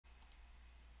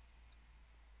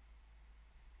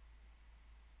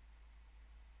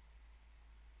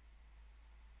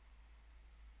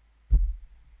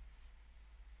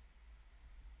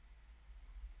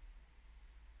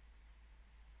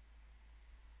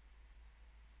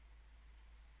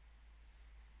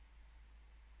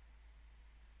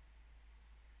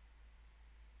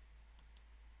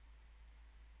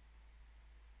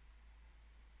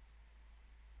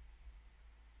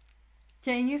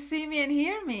Can you see me and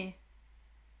hear me?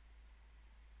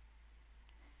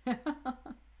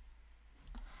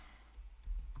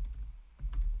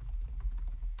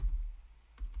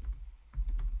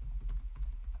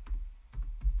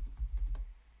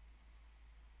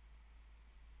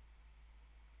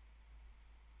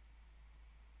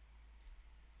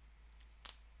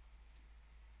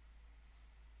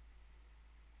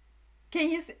 Can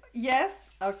you see? Yes?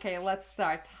 Okay, let's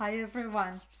start. Hi,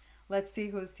 everyone. Let's see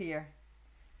who's here.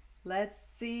 Let's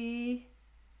see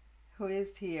who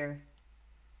is here.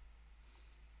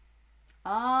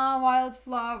 Ah,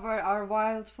 wildflower. Our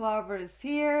wildflower is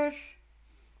here.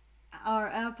 Our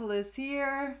apple is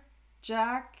here.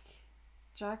 Jackie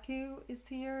is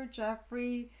here.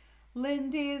 Jeffrey.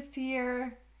 Lindy is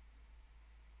here.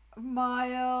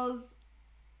 Miles.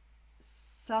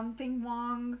 Something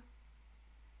Wong.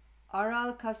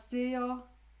 Aral Castillo.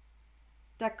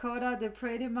 Dakota the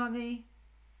Pretty Mummy.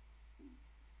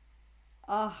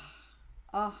 Oh,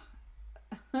 oh.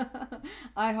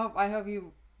 I hope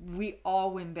we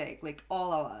all win big, like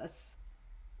all of us.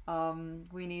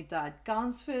 We need that.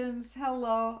 Guns Films,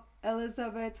 hello.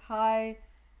 Elizabeth, hi.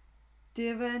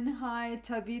 Devin, hi.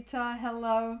 Tabitha,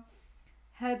 hello.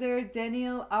 Heather,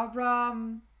 Daniel,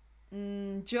 Abraham,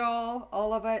 Joel,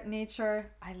 all about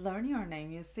nature. I learn your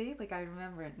name, you see? Like I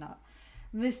remember it now.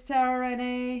 Mr.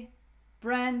 Renee,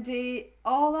 Brandy,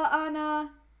 Ola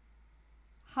Anna.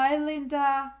 Hi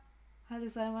Linda. Hi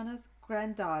Lizana's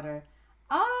granddaughter.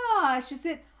 She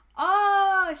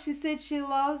said she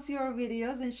loves your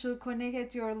videos and she'll connect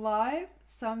at your live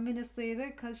some minutes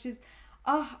later because she's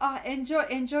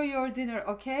enjoy your dinner,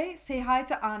 okay? Say hi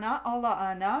to Anna. Hola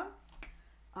Anna.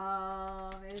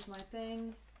 Where's my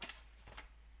thing?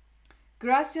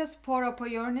 Gracias por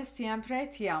apoyarnos siempre.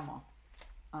 Te amo.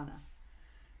 Anna.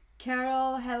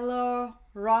 Carol, hello.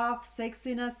 Ralph,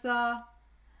 sexy Nasa.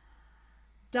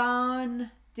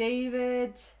 Don,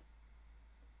 David,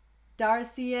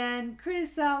 Darcy Ann,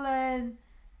 Chris Allen,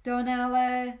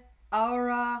 Donella,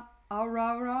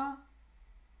 Aurora,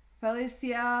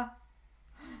 Felicia,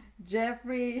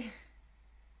 Jeffrey,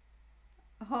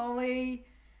 Holly,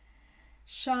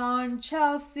 Sean,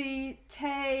 Chelsea,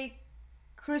 Tay,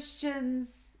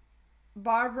 Christians,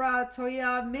 Barbara,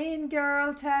 Toya, Main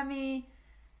Girl, Tammy,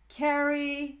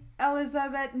 Carrie,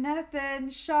 Elizabeth, Nathan,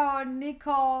 Sean,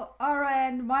 Nicole,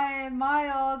 Aaron,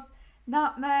 Miles,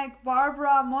 Nutmeg,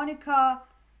 Barbara, Monica,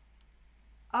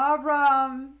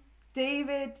 Abraham,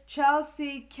 David,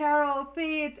 Chelsea, Carol,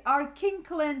 Faith, our King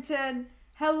Clinton.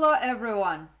 Hello,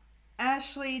 everyone.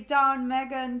 Ashley, Dawn,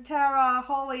 Megan, Tara,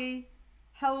 Holly.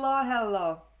 Hello,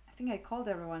 hello. I think I called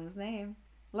everyone's name.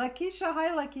 Lakeisha, hi,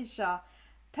 Lakeisha.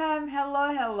 Pam,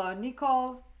 hello, hello.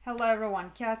 Nicole, hello,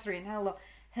 everyone. Catherine, hello.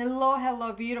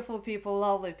 Hello, beautiful people,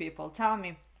 lovely people. Tell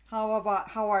me, how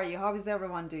are you? How is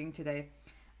everyone doing today?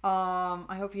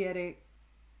 I hope you had a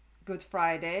good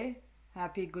Friday.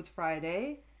 Happy Good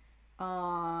Friday.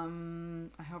 I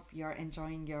hope you're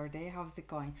enjoying your day. How's it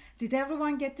going? Did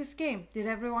everyone get this game? Did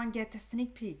everyone get the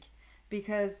sneak peek?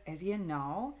 Because as you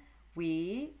know,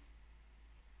 we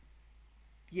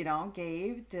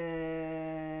gave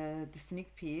the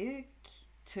sneak peek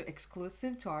to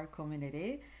exclusive to our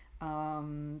community.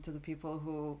 To the people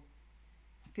who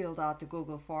filled out the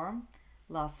Google form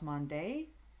last Monday.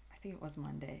 I think it was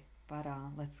Monday, but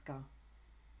let's go.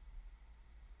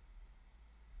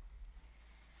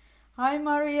 Hi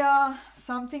Maria,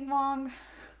 something wrong.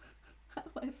 I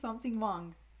like something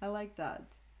wrong. I like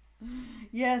that.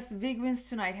 Yes, big wins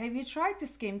tonight. Have you tried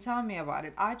this game? Tell me about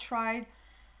it. I tried.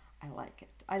 I like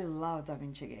it. I love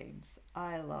DaVinci games.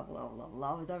 I love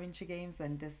DaVinci games,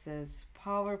 and this is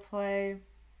PowerPlay.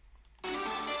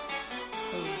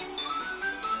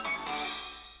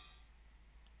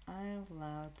 I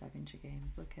love DaVinci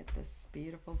games. Look at this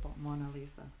beautiful Mona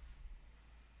Lisa.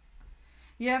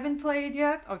 You haven't played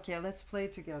yet? Okay, let's play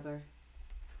together.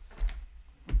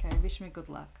 Okay, wish me good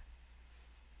luck.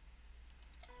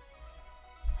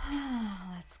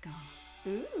 Let's go.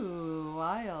 Ooh,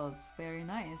 wilds. Very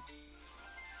nice.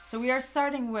 So we are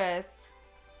starting with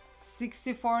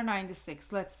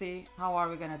 64.96. Let's see how are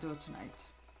we gonna do it tonight.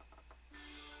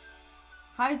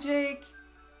 Hi Jake.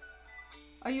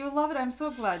 Oh, you love it. I'm so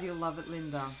glad you love it,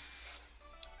 Linda.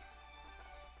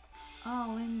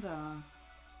 Oh, Linda.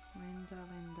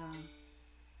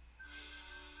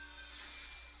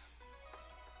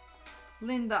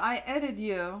 Linda, I added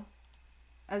you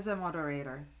as a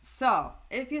moderator. So,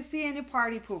 if you see any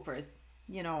party poopers,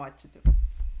 you know what to do.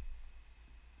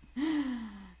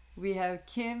 We have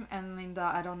Kim and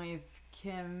Linda. I don't know if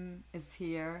Kim is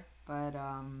here, but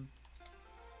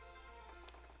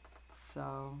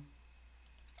so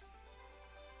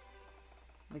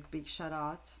Like big shout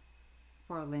out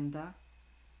for Linda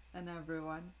and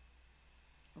everyone.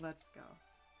 Let's go.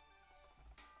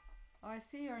 Oh, I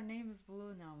see your name is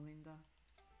blue now, Linda.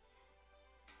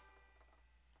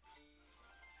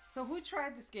 So who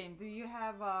tried this game? Do you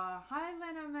have hi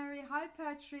Lena Mary, hi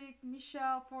Patrick,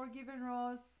 Michelle, Forgiven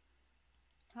Rose.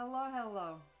 Hello,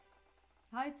 hello.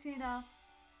 Hi Tina.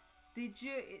 Did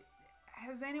you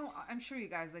has anyone, I'm sure you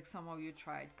guys, like some of you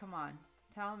tried. Come on.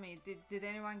 Tell me, did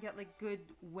anyone get like good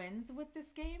wins with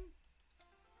this game?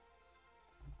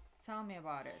 Tell me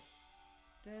about it.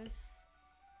 This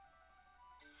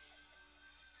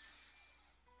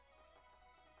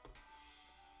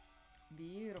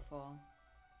beautiful.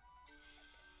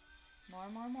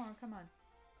 More, come on.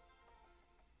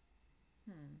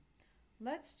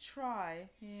 Let's try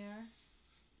here.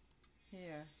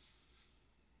 Here.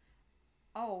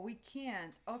 Oh, we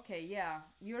can't. Okay, yeah.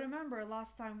 You remember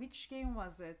last time, which game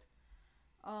was it?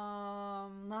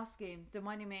 Last game, the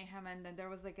Money Mayhem, and then there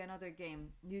was like another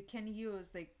game. You can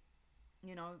use like,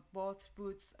 you know, both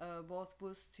boosts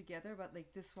together, but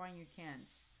like this one you can't.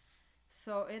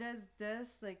 So it is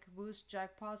this like boost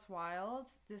jackpots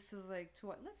wilds. This is like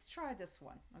two. Let's try this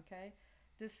one, okay?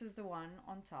 This is the one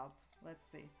on top. Let's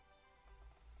see.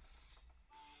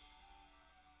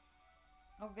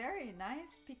 Oh, very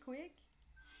nice, Pickwick.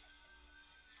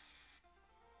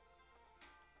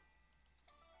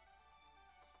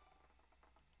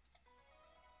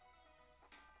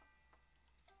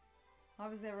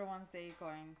 How is everyone's day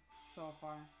going so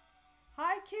far?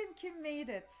 Hi, Kim. Kim made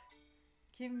it.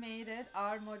 Kim made it.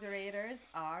 Our moderators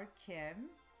are Kim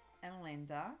and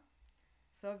Linda.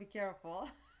 So be careful.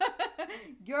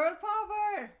 Girl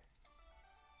power!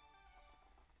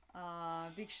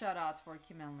 Big shout out for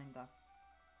Kim and Linda.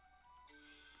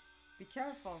 Be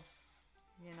careful,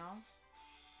 you know?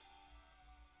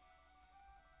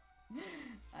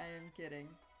 I am kidding.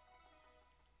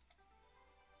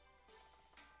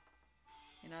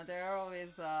 You know, there are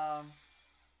always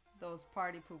those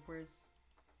party poopers.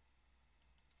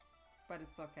 But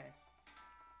it's okay.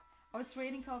 Oh, it's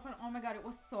raining California. Oh my god, it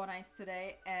was so nice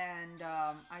today. And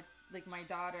I like my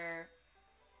daughter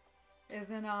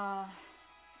is in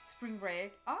spring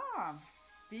break. Ah,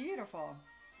 beautiful.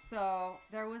 So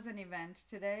there was an event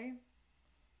today.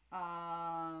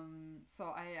 So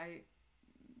I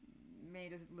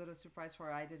made a little surprise for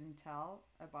her. I didn't tell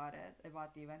about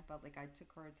the event, but like I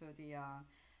took her to the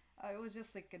it was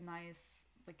just like a nice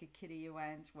like a kiddie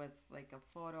event with like a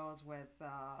photos with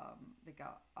like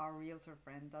our realtor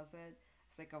friend does it.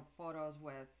 It's like a photos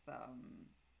with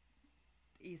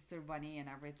Easter bunny and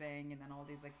everything, and then all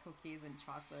these like cookies and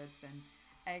chocolates and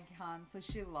egg hunt. So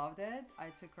she loved it. I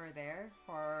took her there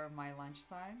for my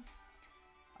lunchtime.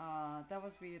 That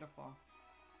was beautiful.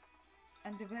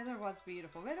 And the weather was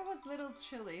beautiful. Weather was a little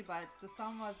chilly, but the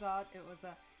sun was out. It was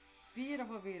a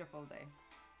beautiful, beautiful day.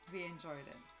 We enjoyed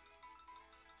it.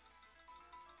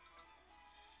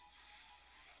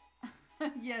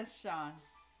 Yes, Sean.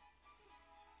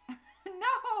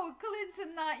 No,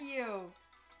 Clinton, not you.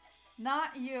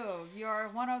 Not you. You're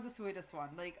one of the sweetest one.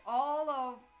 Like all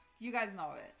of you guys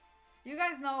know it. You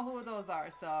guys know who those are,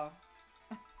 so.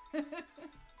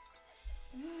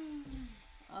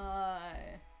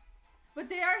 But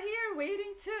they are here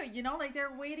waiting too, you know, like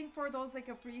they're waiting for those like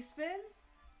a free spins.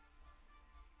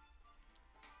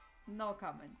 No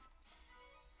comment.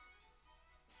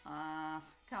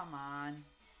 Come on,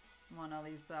 Mona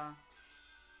Lisa.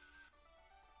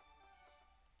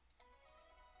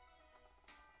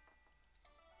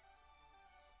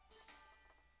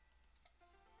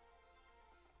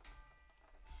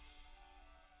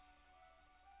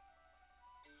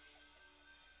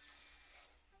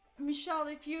 Michelle,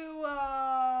 if you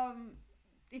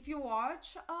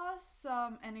watch us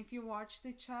and if you watch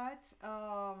the chat,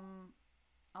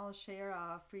 I'll share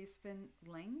a free spin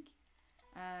link,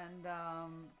 and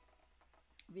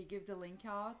we give the link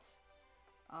out,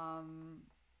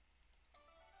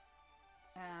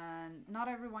 and not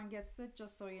everyone gets it,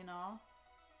 just so you know,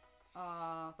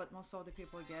 but most of the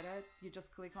people get it. You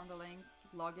just click on the link,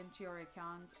 log into your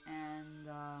account, and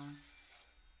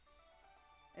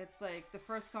it's like the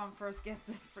first come, first get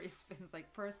the free spins.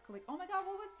 Like first click. Oh my god,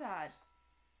 what was that?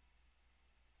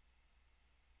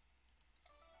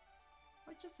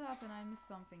 What just happened? I missed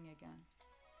something again.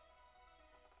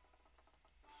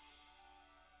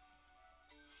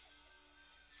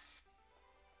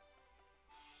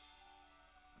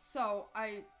 So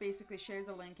I basically shared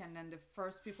the link, and then the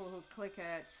first people who click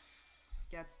it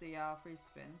gets the free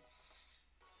spins.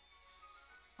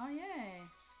 Oh yay.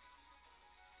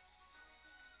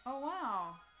 Oh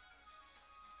wow.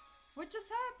 What just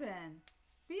happened?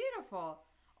 Beautiful.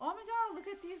 Oh my god, look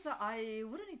at these.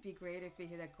 Wouldn't it be great if we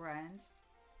hit a grand?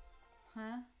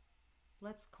 Huh?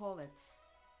 Let's call it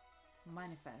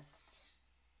manifest.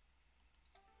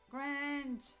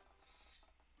 Grand.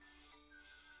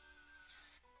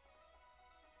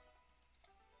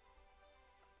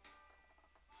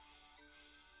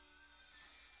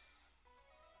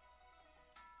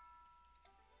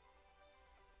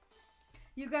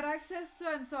 You got access to,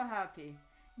 I'm so happy.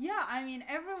 Yeah, I mean,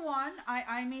 everyone,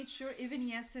 I made sure, even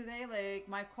yesterday, like,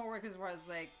 my coworkers was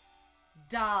like,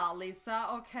 duh, Lisa,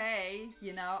 okay.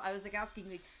 You know, I was like asking,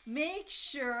 like, make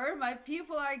sure my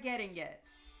people are getting it.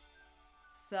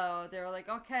 So they were like,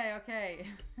 okay, okay.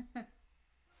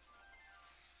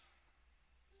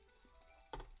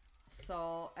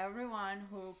 So everyone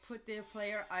who put their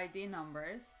player ID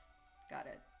numbers got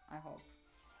it, I hope.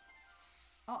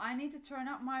 Oh, I need to turn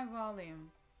up my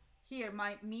volume. Here,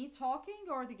 me talking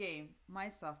or the game? My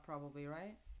stuff probably,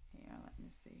 right? Here, let me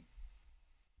see.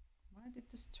 Why did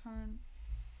this turn?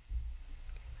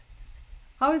 Let me see.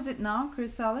 How is it now,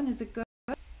 Chris Allen? Is it good?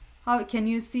 How can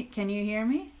you see? Can you hear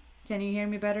me? Can you hear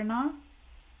me better now?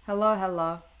 Hello,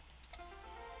 hello.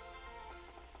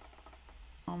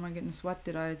 Oh my goodness, what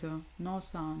did I do? No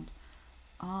sound.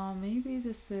 Maybe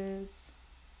this is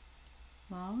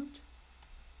loud.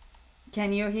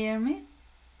 Can you hear me?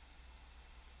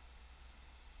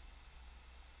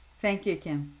 Thank you,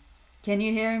 Kim. Can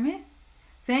you hear me?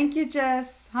 Thank you,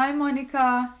 Jess. Hi,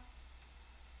 Monica.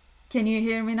 Can you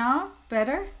hear me now?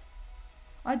 Better?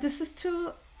 Oh, this is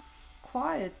too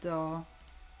quiet though.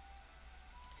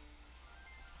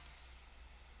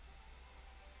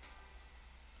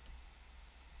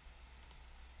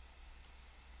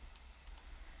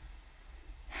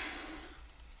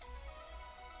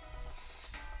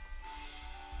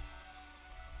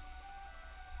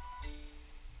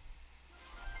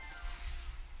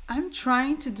 I'm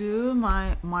trying to do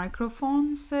my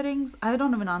microphone settings. I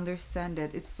don't even understand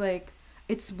it. It's like,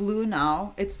 it's blue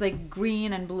now. It's like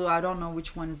green and blue. I don't know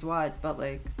which one is what, but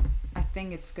like, I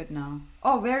think it's good now.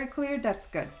 Oh, very clear. That's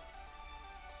good.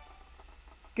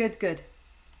 Good, good,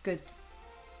 good.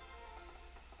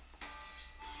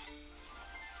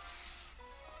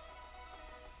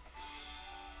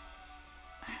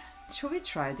 Should we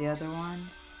try the other one?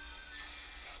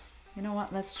 You know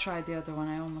what? Let's try the other one.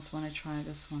 I almost want to try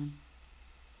this one.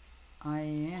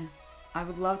 I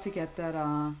would love to get that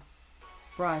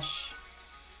brush.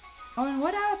 Oh, and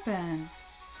what happened?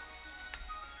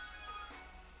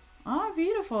 Oh,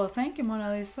 beautiful. Thank you,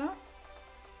 Mona Lisa.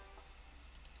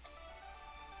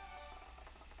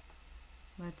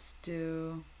 Let's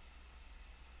do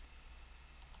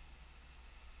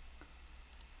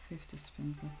 50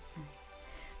 spins. Let's see.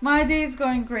 My day is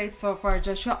going great so far,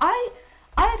 Joshua.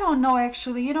 I don't know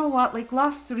actually. You know what? Like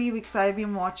last 3 weeks I've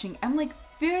been watching. I'm like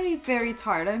very, very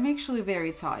tired. I'm actually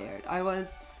very tired. I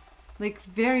was like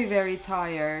very, very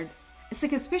tired. It's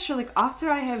like especially like after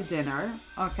I have dinner,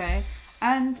 okay?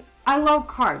 And I love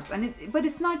carbs, and but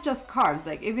it's not just carbs.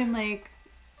 Like even like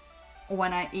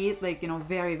when I eat like, you know,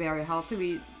 very, very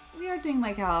healthy, we are doing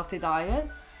like a healthy diet.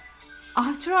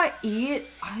 After I eat,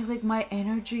 I like my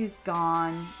energy is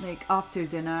gone like after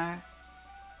dinner.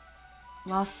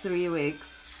 Last 3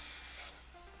 weeks,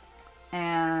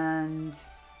 and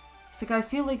it's like I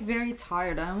feel like very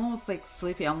tired. I'm almost like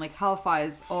sleepy. I'm like half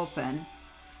eyes open,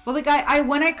 but like I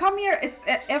when I come here, it's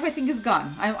everything is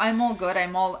gone. I'm all good.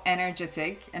 I'm all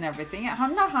energetic and everything.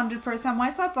 I'm not 100%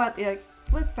 myself, but like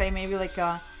let's say maybe like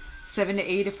a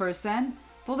 70-80%.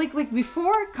 But like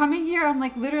before coming here, I'm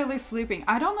like literally sleeping.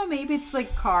 I don't know. Maybe it's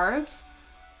like carbs.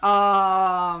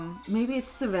 Maybe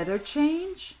it's the weather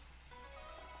change.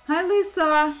 Hi,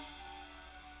 Lisa.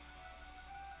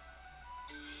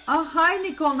 Oh, hi,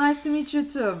 Nicole. Nice to meet you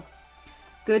too.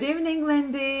 Good evening,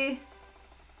 Lindy.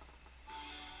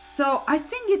 So I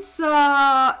think it's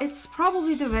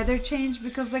probably the weather change,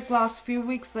 because like last few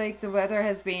weeks, like the weather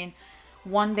has been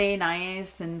one day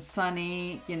nice and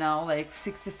sunny, you know, like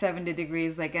 60-70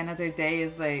 degrees. Like another day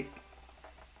is like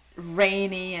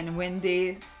rainy and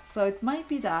windy. So it might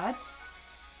be that.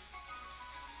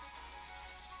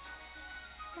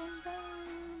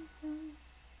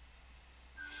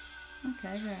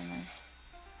 Okay, very nice.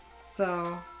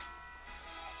 So,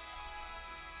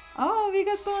 oh, we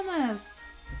got bonus.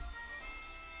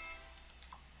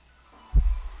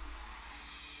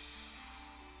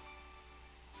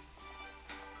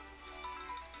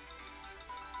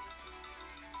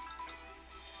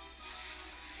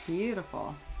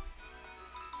 Beautiful.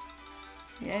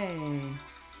 Yay.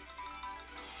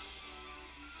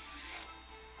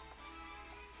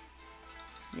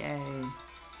 Yay.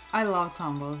 I love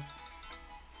tumbles.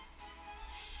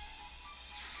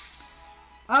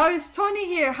 Oh, it's Tony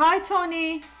here. Hi,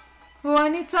 Tony.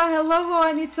 Juanita, hello,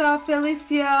 Juanita.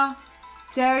 Felicia,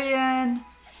 Darian.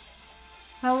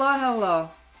 Hello, hello.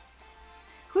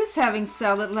 Who's having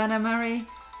salad, Lena Marie?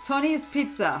 Tony is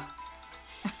pizza.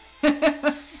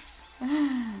 But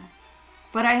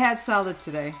I had salad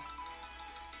today.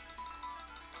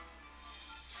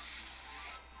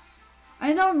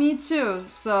 I know, me too.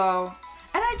 So,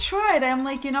 and I tried. I'm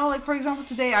like, you know, like for example,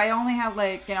 today I only had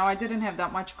like, you know, I didn't have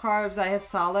that much carbs. I had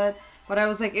salad, but I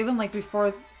was like, even like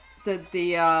before the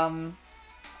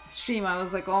stream, I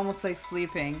was like almost like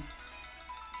sleeping.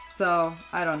 So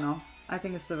I don't know. I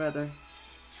think it's the weather.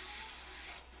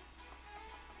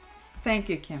 Thank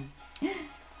you, Kim.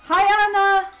 Hi,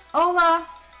 Anna. Hola.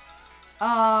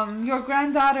 Your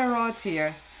granddaughter wrote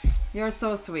here. You're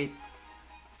so sweet.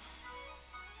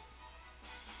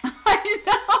 I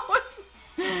know.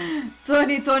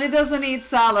 Tony doesn't eat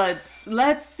salad.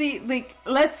 Let's see. Like,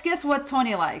 let's guess what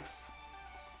Tony likes.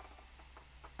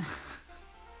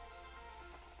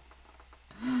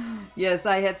 Yes,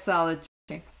 I had salad.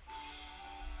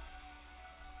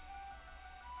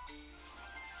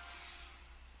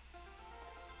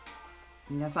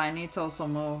 Yes, I need to also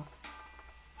move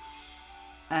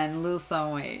and lose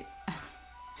some weight.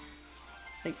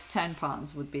 Like 10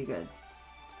 pounds would be good.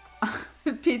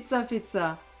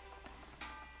 Pizza.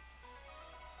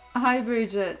 Hi,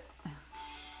 Bridget.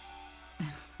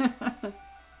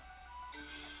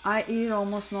 I eat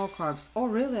almost no carbs. Oh,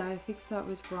 really? I fixed that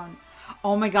with brownie.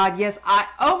 Oh my god, yes.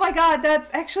 Oh my god, that's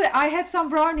actually, I had some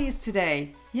brownies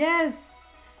today. Yes.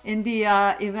 In the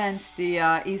event,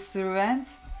 the Easter event.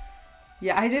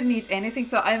 Yeah, I didn't eat anything,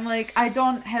 so I'm like, I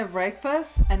don't have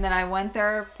breakfast, and then I went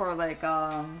there for like,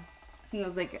 I think it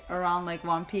was like around like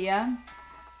 1 p.m.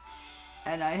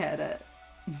 and I had it.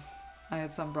 I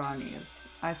had some brownies.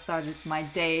 I started my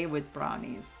day with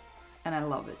brownies, and I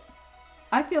love it.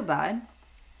 I feel bad,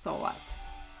 so what?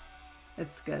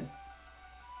 It's good.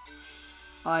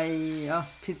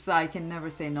 Pizza, I can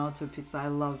never say no to pizza. I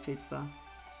love pizza.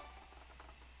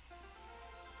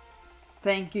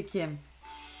 Thank you, Kim.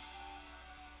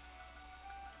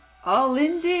 Oh,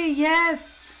 Lindy,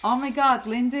 yes. Oh my god,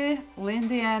 Lindy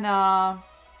and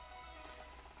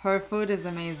her food is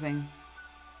amazing.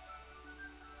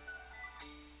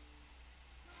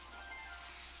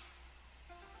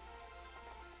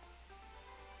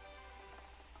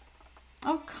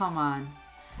 Oh, come on.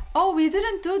 Oh, we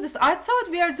didn't do this. I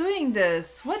thought we are doing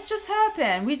this. What just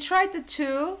happened? We tried the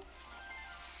 2.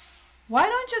 Why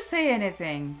don't you say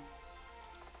anything?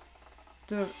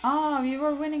 Oh, we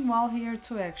were winning well here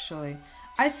too, actually.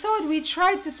 I thought we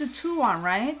tried the 2 one,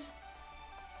 right?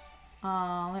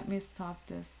 Let me stop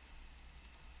this.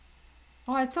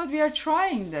 Oh, I thought we are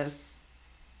trying this.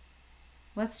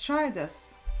 Let's try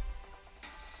this.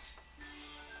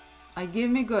 Give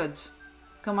me good.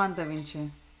 Come on, DaVinci.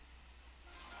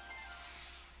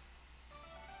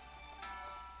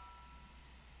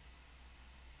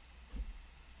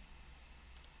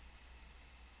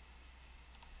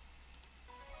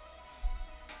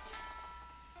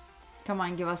 Come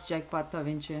on, give us jackpot,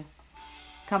 DaVinci.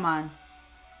 Come on.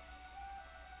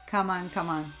 Come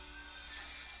on.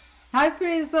 Hi,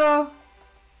 Frizo.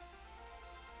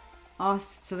 Oh,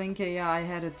 Stalinka, yeah, I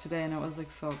had it today and it was like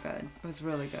so good. It was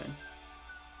really good.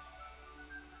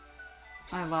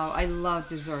 I love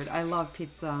dessert. I love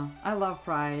pizza. I love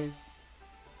fries.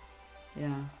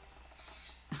 Yeah.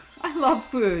 I love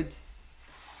food.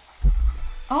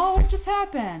 Oh, what just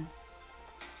happened?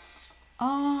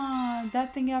 Oh,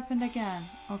 that thing happened again.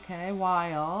 Okay,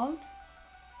 wild.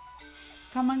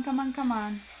 Come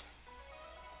on.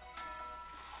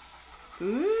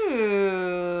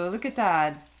 Ooh, look at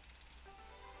that.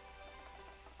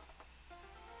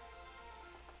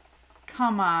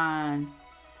 Come on.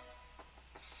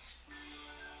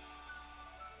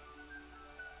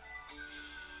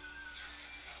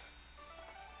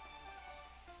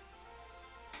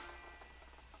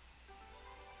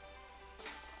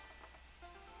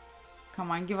 Come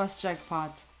on, give us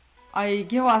jackpot.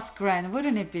 Give us grand.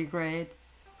 Wouldn't it be great?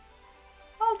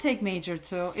 I'll take major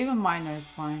too. Even minor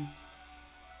is fine.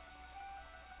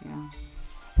 Yeah.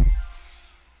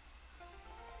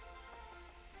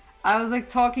 I was like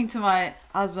talking to my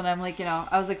husband. I'm like, you know,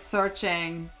 I was like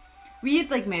searching. We eat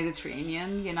like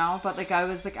Mediterranean, you know, but like I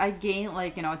was like, I gained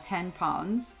like, you know, 10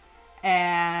 pounds.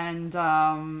 And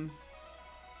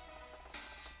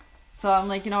so I'm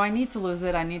like, you know, I need to lose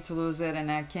it,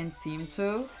 and I can't seem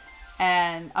to.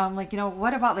 And I'm like, you know,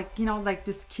 what about like, you know, like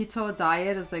this keto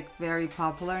diet is like very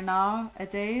popular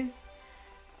nowadays.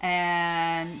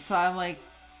 And so I'm like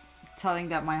telling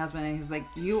that my husband, and he's like,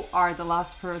 you are the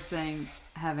last person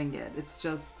having it. It's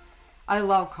just, I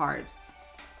love carbs.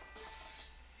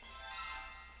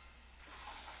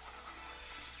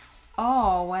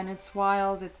 Oh, when it's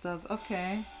wild, it does.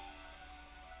 Okay.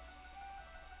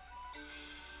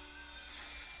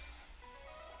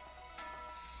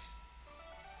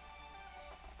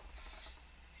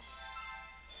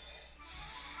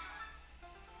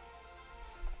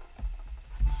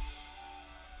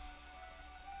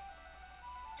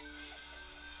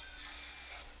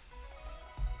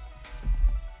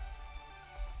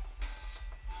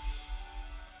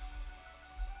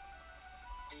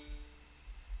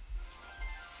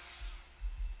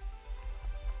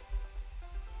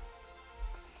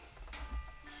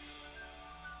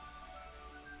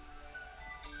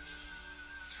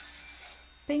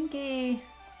 Pinky.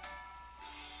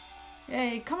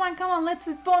 Yay, come on, come on, let's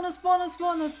bonus, bonus,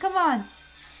 bonus, come on.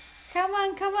 Come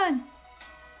on, come on.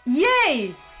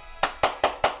 Yay!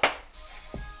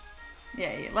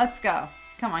 Yay, let's go.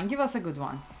 Come on, give us a good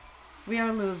one. We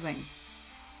are losing.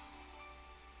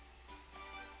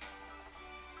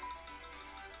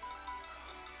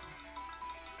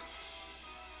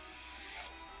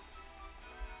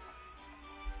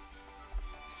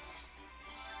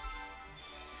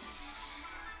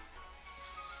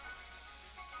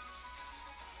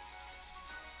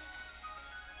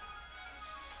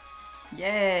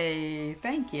 Yay,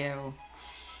 thank you.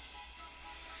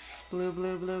 Blue,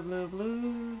 blue, blue, blue,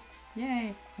 blue.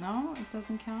 Yay. No, it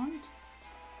doesn't count.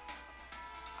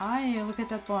 Aye, look at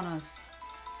that bonus.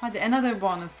 Hadi, another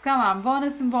bonus. Come on,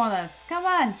 bonus and bonus. Come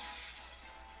on.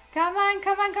 Come on,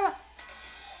 come on, come on.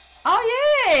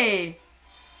 Oh, yay.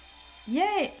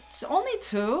 Yay. It's only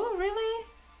 2? Really?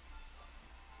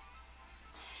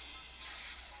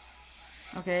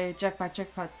 Okay, jackpot,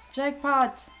 jackpot,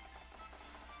 jackpot.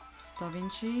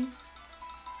 DaVinci.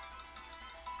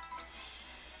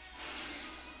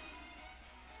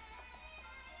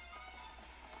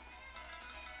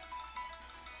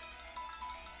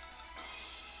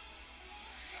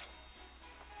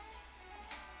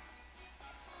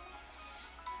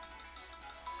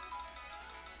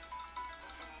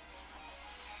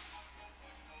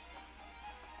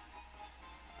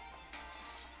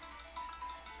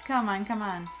 Come on, come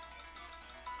on.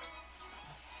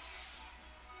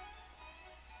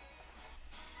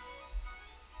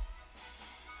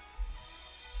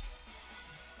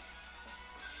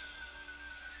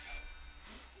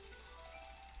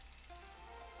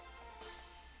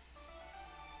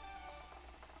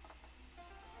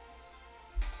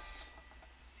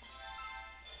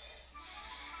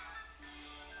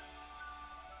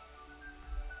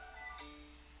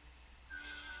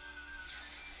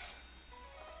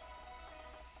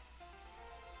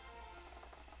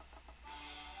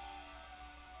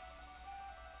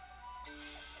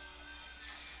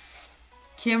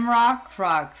 Kim Rock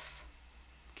rocks.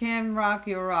 Kim Rock,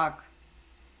 you rock.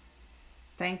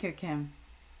 Thank you, Kim.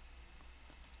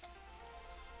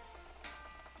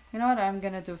 You know what? I'm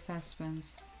gonna do fast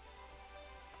spins.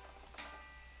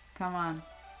 Come on.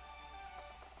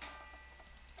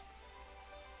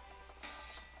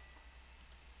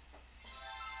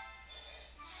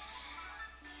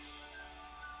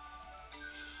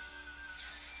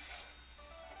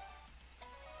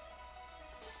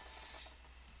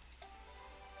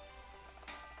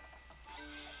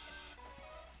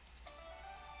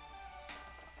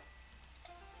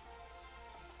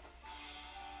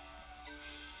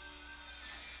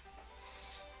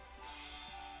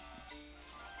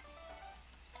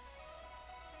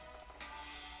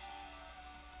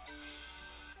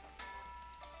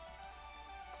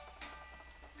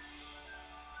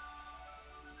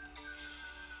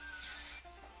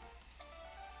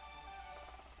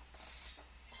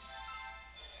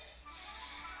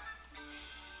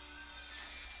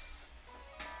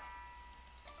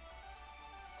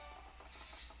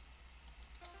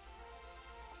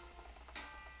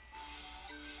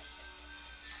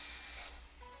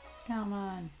 Come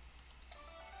on.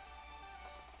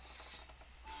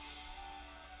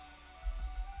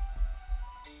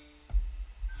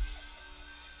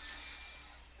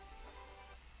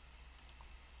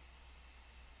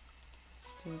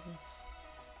 Let's do this.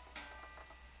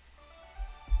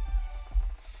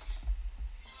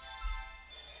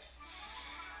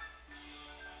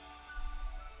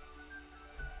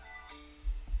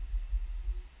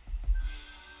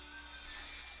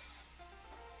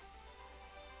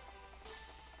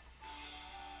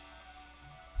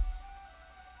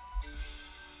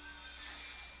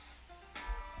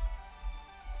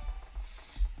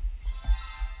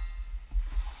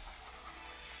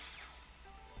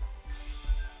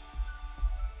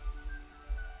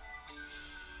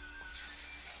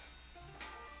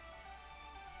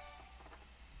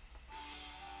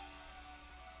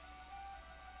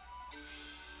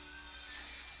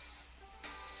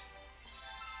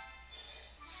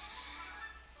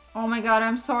 Oh my god,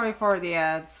 I'm sorry for the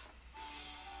ads.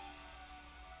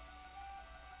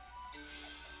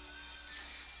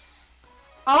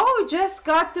 Oh, Jess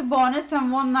got the bonus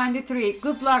and 193.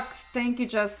 Good luck. Thank you,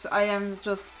 Jess. I am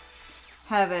just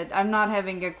have it. I'm not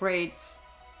having a great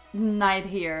night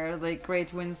here, like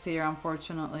great wins here,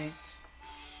 unfortunately.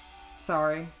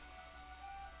 Sorry.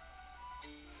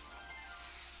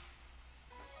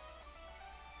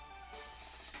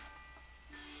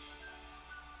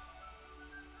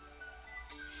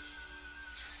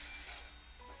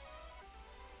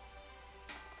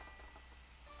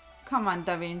 Come on,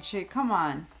 DaVinci, come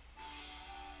on.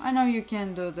 I know you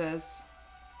can do this.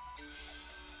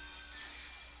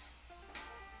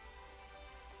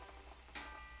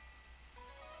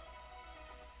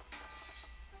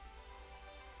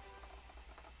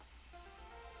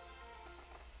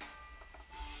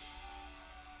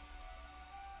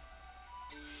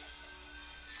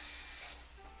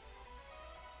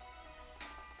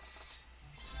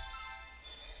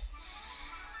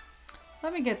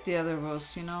 Let me get the other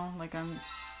roast, you know? Like, I'm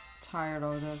tired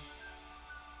of this.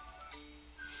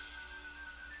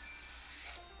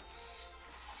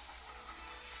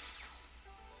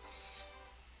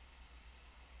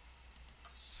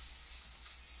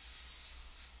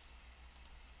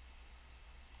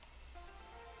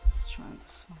 Let's try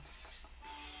this one.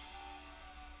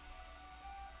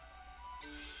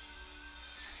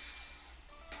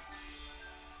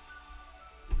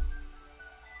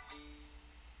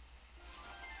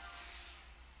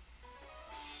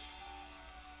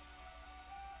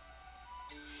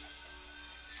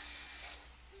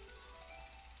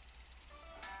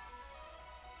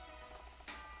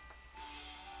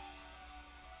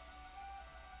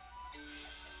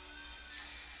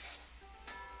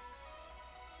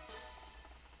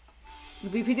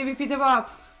 BP the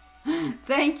bop.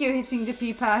 Thank you, hitting the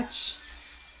P patch.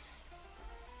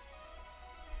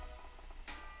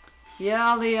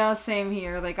 Yeah, Leah, same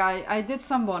here. Like, I did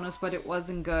some bonus, but it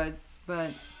wasn't good. But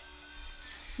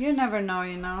you never know,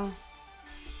 you know?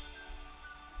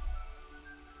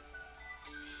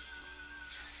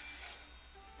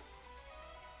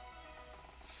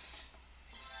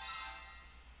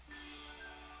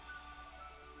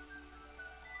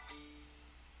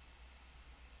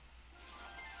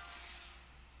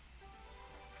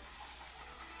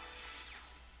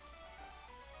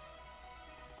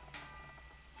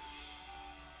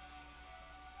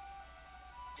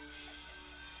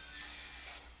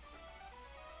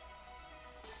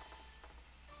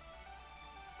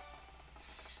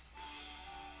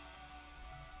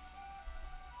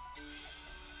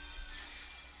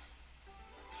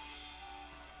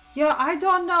 Yeah, I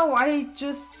don't know. I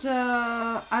just,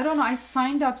 I don't know. I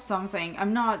signed up something.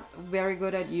 I'm not very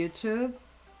good at YouTube.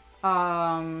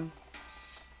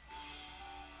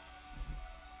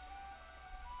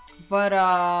 But,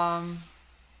 I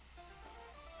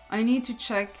need to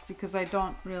check because I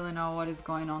don't really know what is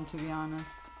going on, to be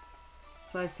honest.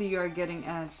 So I see you're getting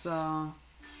ads. Hi,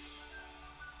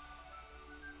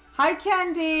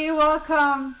 Candy.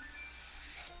 Welcome.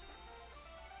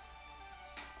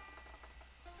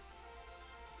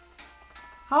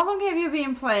 How long have you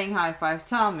been playing High Five?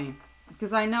 Tell me.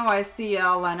 Because I know I see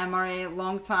Lena Marie,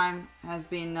 long time has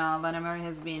been, Lena Marie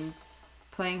has been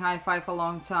playing High Five a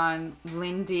long time.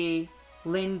 Lindy,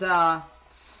 Linda.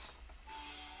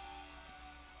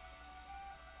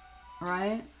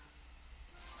 Right?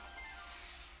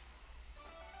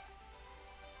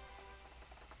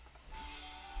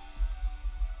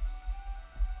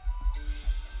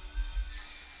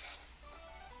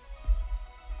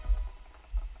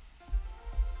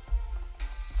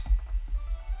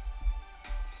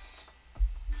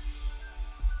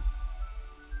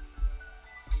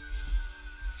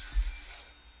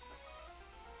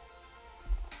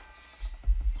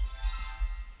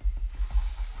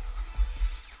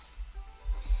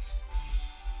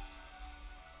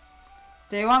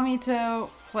 They want me to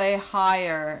play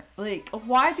higher. Like,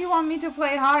 why do you want me to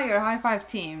play higher, High Five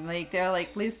team? Like, they're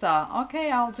like, Lisa, okay,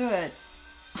 I'll do it.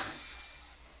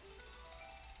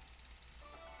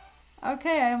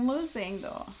 Okay, I'm losing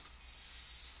though.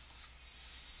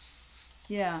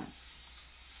 Yeah.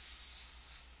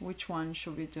 Which one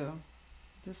should we do?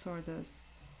 This or this?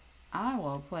 I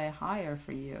will play higher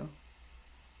for you.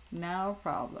 No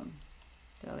problem.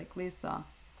 They're like, Lisa,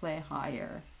 play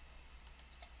higher.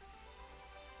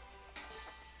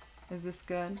 Is this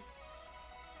good?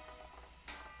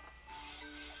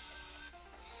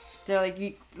 They're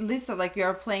like, Lisa, like,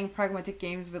 you're playing pragmatic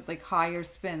games with like higher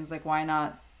spins. Like, why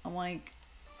not? I'm like,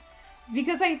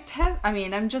 because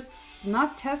I'm just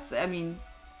not test. I mean,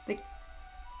 like,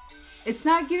 it's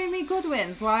not giving me good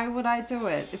wins. Why would I do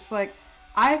it? It's like,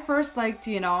 I first like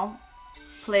to, you know,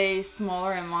 play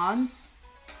smaller amounts,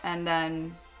 and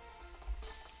then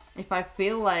if I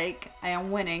feel like I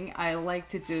am winning, I like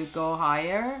to go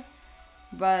higher.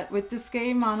 But with this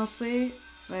game, honestly,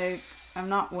 like, I'm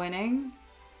not winning.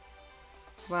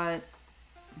 But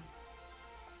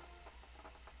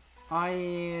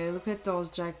I look at those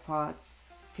jackpots.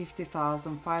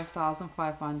 50,000,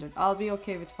 5,500. I'll be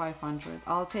okay with 500.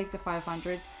 I'll take the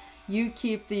 500. You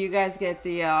guys get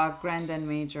the grand and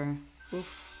major. Oof,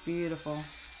 beautiful.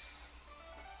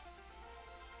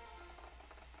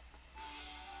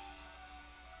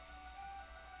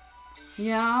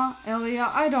 Yeah, Elia,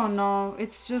 I don't know.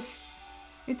 It's just,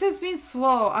 it has been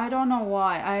slow. I don't know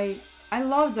why. I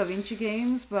love DaVinci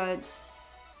games, but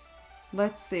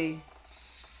let's see.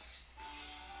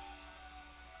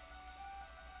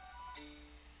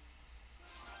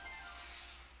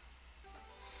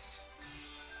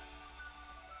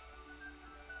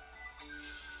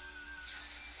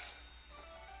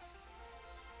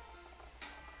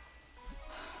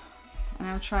 And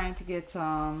I'm trying to get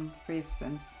free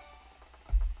spins.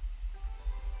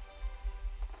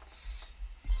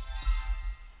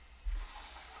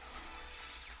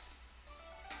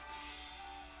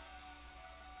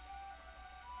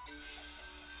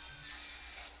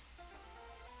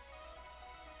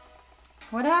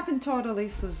 What happened totally,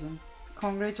 Susan?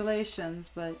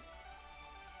 Congratulations, but...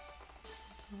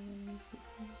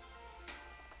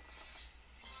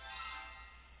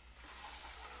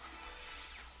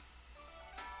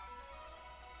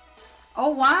 Oh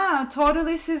wow,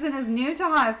 totally Susan is new to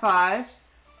High Five.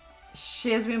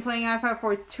 She has been playing High Five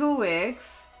for 2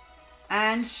 weeks.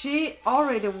 And she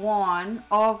already won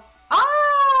of...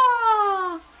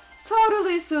 Ah!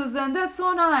 Totally Susan, that's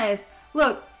so nice.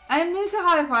 Look, I'm new to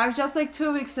High Five, just like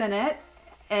 2 weeks in it.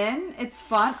 And it's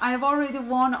fun. I've already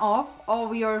won off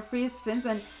all your free spins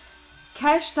and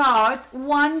cashed out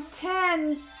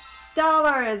 $110.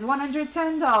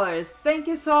 $110. Thank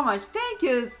you so much. Thank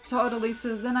you, totally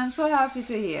Susan. I'm so happy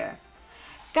to hear.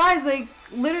 Guys, like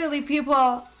literally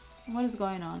people, what is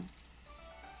going on?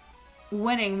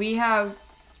 Winning. We have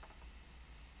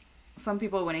some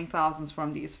people winning thousands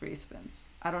from these free spins.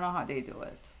 I don't know how they do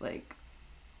it. Like,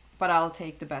 but I'll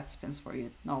take the bet spins for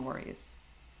you. No worries.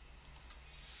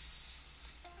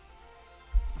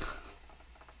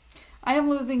 I am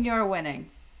losing, you're winning.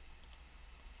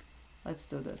 Let's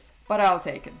do this. But I'll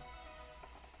take it.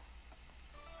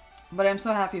 But I'm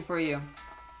so happy for you.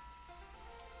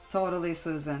 Totally,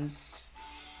 Susan.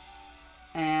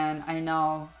 And I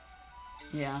know,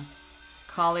 yeah.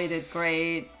 Kali did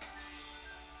great.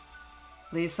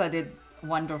 Lisa did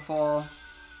wonderful.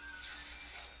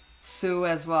 Sue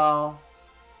as well.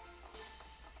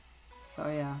 So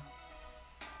yeah.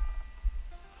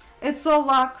 It's all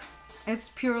luck. It's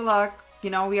pure luck. You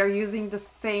know, we are using the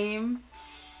same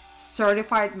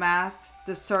certified math,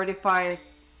 the certified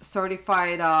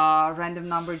random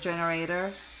number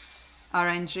generator,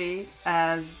 RNG,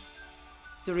 as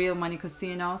the real money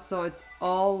casino. So it's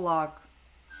all luck.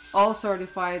 All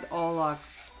certified, all luck.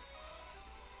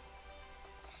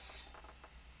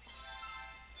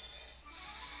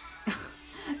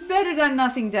 Better than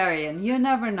nothing, Darian. You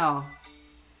never know.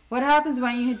 What happens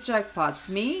when you hit jackpots?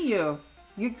 Me? You,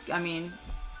 I mean,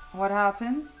 what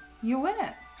happens? You win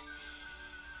it.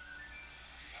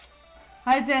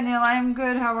 Hi, Daniel. I'm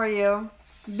good. How are you?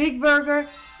 Big Burger?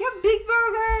 Yeah, Big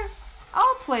Burger.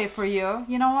 I'll play for you.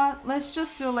 You know what? Let's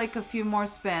just do like a few more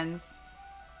spins.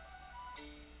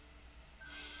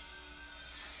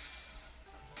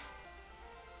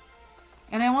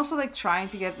 And I'm also like trying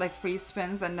to get like free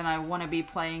spins, and then I want to be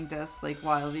playing this like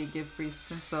while we give free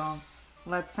spins. So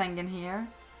let's hang in here.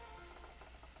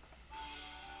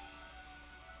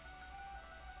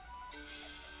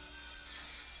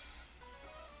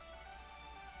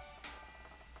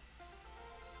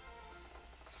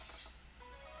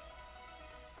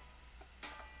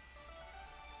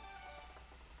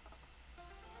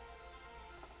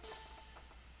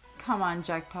 Come on,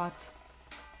 jackpot.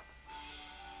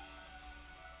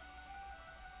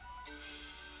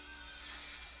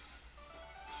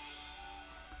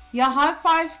 Yeah, High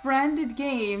Five branded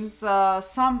games,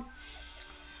 some,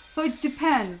 so it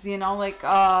depends, you know, like,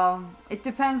 it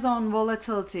depends on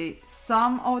volatility.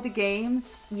 Some of the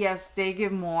games, yes, they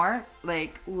give more,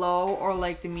 like low or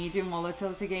like the medium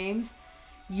volatility games,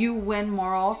 you win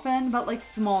more often, but like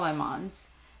small amounts.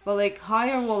 But like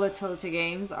higher volatility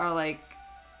games are like,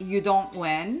 you don't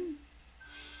win,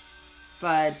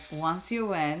 but once you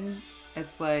win,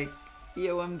 it's like,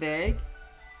 you win big.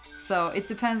 So it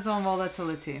depends on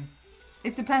volatility.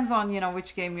 It depends on, you know,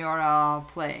 which game you're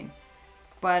playing.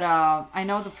 But I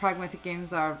know the pragmatic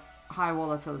games are high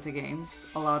volatility games,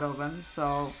 a lot of them.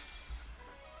 So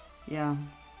yeah.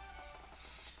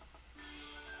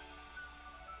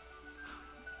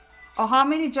 Oh, how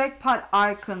many jackpot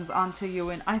icons until you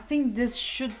win? I think this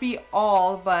should be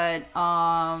all, but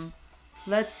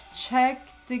let's check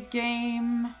the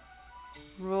game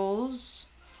rules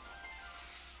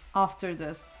after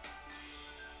this.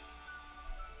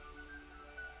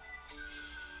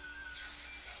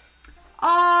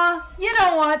 You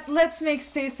know what? Let's make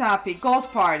Stace happy.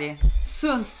 Gold party.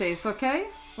 Soon, Stace, okay?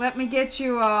 Let me get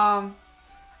you, oh,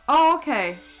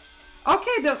 okay.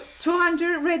 Okay, the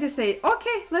 200 ready say.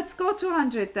 Okay, let's go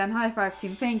 200 then. High five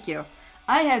team. Thank you.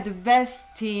 I had the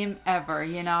best team ever,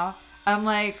 you know? I'm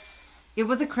like, it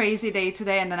was a crazy day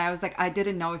today, and then I was like, I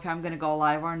didn't know if I'm gonna go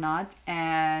live or not.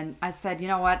 And I said, you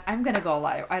know what? I'm gonna go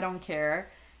live. I don't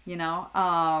care, you know?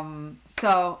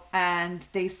 So, and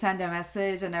they sent a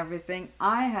message and everything.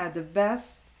 I had the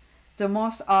best, the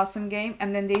most awesome game.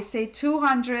 And then they say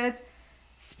 200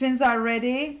 spins are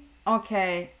ready.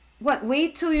 Okay. What,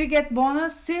 wait till you get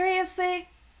bonus? Seriously?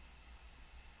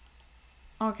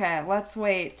 Okay, let's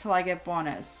wait till I get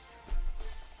bonus.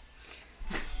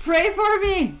 Pray for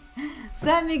me!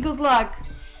 Send me good luck.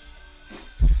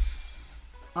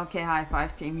 Okay, high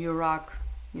five team. You rock.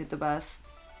 You're the best.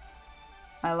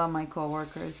 I love my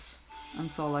coworkers. I'm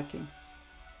so lucky.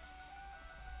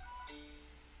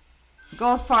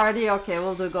 Gold party? Okay,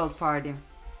 we'll do gold party.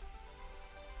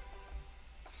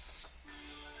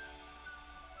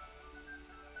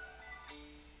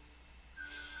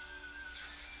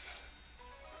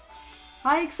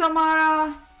 Hi,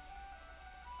 Xamara.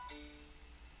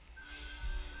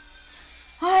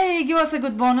 Hi, give us a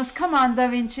good bonus. Come on,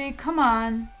 DaVinci. Come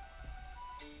on.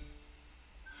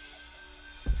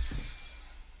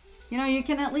 You know, you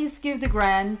can at least give the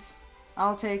grand.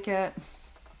 I'll take it.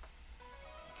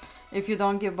 If you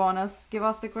don't give bonus, give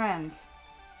us the grand.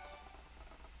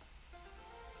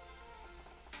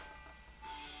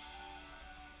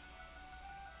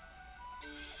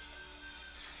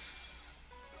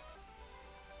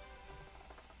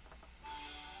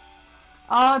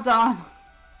 Oh, Don.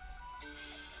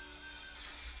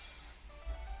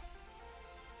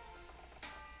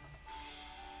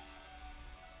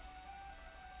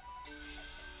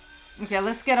 Okay,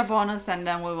 let's get a bonus and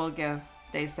then we will give,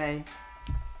 they say.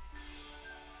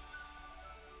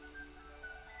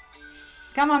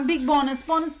 Come on, big bonus,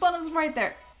 bonus, bonus right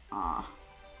there. Aw.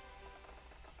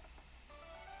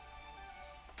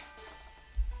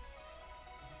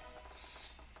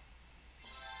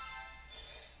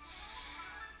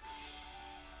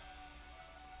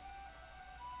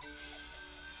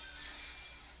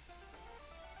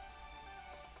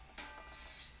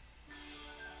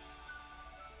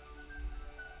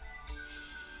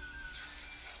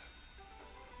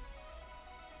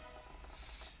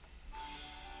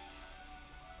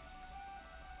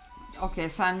 Okay,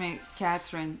 send me,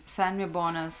 Catherine. Send me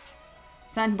bonus.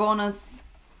 Send bonus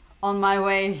on my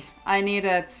way. I need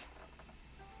it.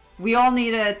 We all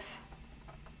need it.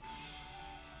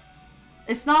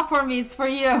 It's not for me, it's for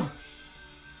you.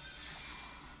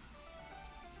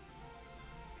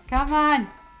 Come on.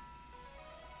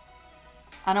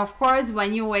 And of course,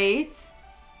 when you wait,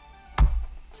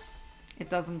 it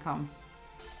doesn't come.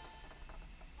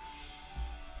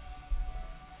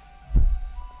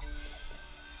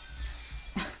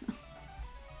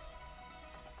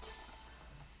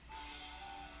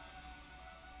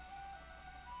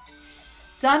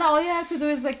 Donna, all you have to do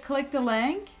is like click the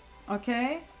link,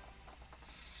 okay?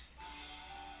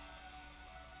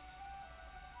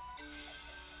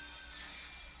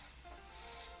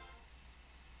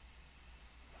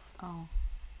 Oh.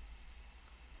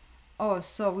 Oh,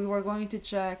 so we were going to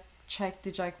check the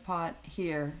jackpot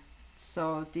here.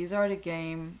 So these are the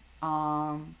game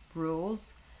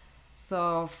rules.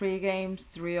 So free games,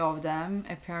 3 of them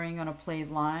appearing on a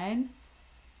played line.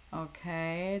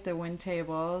 Okay, the win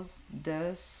tables,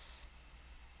 this.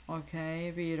 Okay,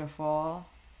 beautiful.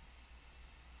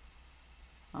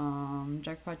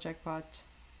 Jackpot.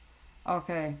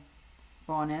 Okay,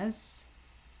 bonus.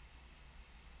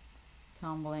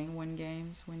 Tumbling, win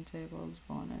games, win tables,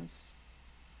 bonus.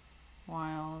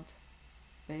 Wild,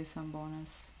 base and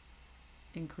bonus.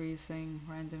 Increasing,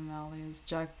 random values,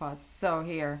 jackpots. So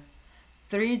here.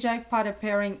 3 jackpot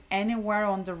appearing anywhere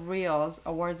on the reels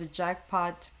awards a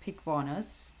jackpot pick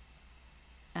bonus.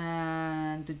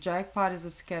 And the jackpot is a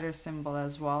scatter symbol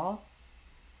as well.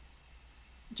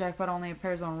 Jackpot only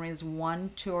appears on reels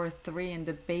 1, 2, or 3 in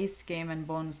the base game and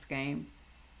bonus game.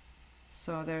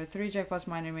 So there are 3 jackpots,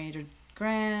 minor, major,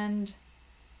 grand.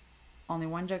 Only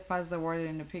 1 jackpot is awarded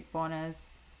in the pick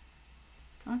bonus.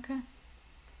 Okay.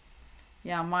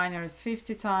 Yeah, minor is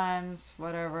 50 times,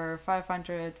 whatever,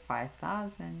 500,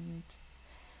 5,000.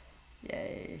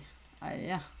 Yay.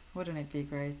 Yeah, wouldn't it be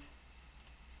great?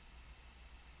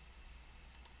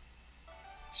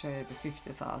 Should it be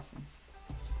 50,000?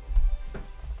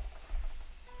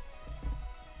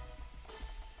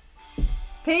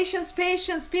 Patience,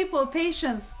 patience, people,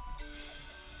 patience.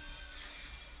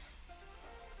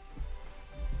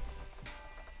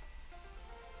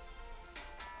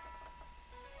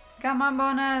 Come on,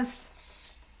 bonus.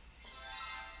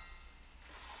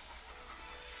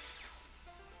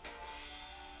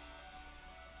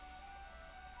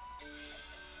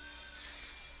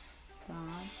 Dodge.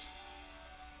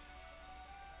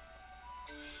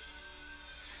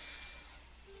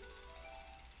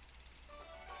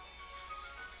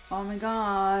 Oh my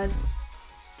god.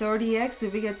 30x?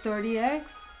 Did we get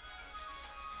 30x?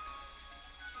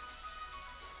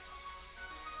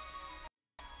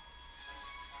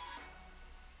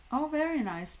 Oh, very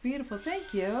nice. Beautiful.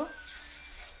 Thank you.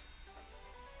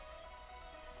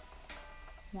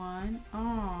 One.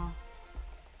 Oh.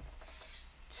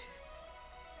 Two.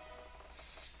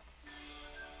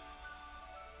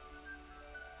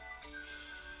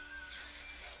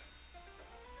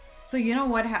 So you know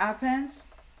what happens?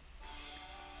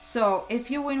 So if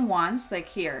you win once, like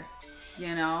here,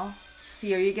 you know,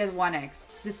 here you get 1x.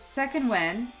 The second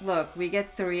win, look, we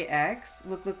get 3x.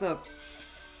 Look, look, look.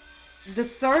 The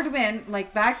third win,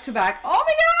 like back to back. Oh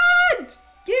my god!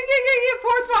 Give.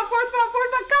 Fourth one. Come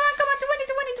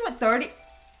on, 20, 30.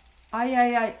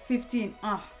 Ay, 15.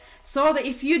 So that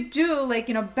if you do, like,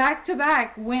 you know, back to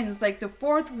back wins, like the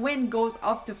fourth win goes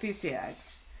up to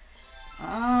 50x.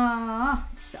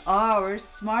 Our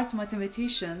smart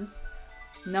mathematicians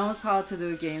knows how to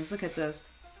do games. Look at this.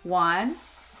 1,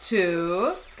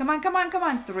 2. Come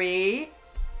on. 3.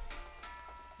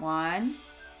 1.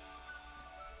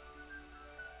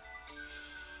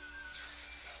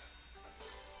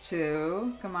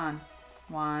 2. Come on.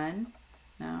 1.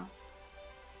 No.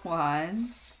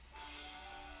 1.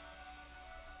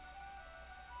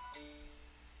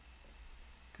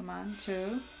 Come on.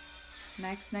 2.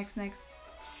 Next.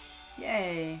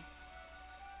 Yay.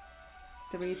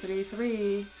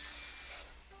 3.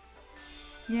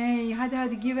 Yay.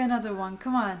 Hadi give another one.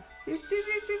 Come on.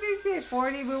 50.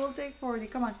 40. We will take 40.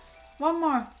 Come on. One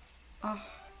more. Oh.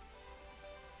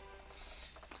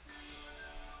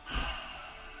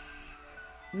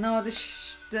 No, the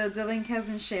link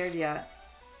hasn't shared yet.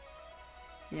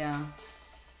 Yeah.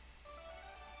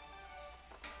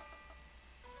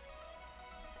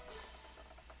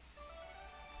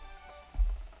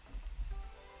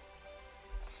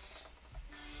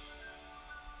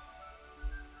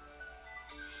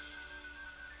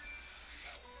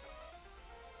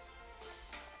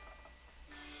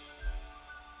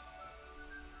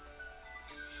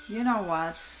 You know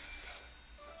what?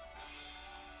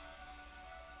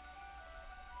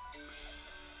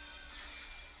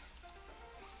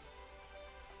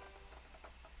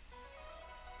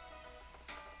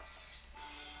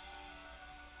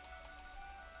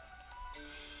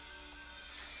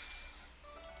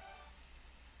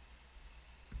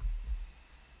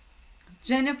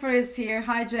 Jennifer is here.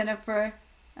 Hi, Jennifer.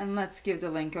 And let's give the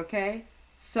link, okay?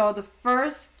 So the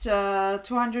first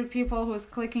 200 people who's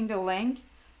clicking the link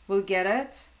will get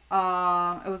it.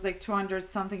 It was like 200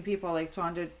 something people, like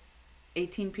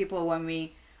 218 people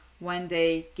when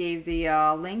they gave the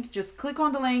link. Just click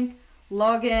on the link,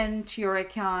 log in to your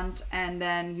account, and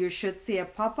then you should see a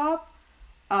pop-up.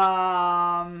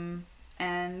 And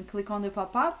click on the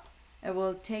pop-up. It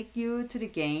will take you to the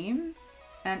game.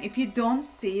 And if you don't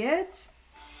see it,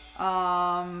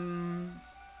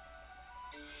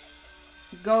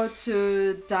 go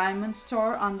to Diamond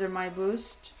Store under My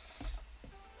Boost.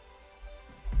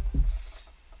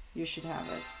 You should have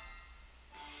it.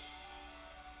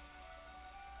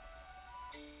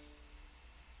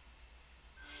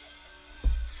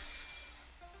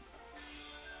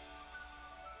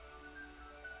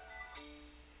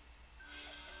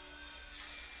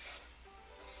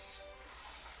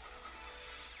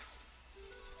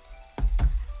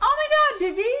 Oh my god,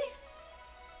 Divi!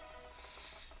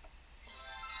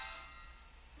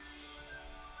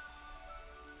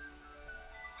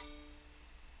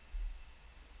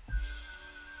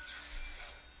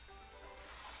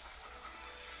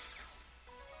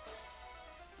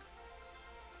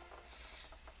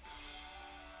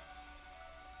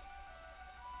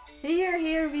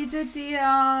 Here, we did the,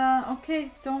 okay,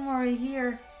 don't worry,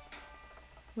 here.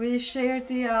 We shared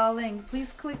the link.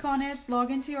 Please click on it,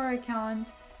 log into your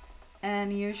account,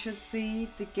 and you should see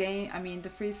the game, the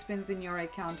free spins in your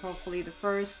account. Hopefully the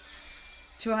first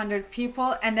 200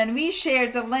 people, and then we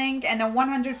shared the link, and then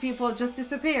 100 people just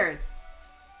disappeared.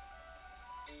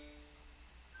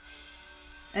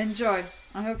 Enjoy.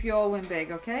 I hope you all win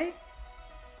big, okay?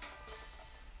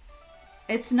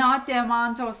 It's not the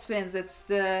amount of spins, it's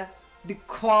the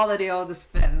quality of the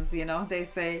spins, you know, they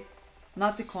say.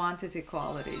 Not the quantity,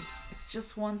 quality. It's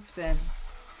just one spin.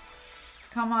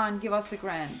 Come on, give us a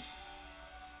grand.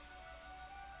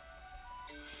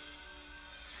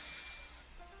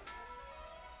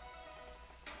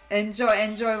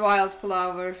 Enjoy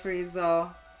Wildflower,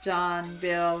 Frizo, John,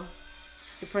 Bill,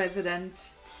 the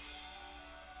president,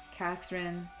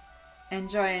 Catherine.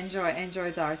 Enjoy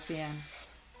Darcy Ann.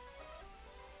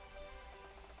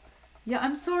 Yeah,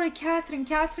 I'm sorry, Catherine.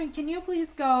 Catherine, can you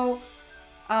please go?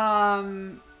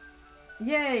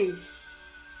 Yay.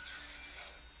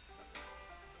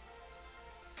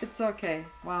 It's okay,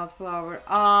 Wildflower.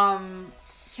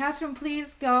 Catherine,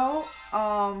 please go.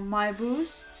 My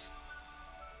boost.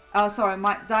 Sorry,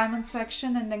 my diamond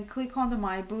section, and then click on the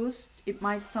my boost. It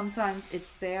might sometimes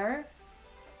it's there.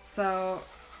 So,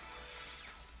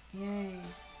 yay.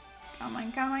 Come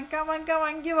on.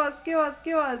 Give us.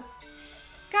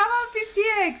 Come on,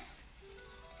 50x.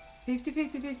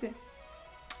 50.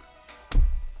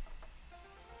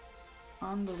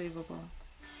 Unbelievable.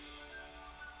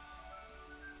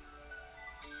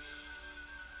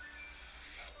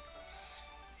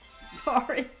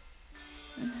 Sorry.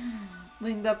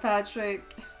 Linda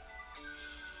Patrick.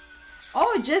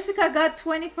 Oh, Jessica got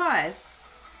 25.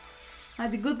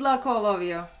 Good luck, all of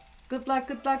you. Good luck.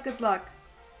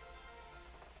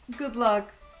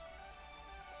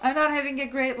 I'm not having a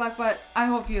great luck, but I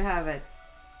hope you have it.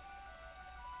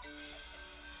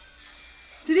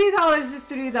 $3 is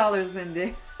 $3,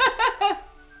 Lindy.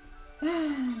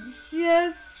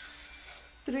 Yes.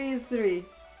 3 is 3.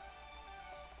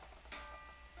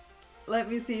 Let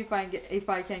me see if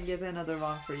I can get another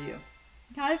one for you.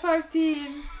 High five,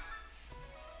 team.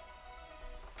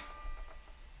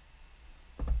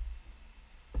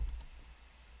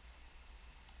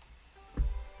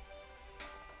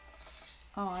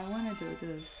 Oh, I want to do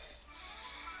this.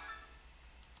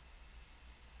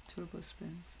 Turbo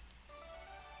spins.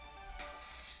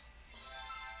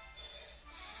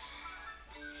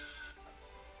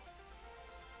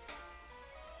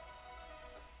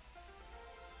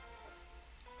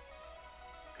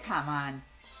 Come on.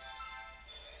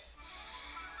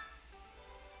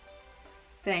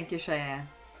 Thank you, Cheyenne.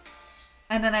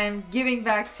 And then I'm giving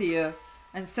back to you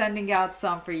and sending out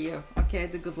some for you. Okay,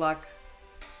 the good luck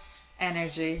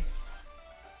energy.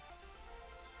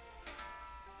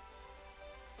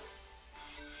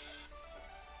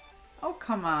 Oh,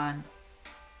 come on.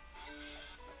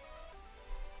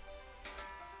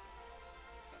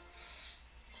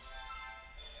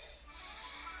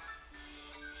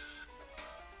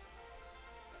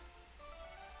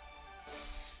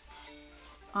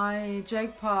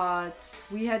 Jackpot.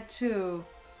 We had 2.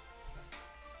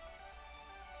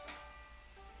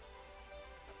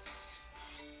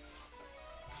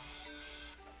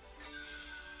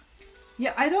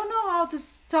 Yeah, I don't know how to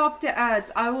stop the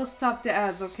ads. I will stop the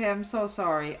ads, okay? I'm so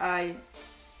sorry.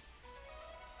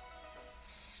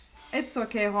 It's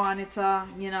okay, Juanita,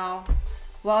 you know.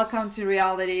 Welcome to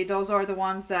reality. Those are the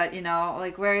ones that, you know,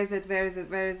 like, where is it?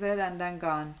 And then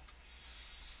gone.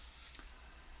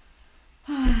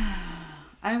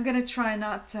 I'm gonna try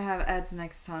not to have ads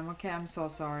next time, okay? I'm so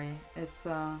sorry. It's,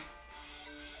 I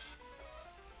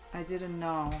didn't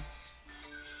know.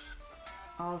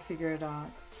 I'll figure it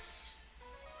out.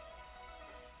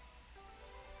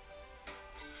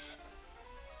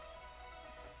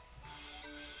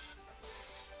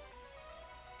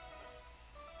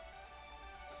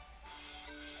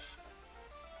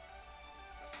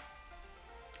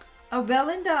 Oh,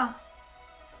 Belinda!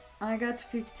 I got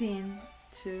 15.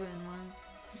 2 and 1.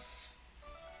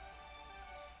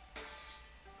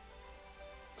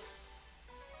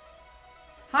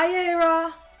 Hi,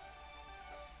 Era!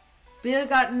 Bill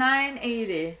got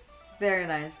 980. Very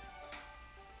nice.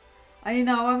 I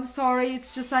know, I'm sorry.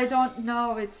 It's just I don't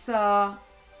know. It's, I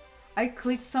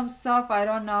clicked some stuff. I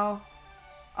don't know.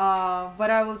 But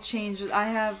I will change it.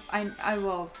 I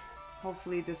will.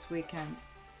 Hopefully this weekend.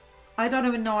 I don't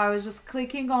even know. I was just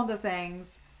clicking on the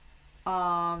things.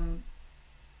 I'm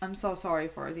so sorry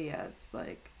for the ads.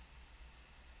 Like,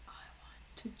 I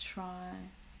want to try.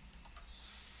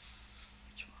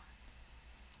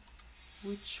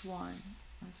 Which one?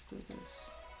 Let's do this.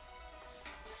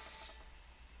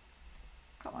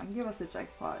 Come on, give us a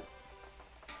jackpot.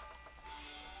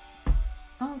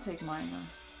 I'll take mine now.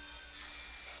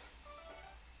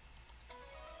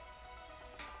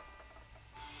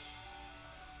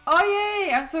 Oh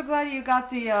Yay! I'm so glad you got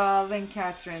the link,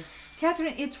 Catherine.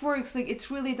 Catherine, it works. Like, it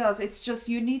really does. It's just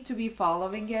you need to be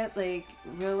following it. Like,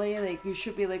 really, like, you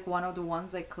should be like one of the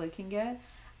ones like clicking it,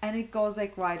 and it goes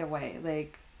like right away.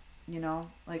 Like, you know,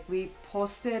 like we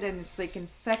posted, and it's like in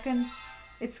seconds,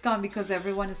 it's gone because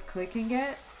everyone is clicking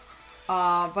it.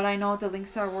 But I know the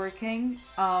links are working.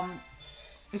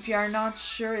 If you are not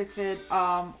sure if it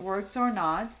worked or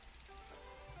not,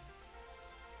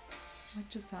 what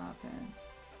just happened?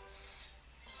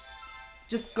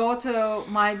 Just go to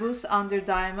my boost under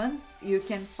diamonds. You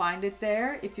can find it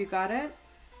there if you got it.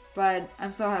 But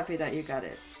I'm so happy that you got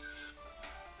it.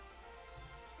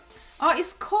 Oh,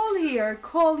 it's Cole here.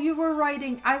 Cole, you were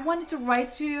writing. I wanted to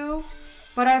write to you,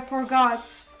 but I forgot.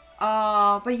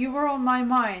 But you were on my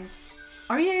mind.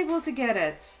 Are you able to get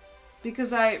it?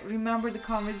 Because I remember the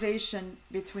conversation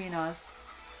between us.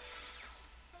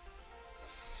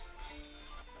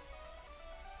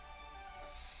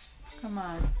 Come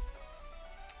on.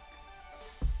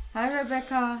 Hi,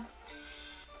 Rebecca.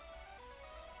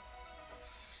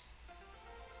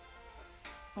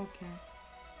 Okay.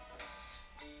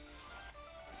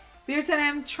 Beerton,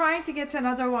 I'm trying to get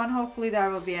another one. Hopefully there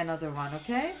will be another one,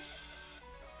 okay?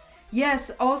 Yes,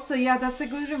 also, yeah, that's a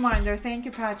good reminder. Thank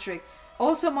you, Patrick.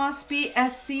 Also must be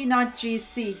SC, not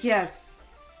GC. Yes.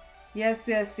 Yes,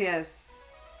 yes, yes.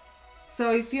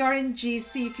 So if you are in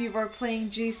GC, if you were playing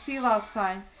GC last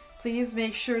time, please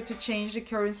make sure to change the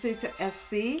currency to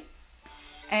SC.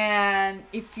 And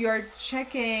if you're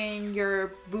checking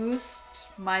your boost,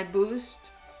 my boost,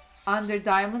 under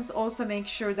diamonds, also make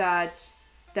sure that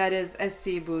that is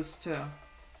SC boost too.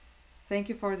 Thank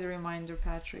you for the reminder,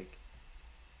 Patrick.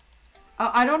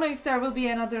 I don't know if there will be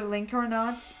another link or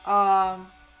not. I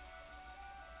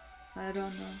don't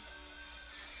know.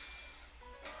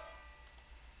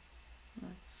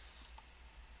 Let's...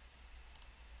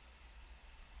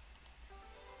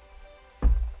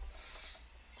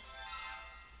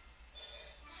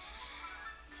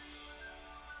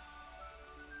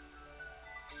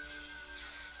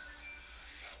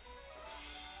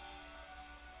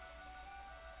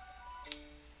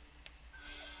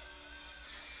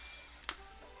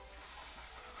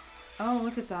 Oh,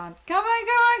 look at that. Come on,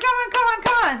 come on, come on, come on,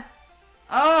 come on!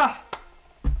 Oh!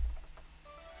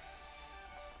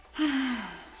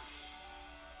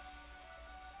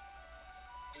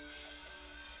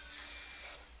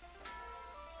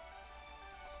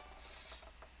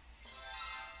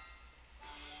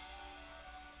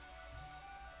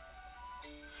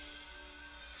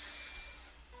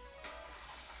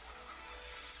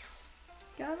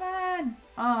 Come on!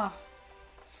 Oh.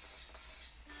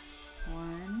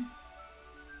 1.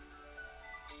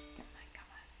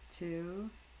 2.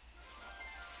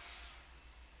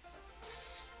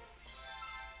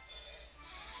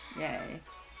 Yay.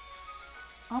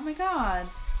 Oh my god.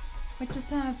 What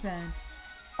just happened?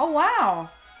 Oh wow.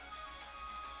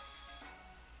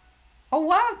 Oh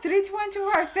wow,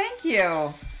 324. Thank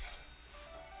you.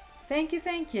 Thank you,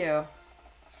 thank you.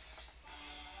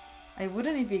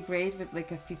 Wouldn't it be great with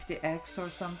like a 50x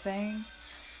or something?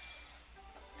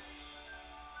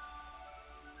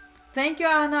 Thank you,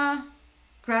 Anna.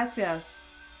 Gracias.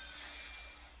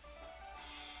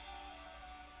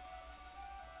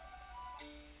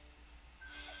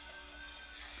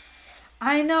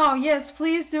 I know, yes,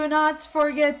 please do not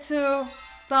forget to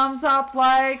thumbs up,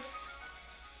 likes.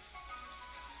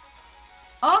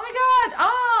 Oh my god,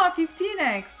 ah,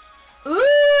 15x.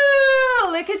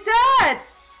 Ooh, look at that.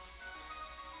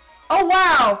 Oh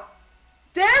wow,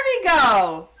 there we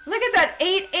go. Look at that,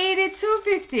 880,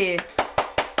 250.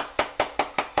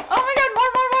 Oh my god,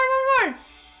 more, more, more, more, more.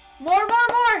 More, more,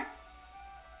 more.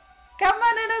 Come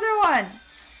on, another one.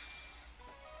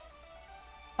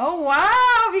 Oh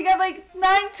wow, we got like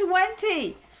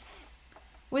 920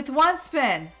 with one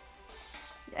spin.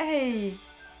 Yay.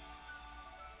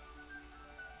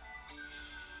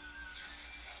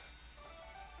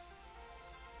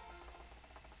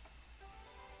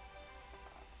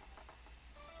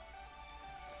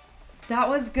 That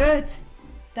was good.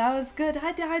 That was good.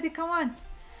 Heidi, Heidi, come on.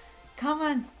 Come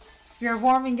on. We are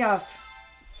warming up.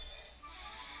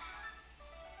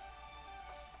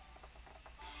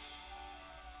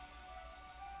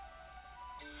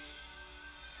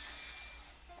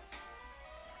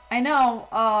 I know,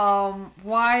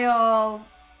 while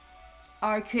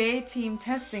our QA team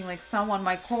testing, like someone,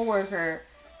 my coworker,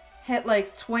 hit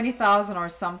like 20,000 or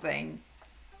something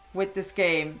with this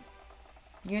game.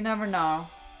 You never know.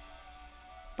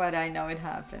 But I know it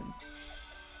happens.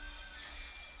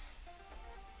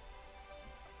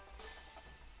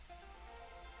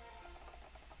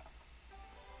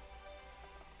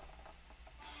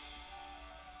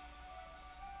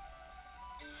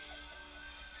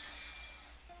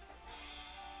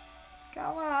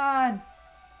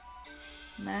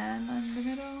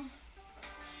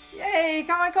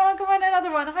 on, come on, come on,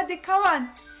 another one. Hadi, come on.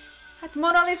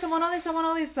 Mona Lisa, Mona Lisa,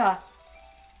 Mona Lisa.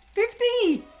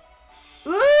 50. Ooh,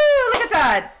 look at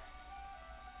that.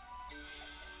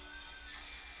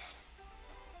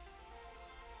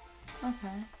 Okay.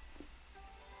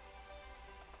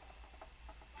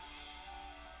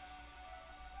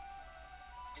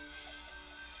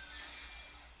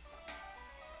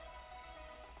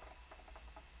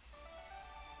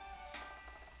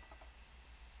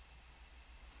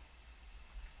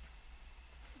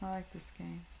 I like this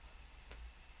game.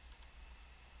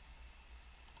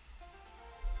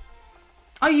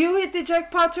 Oh, you hit the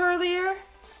jackpot earlier?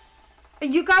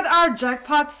 You got our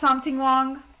jackpot something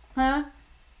wrong, huh?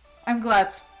 I'm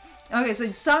glad. Okay,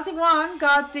 so something wrong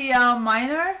got the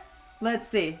minor. Let's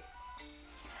see.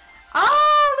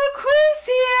 Oh, look who's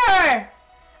here!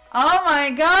 Oh my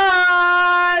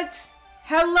god!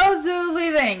 Hello, Zoo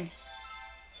Living.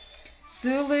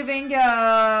 Zoo Living,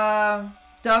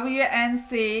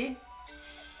 WNC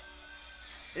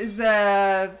is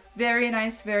a very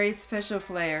nice, very special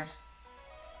player.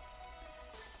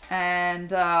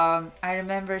 And I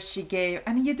remember she gave,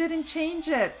 and you didn't change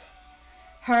it,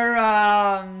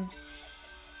 her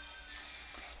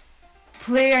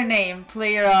player name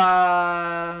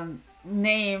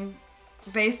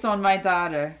based on my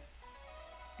daughter.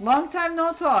 Long time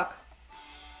no talk.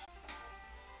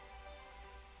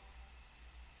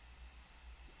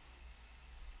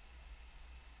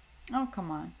 Oh,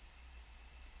 come on.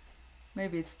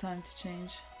 Maybe it's time to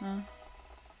change, huh?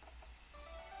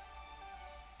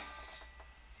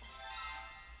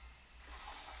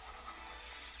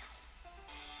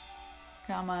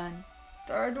 Come on.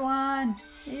 Third one.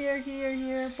 Here, here,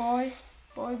 here, boy.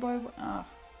 Boy, boy, boy. Oh.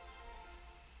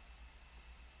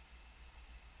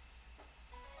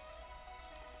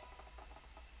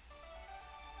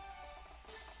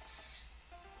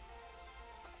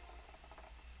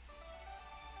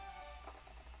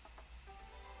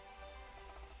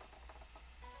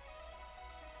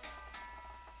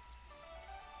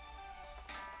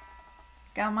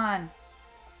 Come on.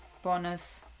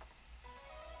 Bonus.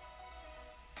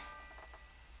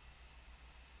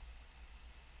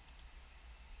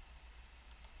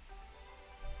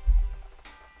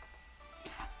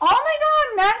 Oh my god,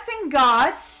 Nathan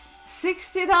got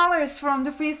 $60 from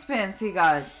the free spins he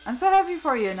got. I'm so happy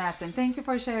for you, Nathan. Thank you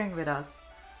for sharing with us.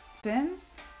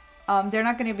 Spins. They're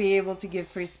not going to be able to give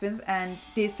free spins, and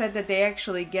they said that they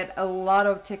actually get a lot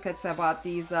of tickets about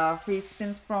these free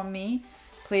spins from me.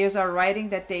 Players are writing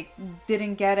that they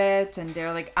didn't get it, and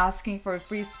they're like asking for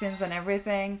free spins and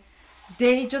everything.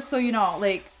 They, just so you know,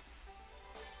 like,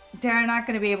 they're not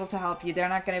going to be able to help you. They're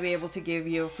not going to be able to give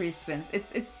you free spins.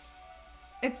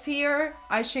 It's here.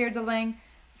 I shared the link.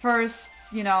 First,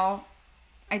 you know,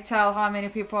 I tell how many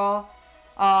people,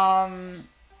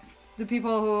 the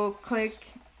people who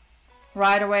click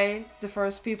right away, the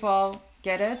first people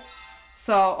get it.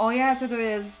 So all you have to do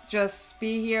is just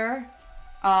be here,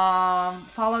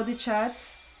 follow the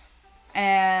chat,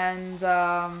 and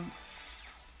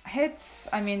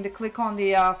click on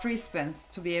the free spins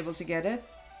to be able to get it.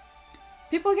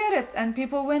 People get it and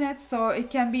people win it, so it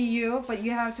can be you, but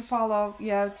you have to follow.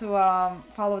 You have to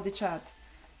follow the chat.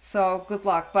 So good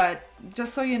luck. But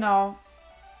just so you know,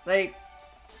 like,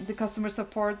 the customer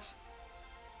support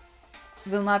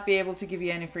will not be able to give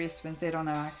you any free spins. They don't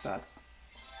have access.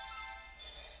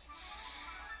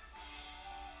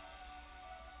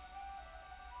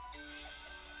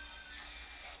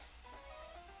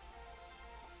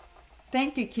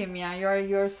 Thank you, Kimia.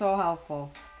 You're so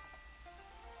helpful.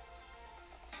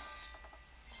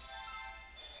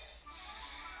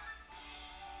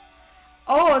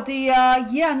 Oh,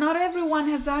 yeah, not everyone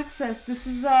has access. This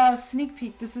is a sneak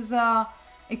peek. This is a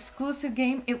exclusive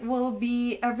game. It will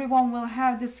be, everyone will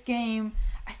have this game,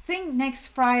 I think next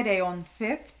Friday on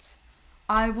 5th,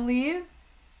 I believe.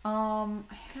 I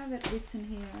have it written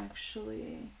here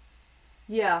actually.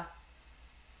 Yeah.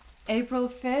 April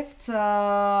 5th,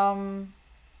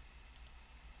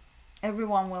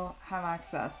 everyone will have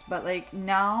access. But like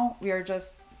now we are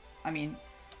just,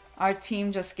 our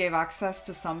team just gave access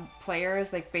to some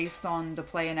players, like based on the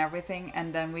play and everything,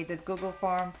 and then we did Google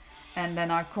form, and then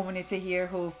our community here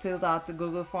who filled out the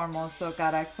Google form also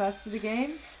got access to the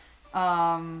game.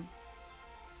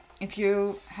 If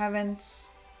you haven't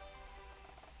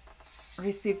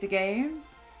received the game,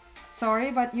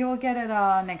 sorry, but you will get it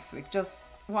next week. Just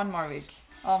one more week,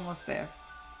 almost there.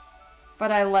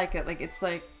 But I like it. Like, it's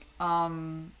like,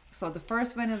 so the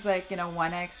first win is like,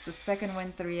 1x, the second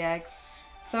win 3x,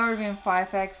 third win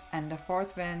 5x, and the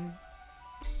fourth win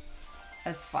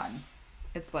is fun.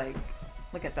 It's like,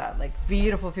 look at that, like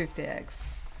beautiful 50x.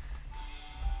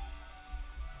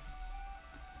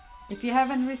 If you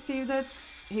haven't received it,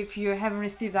 if you haven't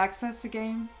received access to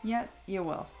game yet, you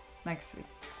will next week.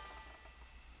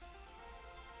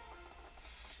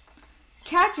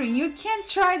 Catherine, you can't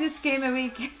try this game a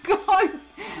week ago.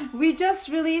 We just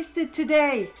released it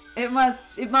today. It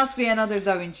must be another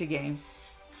DaVinci game.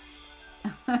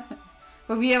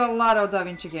 But we have a lot of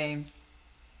DaVinci games.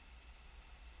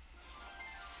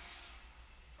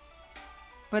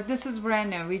 But this is brand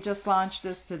new. We just launched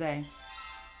this today.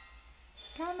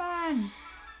 Come on.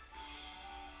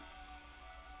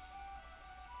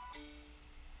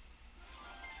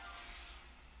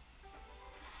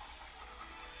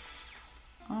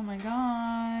 Oh my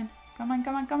god. Come on,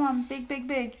 come on, come on. Big, big,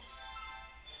 big.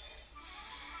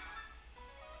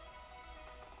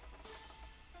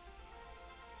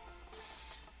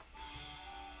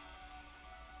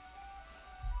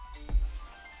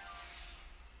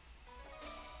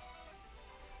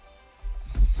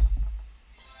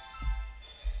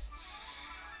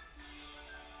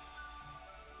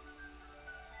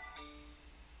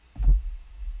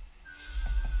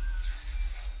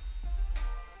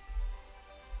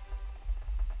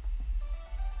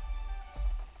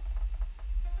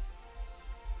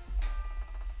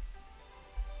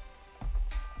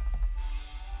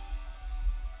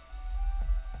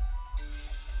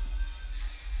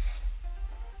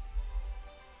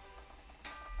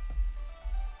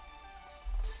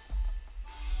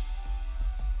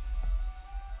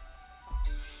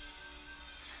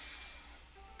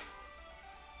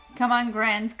 Come on,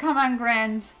 Grand. Come on,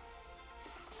 Grand.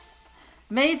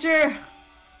 Major.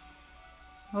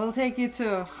 We'll take you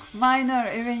to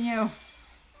minor, even you.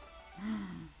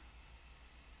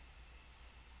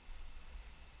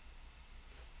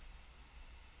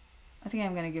 I think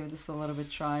I'm gonna give this a little bit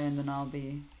try and then I'll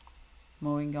be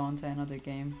moving on to another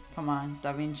game. Come on,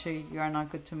 DaVinci, you are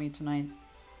not good to me tonight.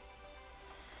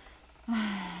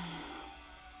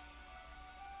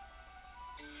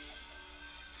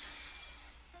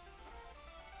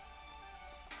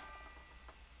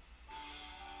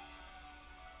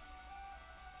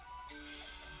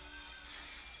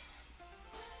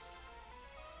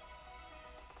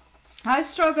 Hi,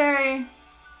 Strawberry.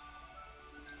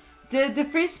 The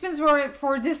free spins were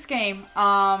for this game.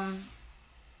 DaVinci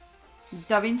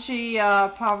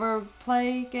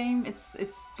PowerPlay game.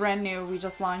 It's brand new. We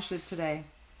just launched it today.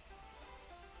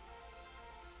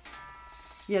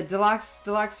 Yeah, Deluxe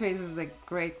Phase is a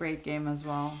great game as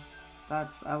well.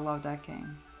 I love that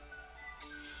game.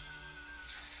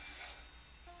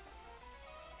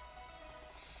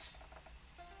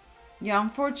 Yeah,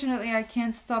 unfortunately I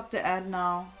can't stop the ad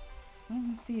now. Let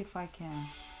me see if I can.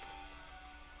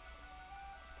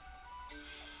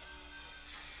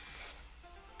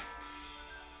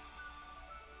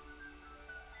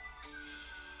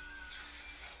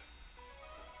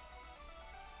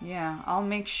 Yeah, I'll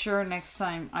make sure next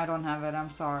time I don't have it. I'm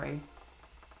sorry.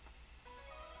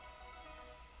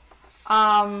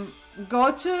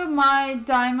 Go to my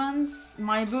diamonds,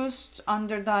 my boost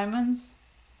under diamonds.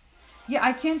 Yeah,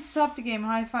 I can't stop the game.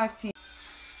 High five team.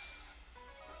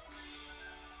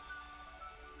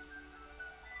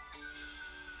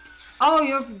 Oh,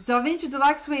 your DaVinci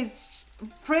Deluxe Phase.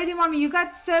 Pretty Mommy, you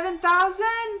got 7,000?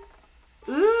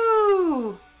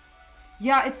 Ooh.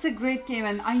 Yeah, it's a great game,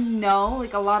 and I know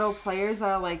like a lot of players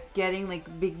are like getting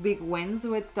like big wins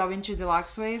with DaVinci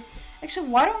Deluxe Phase. Actually,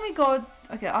 why don't we go?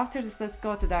 Okay, after this, let's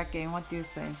go to that game. What do you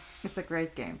say? It's a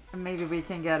great game, and maybe we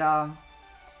can get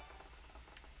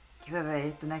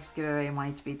giveaway. The next giveaway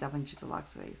might be DaVinci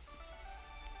Deluxe Phase.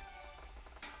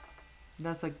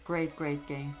 That's a great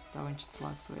game, DaVinci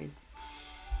Deluxe Phase.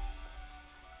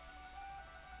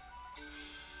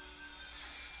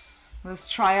 Let's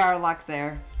try our luck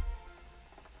there.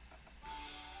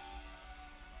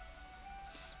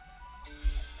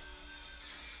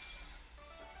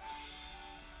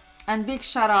 And big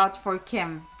shout out for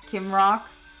Kim Rock,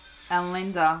 and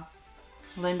Linda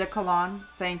Colon.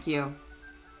 Thank you.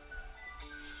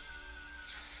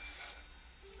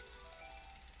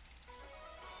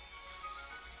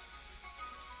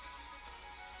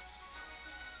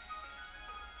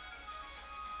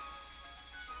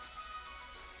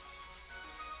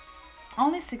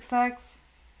 Only 6x?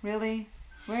 Really?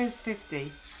 Where is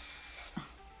 50?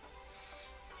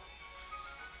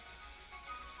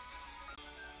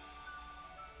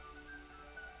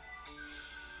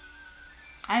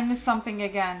 I missed something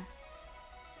again.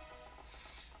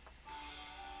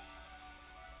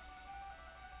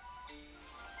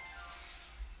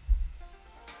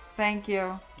 Thank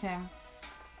you, Kim.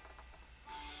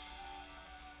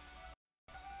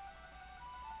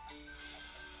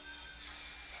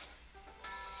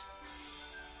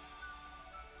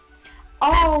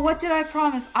 Oh, what did I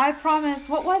promise? I promised,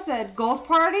 what was it? Gold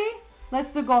party?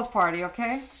 Let's do gold party,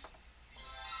 okay?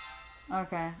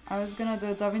 Okay, I was gonna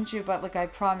do DaVinci, but like I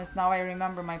promised, now I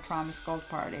remember my promise, gold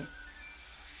party.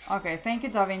 Okay, thank you,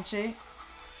 DaVinci.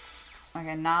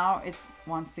 Okay, now it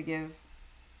wants to give.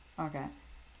 Okay.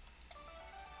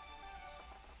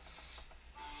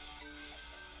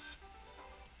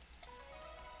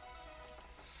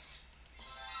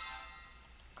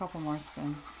 Couple more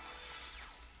spins.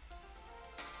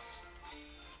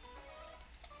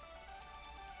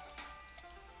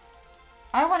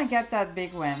 I want to get that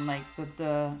big win, like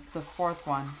the fourth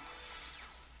one.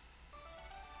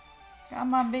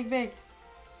 Come on, big.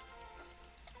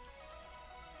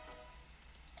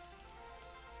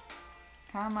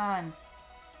 Come on.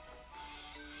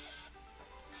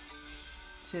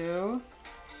 2,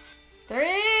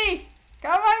 3.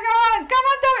 Come on,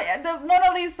 the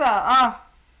Mona Lisa. Ah.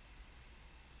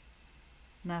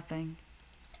 Nothing.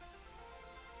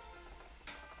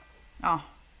 Oh,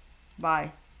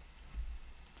 bye.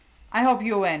 I hope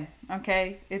you win,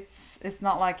 okay? It's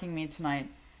not liking me tonight.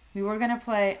 We were gonna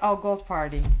play, oh, gold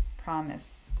party,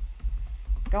 promise.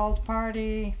 Gold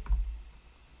party.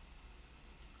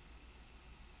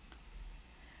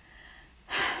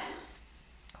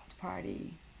 Gold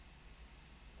party.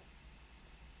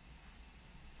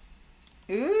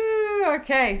 Ooh,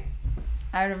 okay.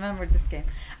 I remember this game.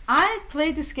 I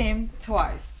played this game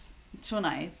twice, 2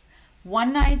 nights.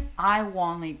 One night I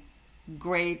won like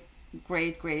great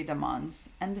amounts,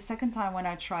 and the second time when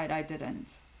I tried I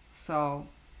didn't. So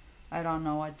I don't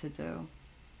know what to do,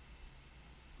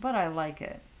 but I like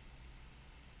it.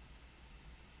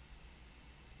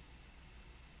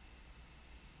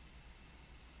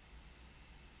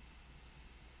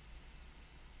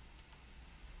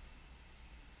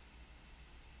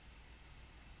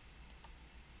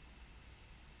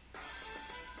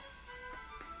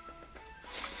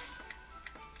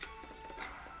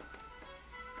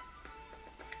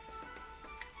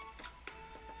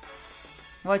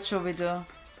 What should we do?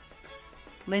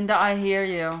 Linda, I hear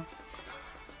you.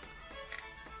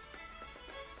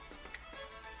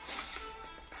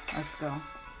 Let's go.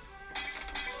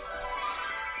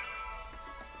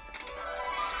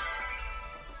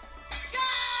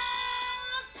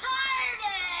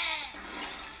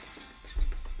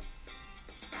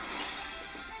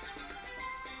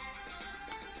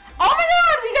 Oh my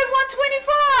god, we got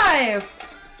 125!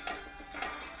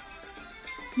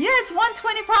 Yeah, it's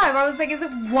 125. I was like, is it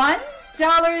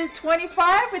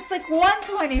 $1.25? It's like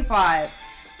 125.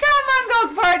 Come on,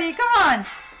 gold party, come on.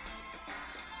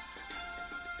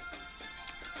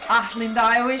 Ah, Linda,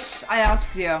 I wish I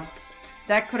asked you.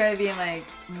 That could have been like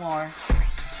more.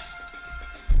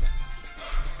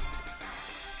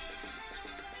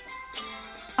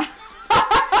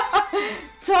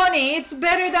 Tony, it's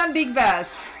better than Big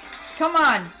Bass. Come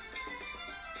on.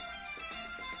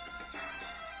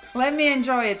 Let me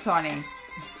enjoy it, Tony.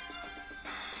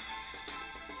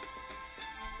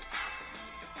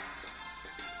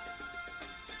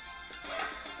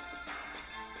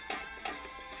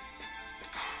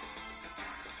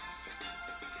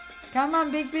 Come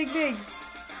on, big.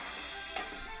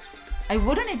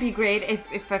 Wouldn't it be great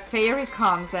if a fairy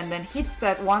comes and then hits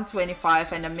that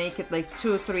 125 and then make it like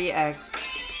 2-3x?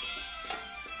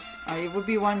 Oh, it would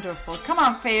be wonderful. Come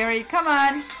on, fairy, come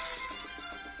on.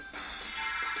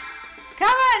 Come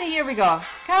on, here we go.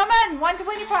 Come on,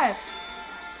 125.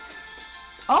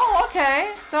 Oh,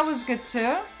 okay. That was good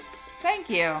too. Thank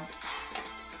you.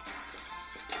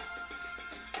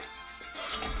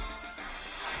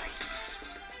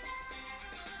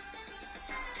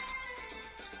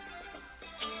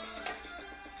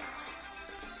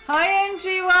 Hi,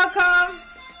 Angie, welcome.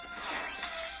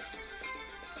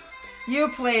 You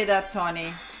play that,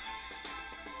 Tony.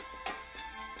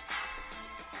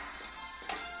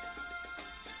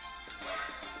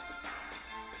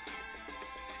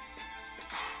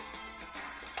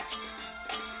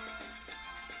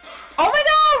 Oh my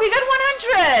god, we got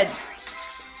 100!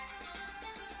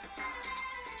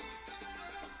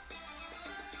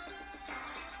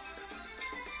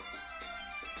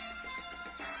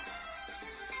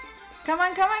 Come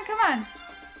on.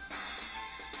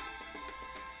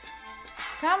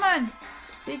 Come on.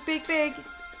 Big.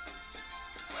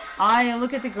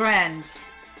 Look at the grand.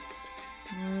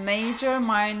 Major,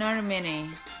 minor,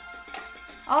 mini.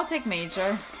 I'll take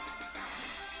major.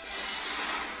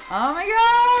 Oh my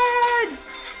god!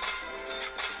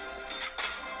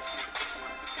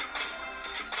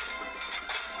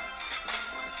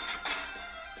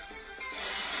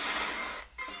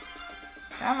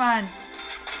 Come on.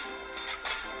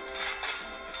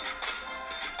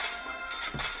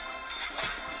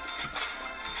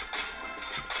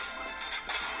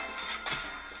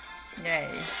 Yay.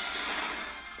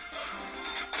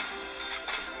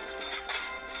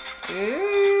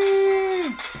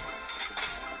 Ooh.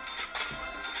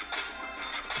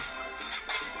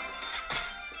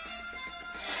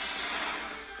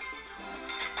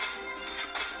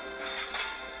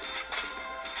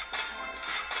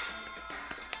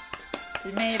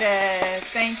 You made it.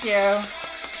 Thank you.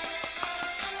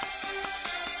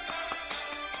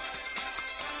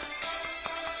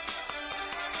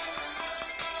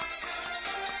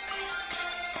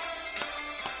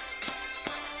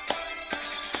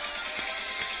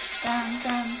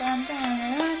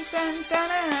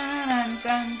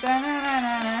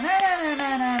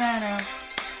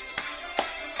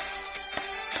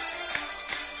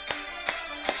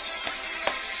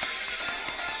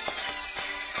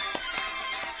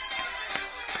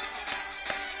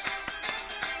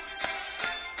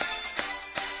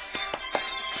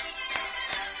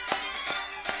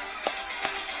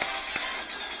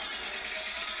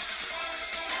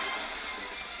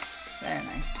 Very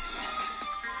nice.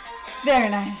 Very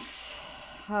nice.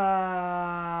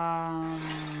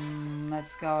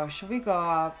 Let's go. Should we go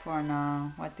up or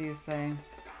no? What do you say?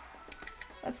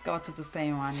 Let's go to the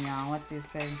same one, yeah. What do you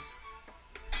say?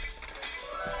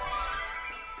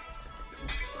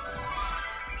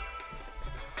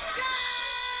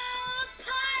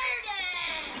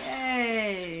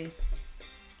 Yay!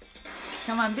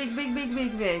 Come on, big, big, big,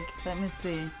 big, big. Let me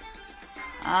see.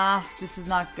 Ah, this is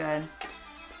not good.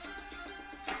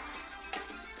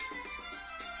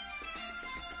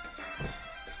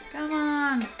 Come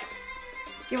on.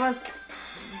 Give us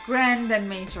grand and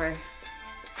major.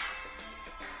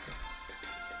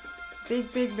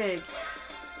 Big, big, big.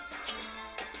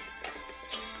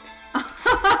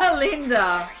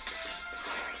 Linda.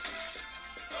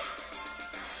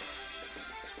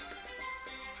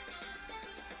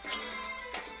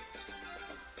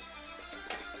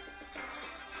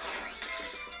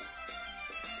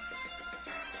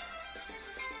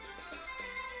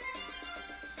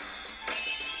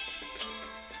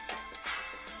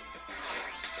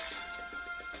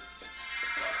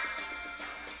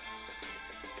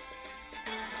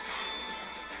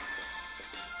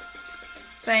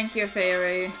 Thank you,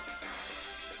 Fairy.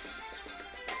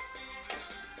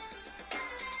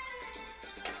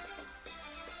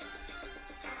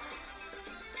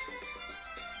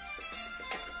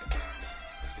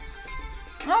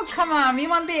 Oh, come on, we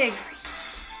want big.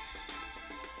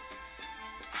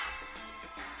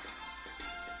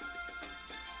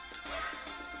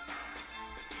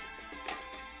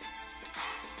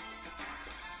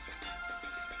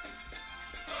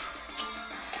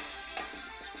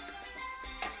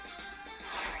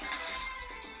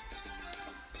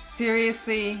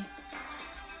 Seriously?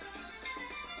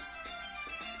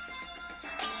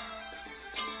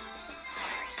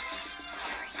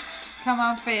 Come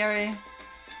on, Fairy.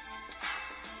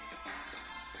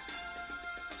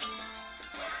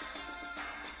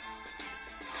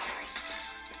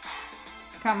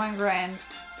 Come on, Grand.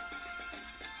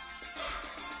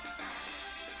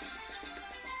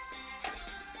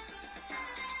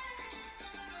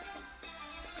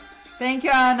 Thank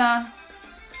you, Anna.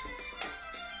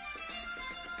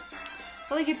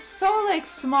 Like, it's so, like,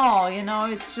 small, you know?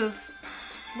 It's just,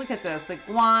 look at this, like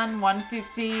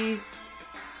 150.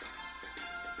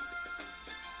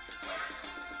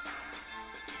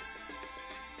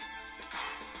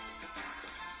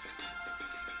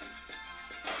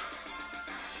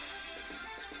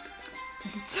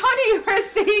 Tony, you were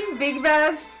saying Big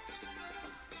Bass?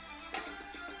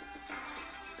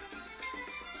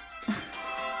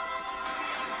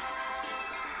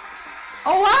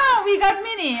 Oh wow, we got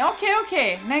mini. Okay,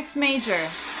 okay. Next major.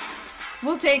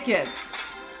 We'll take it.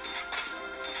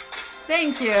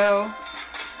 Thank you.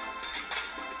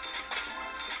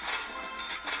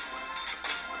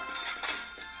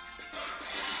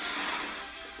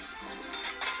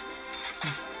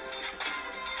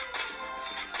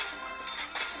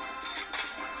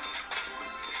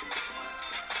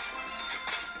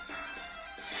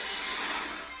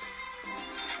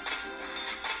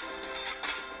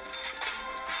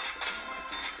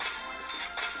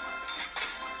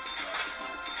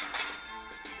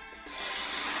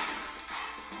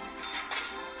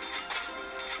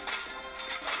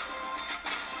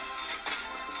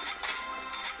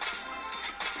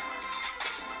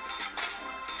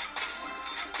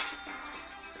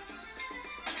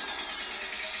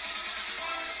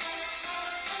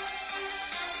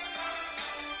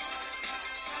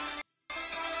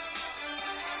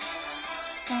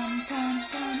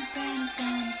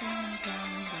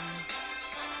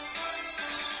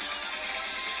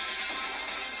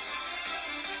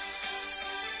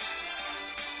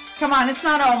 Come on, it's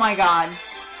not oh my god.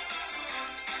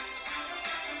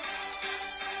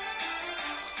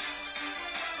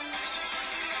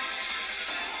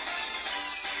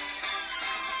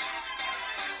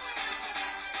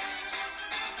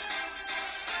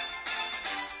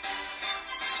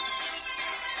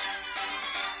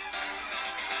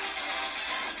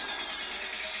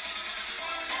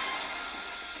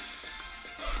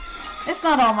 It's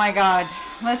not oh my god.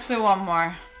 Let's do one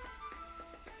more.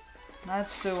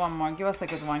 Let's do one more. Give us a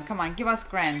good one. Come on, give us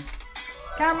grand.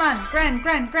 Come on, grand.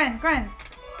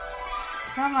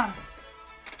 Come on.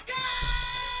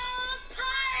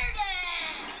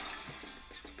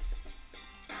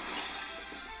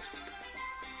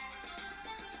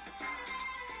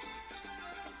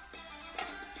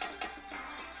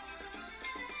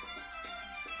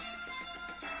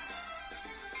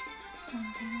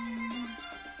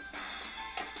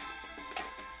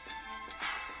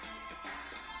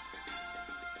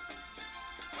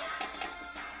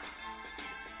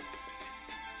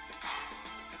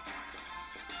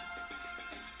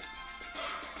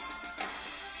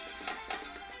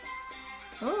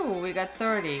 Ooh, we got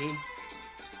 30.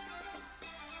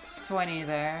 20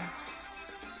 there.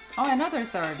 Oh, another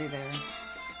 30 there.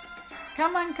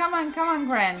 Come on,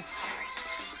 Grant.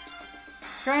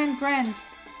 Grant.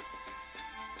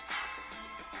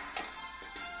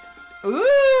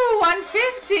 Ooh,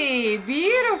 150.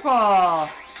 Beautiful.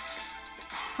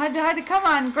 Come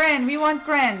on, Grant. We want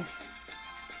Grant.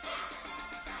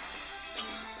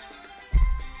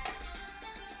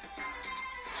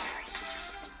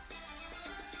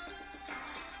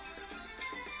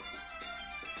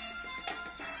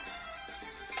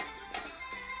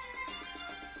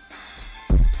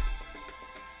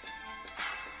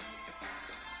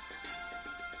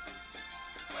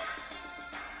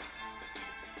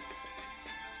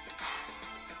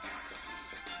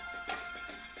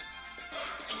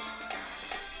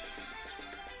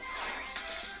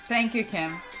 Thank you,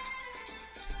 Kim.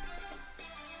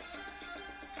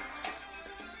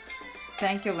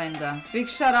 Thank you, Linda. Big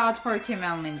shout out for Kim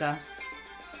and Linda.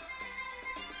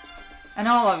 And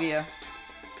all of you.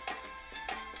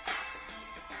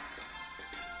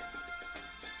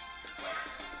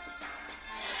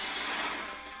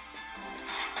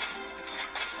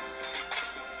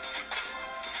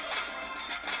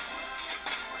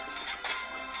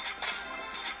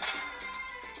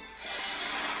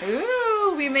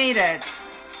 Ooh, we made it.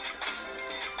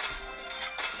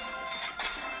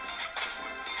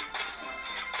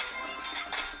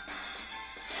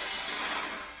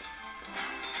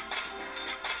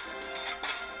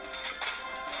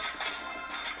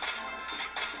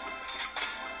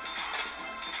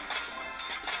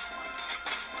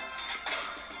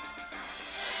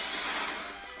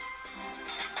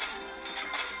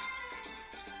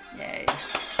 Yay.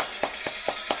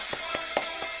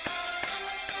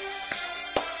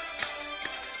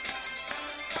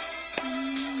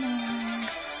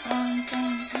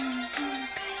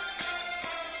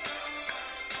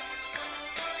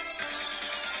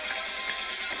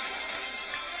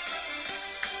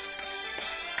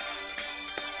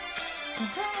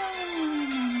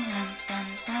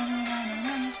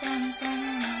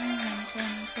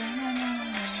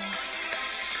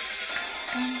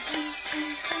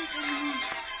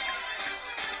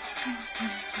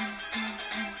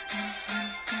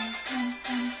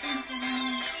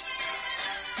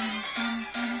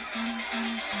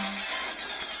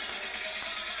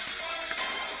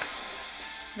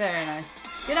 Very nice.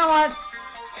 You know what?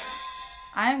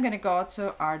 I'm gonna go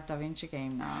to our DaVinci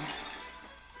game now.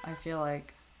 I feel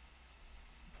like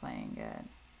playing it.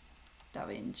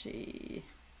 DaVinci.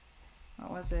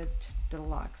 What was it?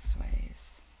 Deluxe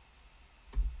ways.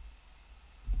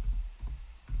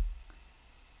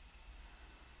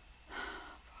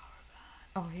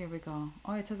 Oh, here we go.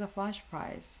 Oh, it has a flash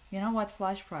prize. You know what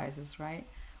flash prize is, right?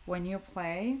 When you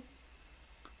play,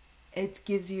 it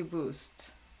gives you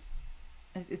boost.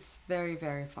 It's very,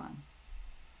 very fun.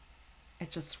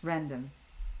 It's just random.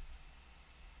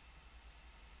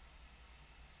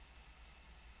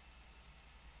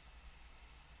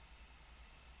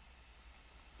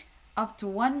 Up to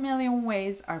 1 million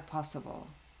ways are possible.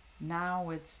 Now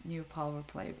with new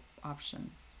PowerPlay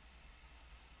options.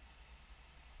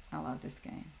 I love this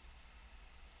game.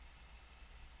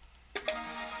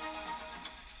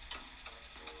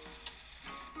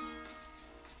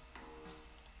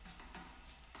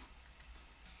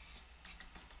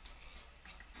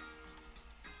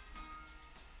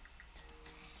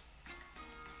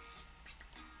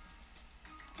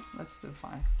 Let's do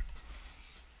 5.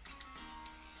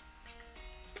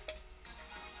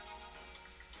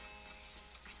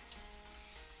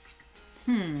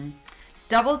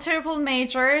 Double, triple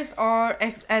majors or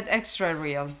add extra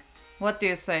real? What do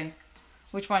you say?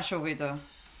 Which one should we do?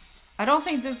 I don't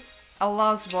think this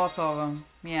allows both of them.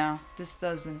 Yeah, this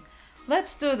doesn't.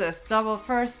 Let's do this. Double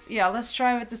first. Yeah, let's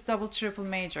try with this double, triple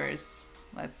majors.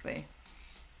 Let's see.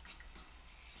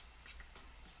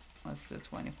 Let's do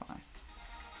 25.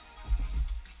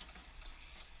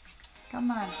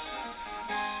 Come on.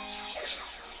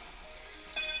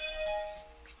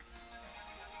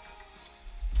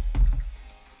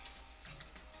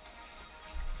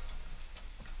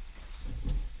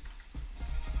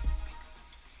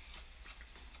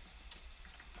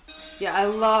 Yeah, I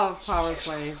love power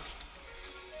plays.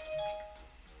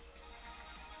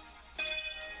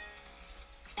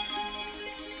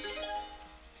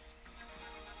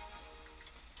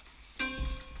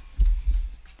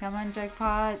 Come on,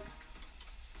 jackpot.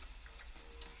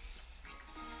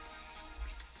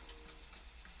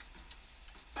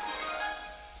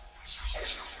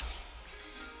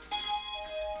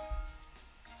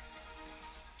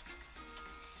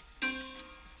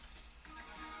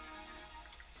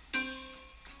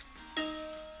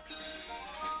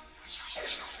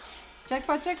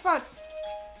 Jackpot, jackpot.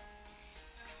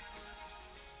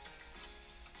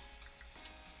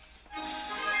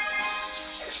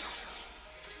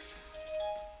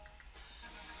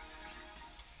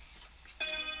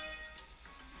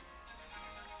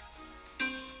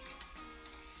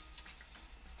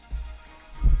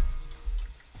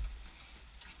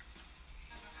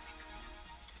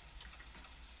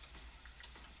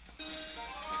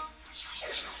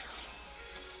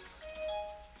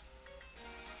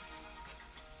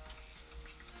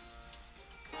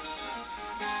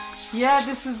 Yeah,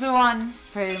 this is the one,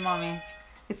 Pretty Mommy.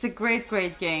 It's a great,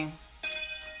 great game.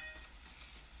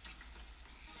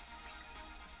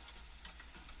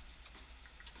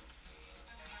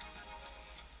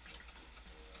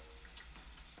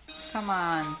 Come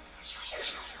on.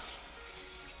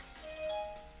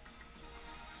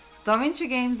 DaVinci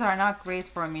games are not great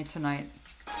for me tonight.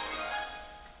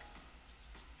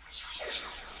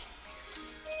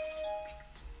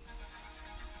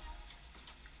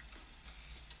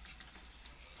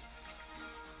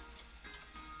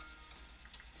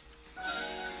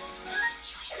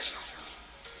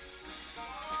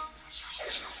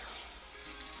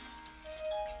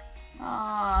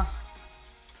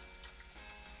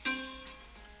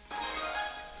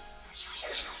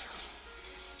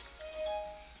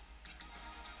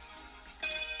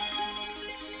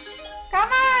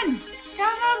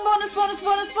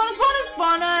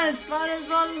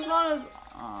 Bonus.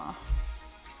 Oh.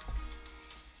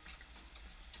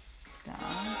 Down.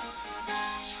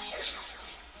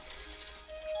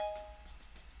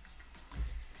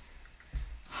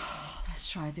 Let's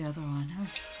try the other one.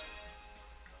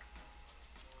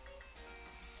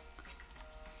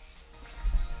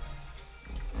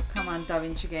 Come on,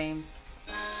 DaVinci games.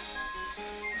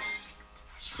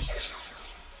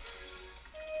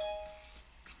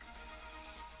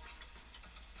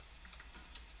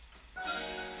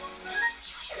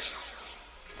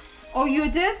 Oh,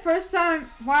 you did? First time,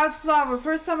 Wildflower.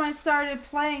 First time I started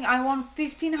playing, I won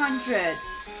 1,500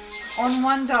 on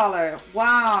 $1.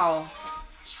 Wow.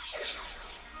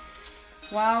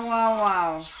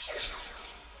 Wow.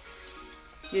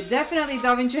 Yeah, definitely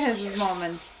DaVinci has his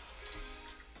moments.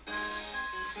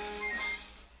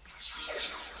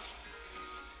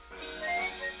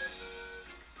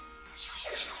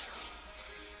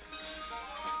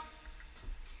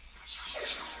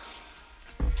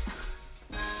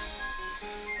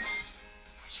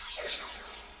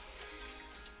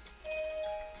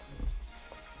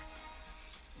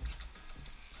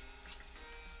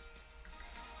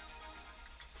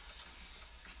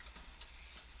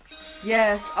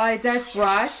 Yes, that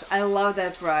brush, I love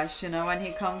that brush, you know, when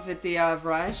he comes with the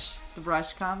brush, the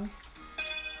brush comes.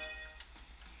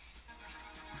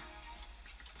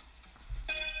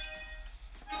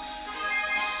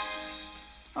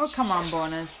 Oh, come on,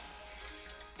 bonus.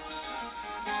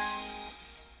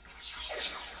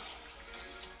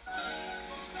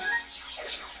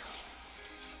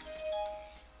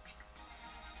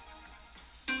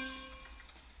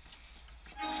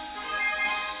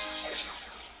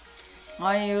 Oh,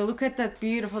 you look at that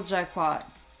beautiful jackpot.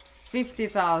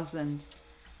 50,000.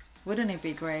 Wouldn't it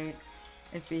be great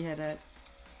if we hit it?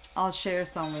 I'll share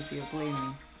some with you, believe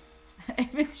me.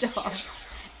 If it does,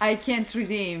 I can't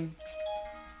redeem.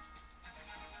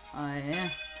 Oh yeah.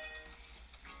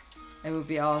 It would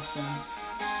be awesome.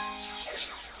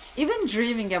 Even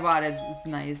dreaming about it is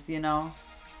nice, you know?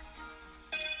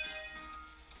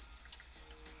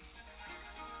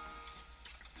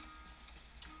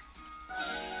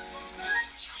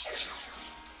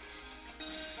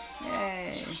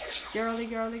 Girly,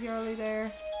 girly, girly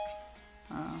there.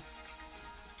 Oh.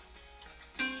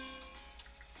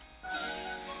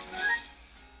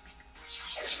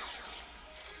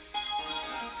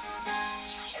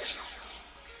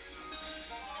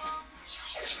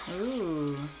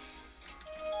 Ooh.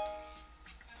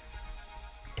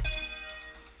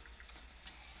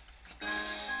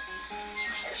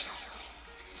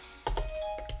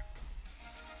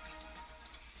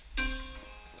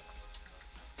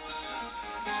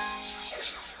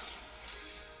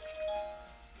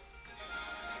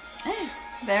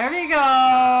 There we go.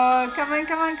 Come on,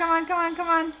 come on, come on, come on, come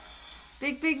on.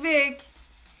 Big, big, big.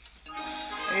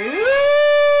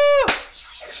 Ooh.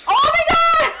 Oh my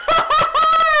god!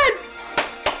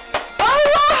 Oh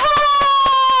wow!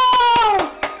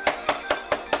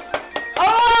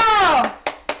 Oh wow!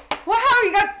 Wow,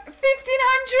 you got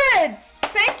 1500!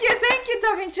 Thank you,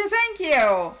 DaVinci, thank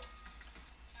you.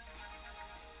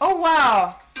 Oh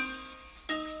wow.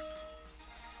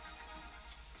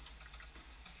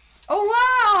 Oh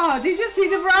wow! Did you see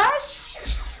the brush?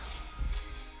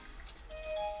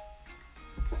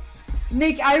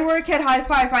 Nick, I work at High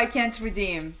Five, I can't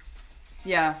redeem.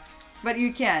 Yeah, but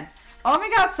you can. Oh my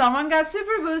god, someone got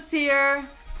super boost here.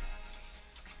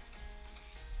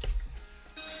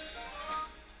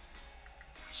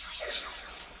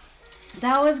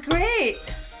 That was great.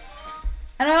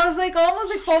 And I was like almost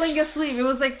like falling asleep. It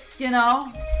was like, you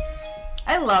know,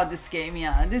 I love this game,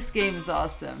 yeah. This game is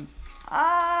awesome.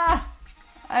 Ah,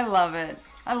 I love it.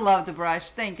 I love the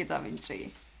brush. Thank you,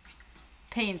 DaVinci.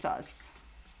 Paint us.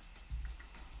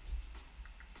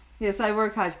 Yes, I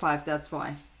work High Five, that's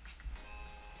why.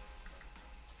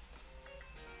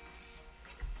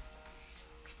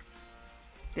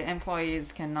 The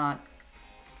employees cannot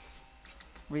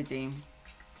redeem.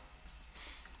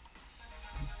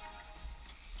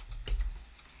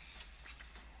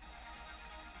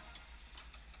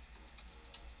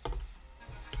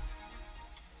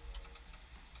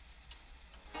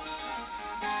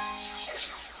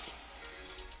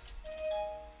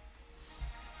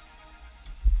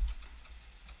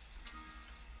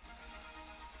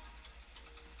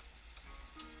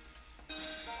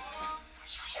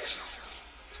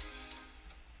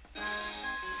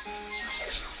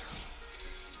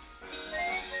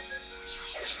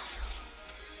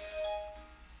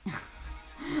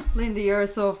 Lindy, you're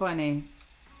so funny.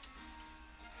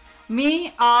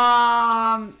 Me,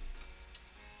 I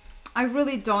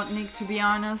really don't, Nick, to be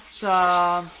honest.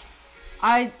 I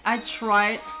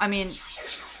tried. I mean,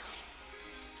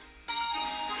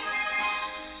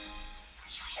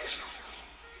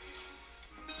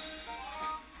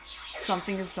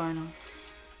 something is going on.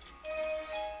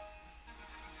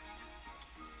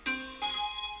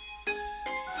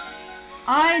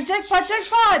 Jackpot,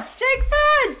 jackpot,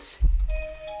 jackpot!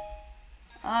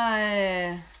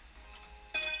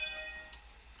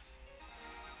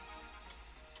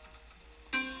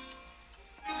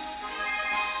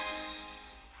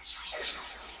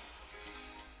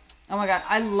 Oh my god,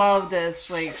 I love this,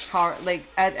 like, power, like,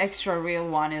 add extra real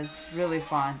one is really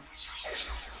fun.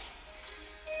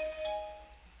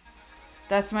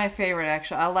 That's my favorite,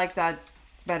 actually. I like that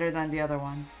better than the other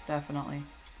one, definitely.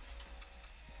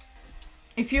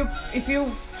 If you're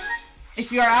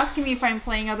asking me if I'm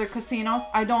playing other casinos,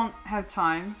 I don't have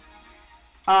time.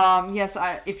 Yes,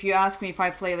 if you ask me if I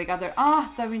play like other,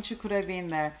 DaVinci could have been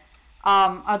there.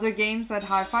 Other games at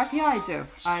High Five, yeah, I do.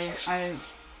 I,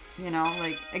 you know,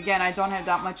 like, again, I don't have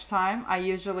that much time. I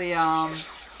usually,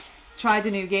 try the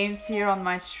new games here on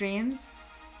my streams.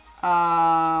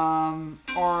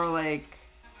 Or like,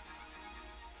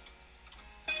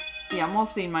 yeah,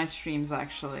 mostly in my streams,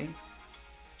 actually.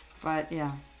 But,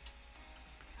 yeah.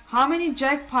 How many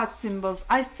jackpot symbols?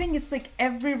 I think it's like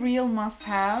every reel must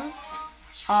have.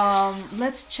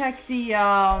 Let's check the,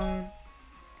 I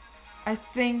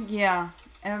think, yeah,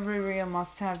 every reel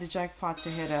must have the jackpot to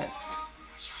hit it.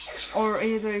 Or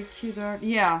either Q-Dart,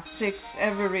 yeah, 6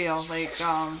 every reel, like,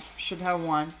 should have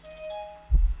one.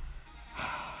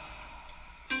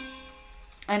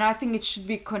 And I think it should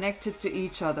be connected to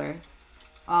each other.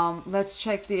 Let's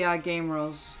check the game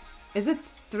rules. Is it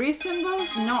 3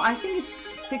 symbols? No, I think it's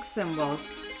 6 symbols.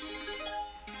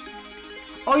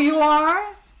 Oh, you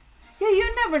are? Yeah,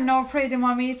 you never know, Pretty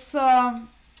Mommy. It's,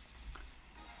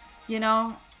 you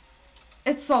know,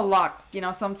 it's so luck. You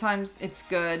know, sometimes it's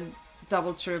good,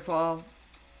 double, triple.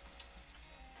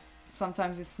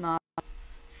 Sometimes it's not.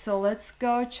 So let's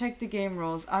go check the game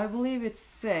rules. I believe it's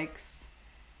 6.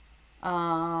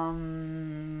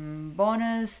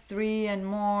 Bonus 3 and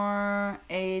more,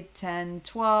 8, 10,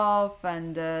 12,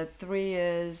 and 3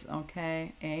 is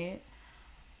okay, 8.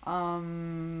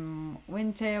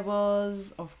 Win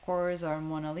tables, of course, are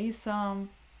Mona Lisa.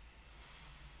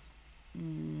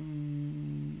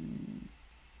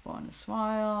 Bonus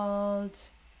wild.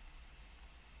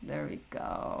 There we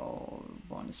go.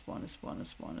 Bonus, bonus,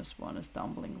 bonus, bonus, bonus.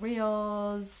 Dumpling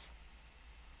reels.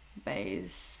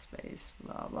 Base,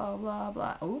 blah, blah, blah,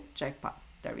 blah. Oh, jackpot.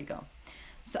 There we go.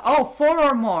 So, oh, 4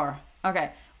 or more.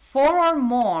 Okay. 4 or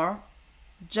more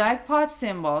jackpot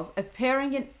symbols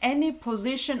appearing in any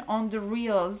position on the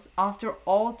reels after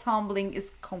all tumbling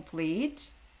is complete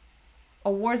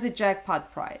awards the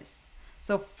jackpot prize.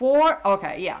 So 4,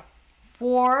 okay, yeah.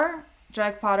 4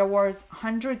 jackpot awards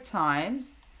 100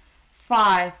 times.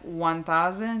 5,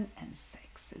 1,000. And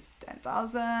 6 is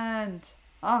 10,000.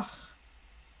 Ugh.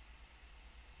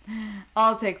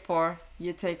 I'll take 4.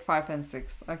 You take 5 and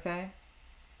 6, okay?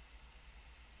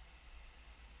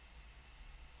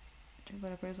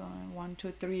 What appears on 1,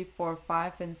 2, 3, 4,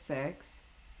 5, and 6.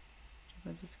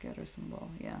 What's the scatter symbol?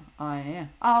 Yeah. Yeah.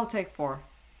 I'll take 4.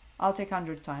 I'll take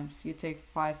 100 times. You take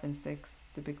 5 and 6,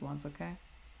 the big ones, okay?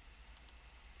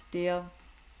 Deal.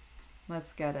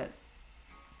 Let's get it.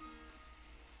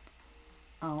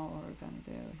 Oh, what we're gonna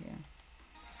do here.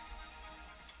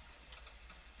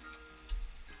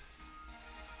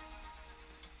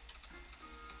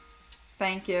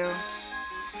 Thank you.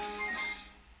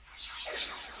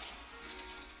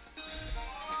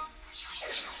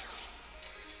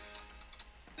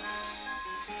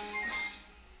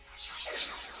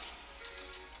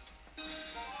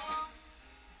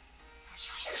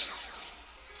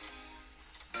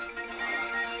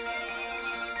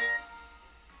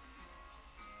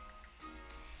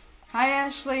 Hi,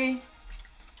 Ashley.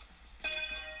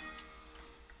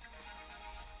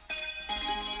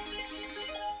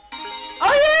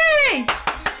 Oh, yay!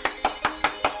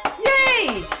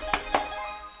 Yay!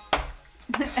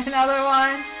 Another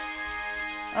one.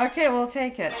 Okay, we'll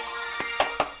take it.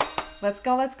 Let's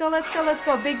go, let's go, let's go, let's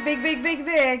go. Big, big, big, big,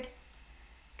 big.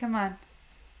 Come on.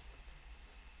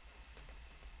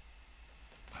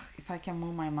 If I can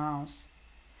move my mouse.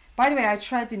 By the way, I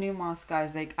tried the new mouse,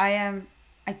 guys. Like, I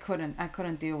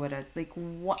couldn't deal with it. Like,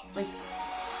 what? Like,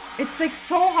 it's like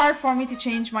so hard for me to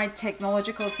change my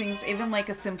technological things, even like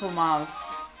a simple mouse.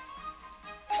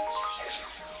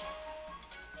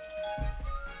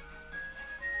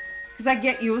 Because I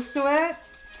get used to it.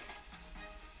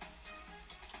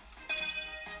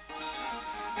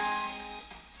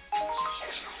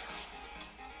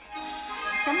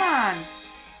 Come on.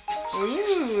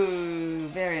 Ooh,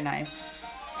 very nice.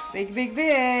 Big, big,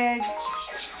 big.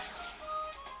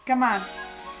 Come on.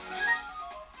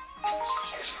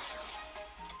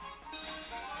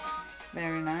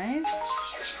 Very nice.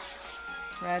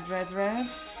 Red, red, red.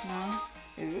 No.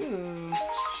 Ooh.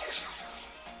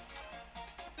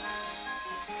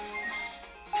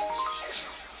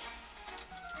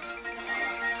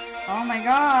 Oh my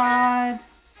god.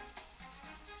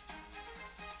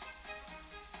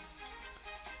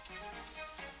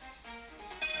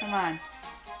 Come on.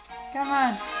 Come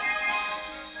on.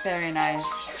 Very nice.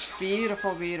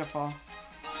 Beautiful, beautiful.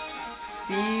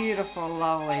 Beautiful,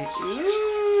 lovely.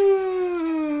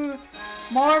 Ooh.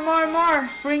 More, more, more.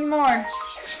 Bring more.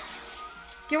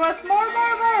 Give us more,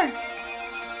 more, more.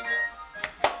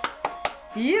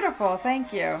 Beautiful,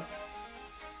 thank you.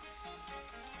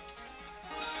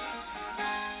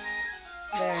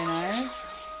 Very nice.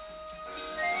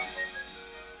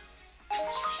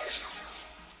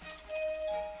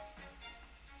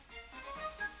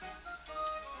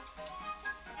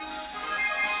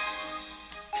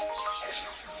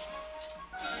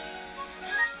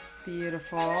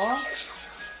 Beautiful.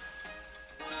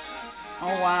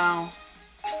 Oh wow.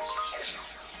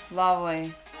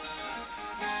 Lovely.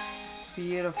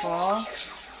 Beautiful.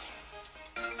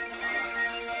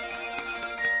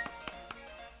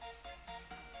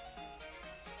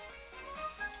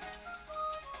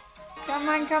 Come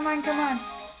on, come on, come on.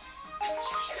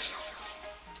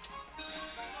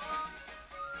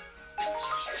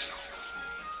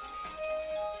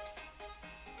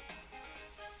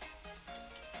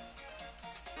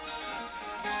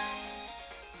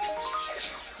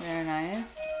 Very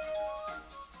nice.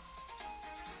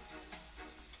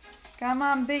 Come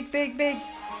on, big, big, big.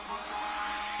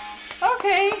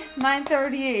 Okay,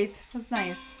 938. That's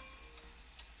nice.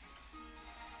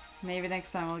 Maybe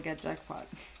next time we'll get jackpot.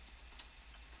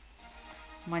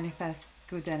 Manifest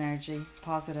good energy,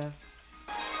 positive.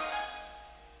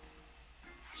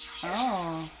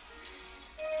 Oh.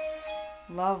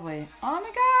 Lovely. Oh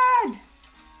my god!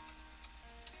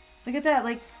 Look at that,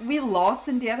 like, we lost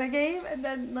in the other game, and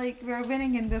then, like, we're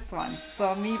winning in this one.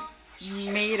 So, me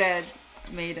made it.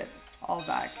 all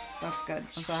back. That's good.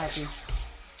 I'm so happy.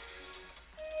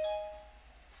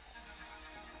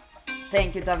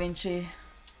 Thank you, DaVinci.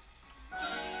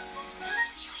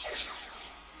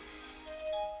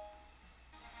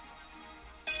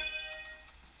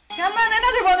 Come on,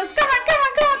 another bonus. Come on, come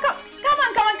on, come on, come on, come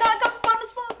on, come on, come on, come on.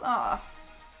 Bonus, bonus. Ah.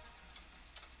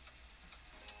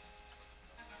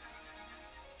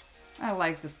 I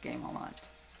like this game a lot.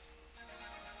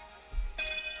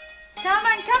 Come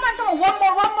on, come on, come on. One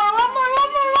more, one more, one more,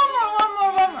 one more, one more, one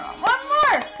more, one more, one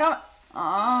more. Come on.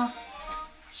 Ah.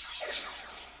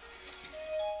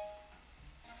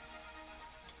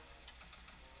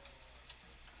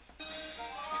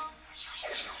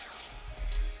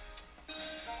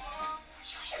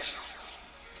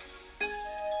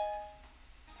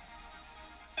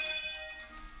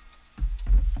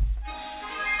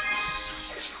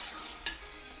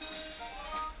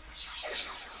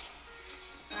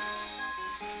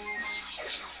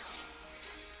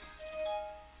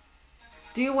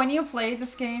 Do you, when you play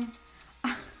this game?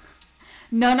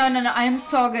 No, no, no, no. I am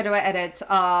so good at it,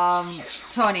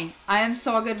 Tony. I am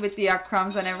so good with the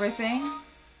crumbs and everything.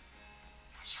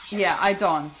 Yeah, I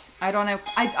don't have,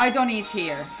 I don't eat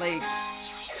here, like,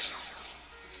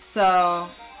 so,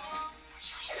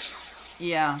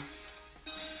 yeah.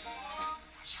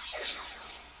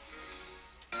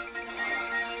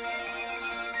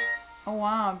 Oh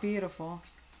wow, beautiful.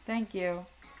 Thank you.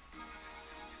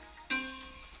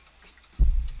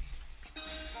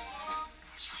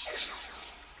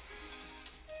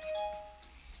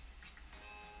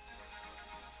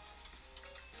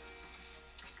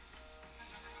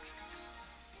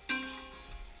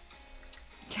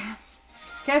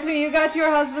 Catherine, you got your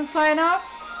husband sign up?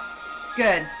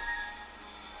 Good.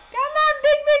 Come on,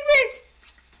 big, big,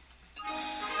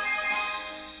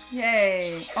 big.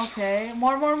 Yay. Okay,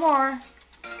 more, more, more.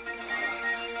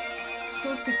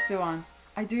 261.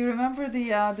 I do remember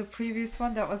the previous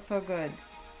one. That was so good.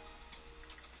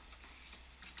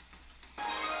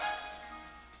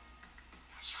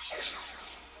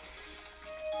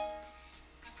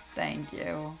 Thank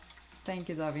you. Thank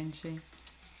you, DaVinci.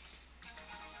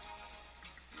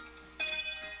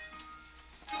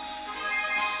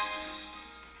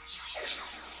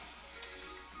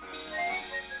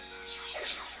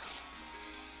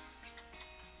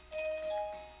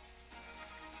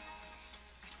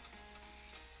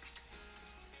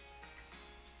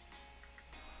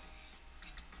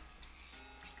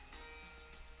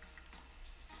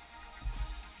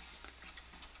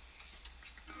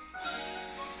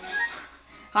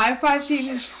 High Five Team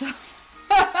is so,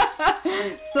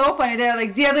 so funny. They're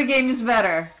like, the other game is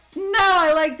better. No,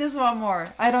 I like this one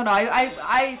more. I don't know.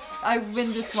 I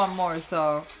win this one more,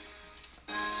 so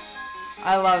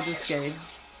I love this game.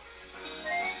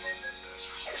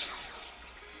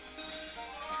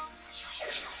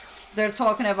 They're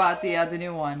talking about the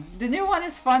new one. The new one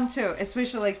is fun too,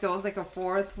 especially like those like a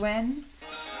fourth win,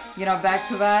 you know, back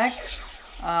to back.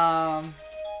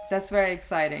 That's very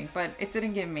exciting, but it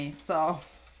didn't give me, so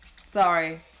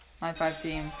sorry, High Five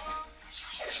Team.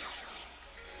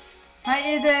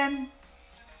 Hi, Eden.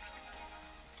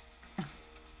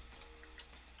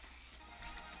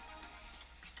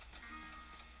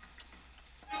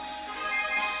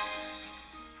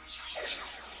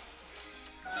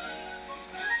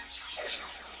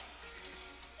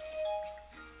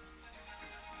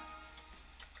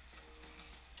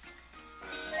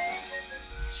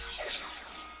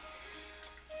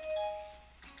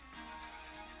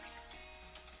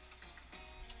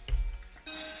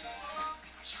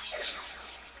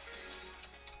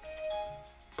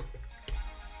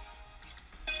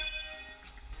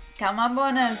 Come on,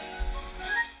 bonus!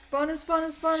 Bonus,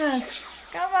 bonus, bonus!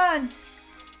 Come on!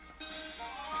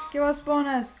 Give us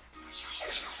bonus!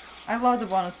 I love the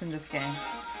bonus in this game.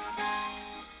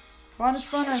 Bonus,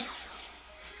 bonus!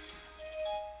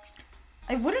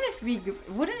 Wouldn't it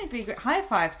be great? High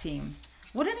Five Team.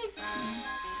 Wouldn't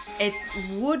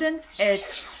it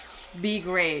be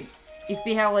great if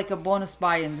we have like a bonus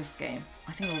buy in this game?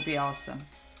 I think it would be awesome.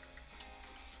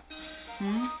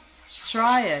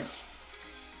 Try it.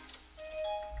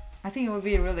 I think it would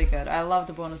be really good. I love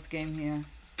the bonus game here.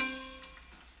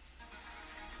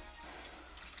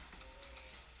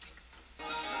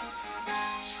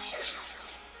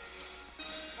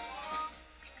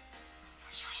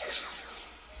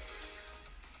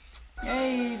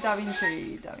 Yay,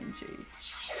 DaVinci, DaVinci.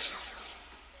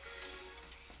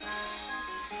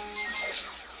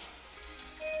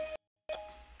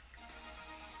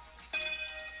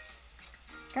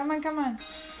 Come on, come on.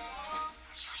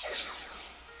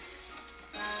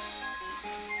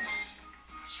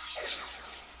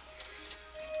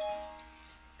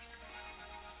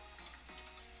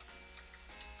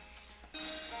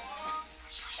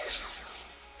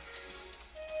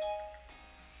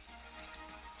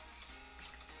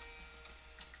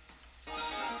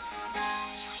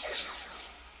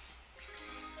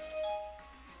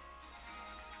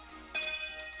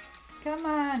 Come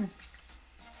on.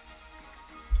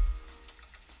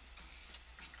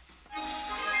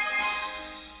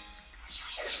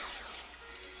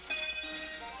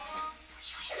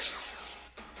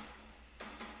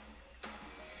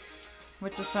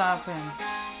 What just happened?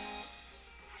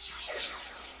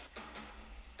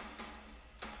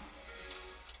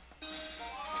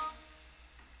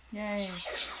 Yay.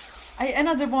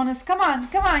 Another bonus. Come on,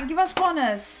 come on, give us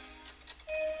bonus.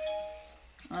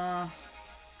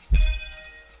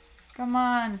 Come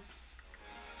on.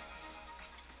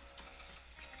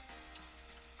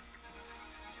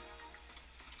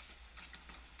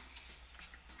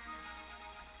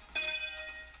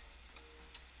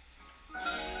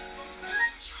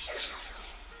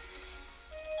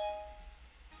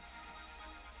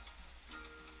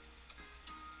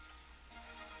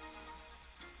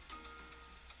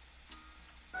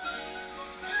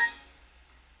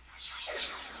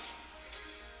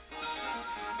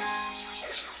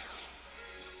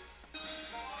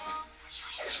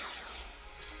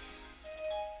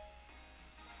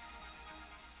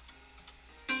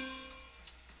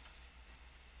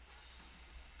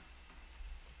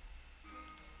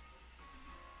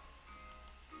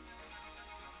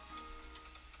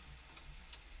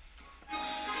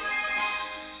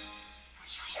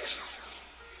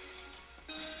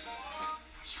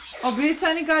 Oh,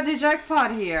 Brittany got the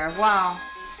jackpot here. Wow.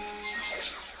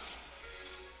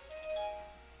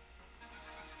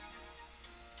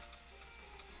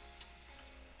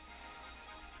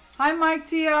 Hi, Mike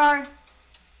TR.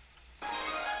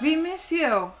 We miss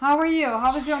you. How are you?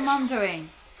 How is your mom doing?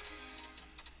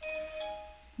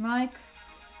 Mike?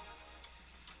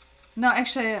 No,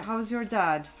 actually, how's your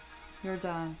dad? Your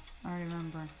dad. I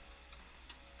remember.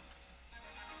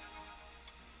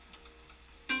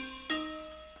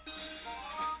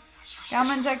 Come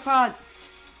on, jackpot.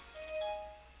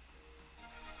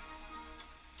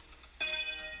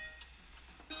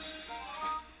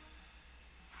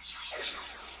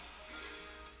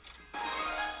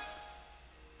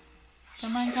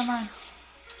 Come on, come on.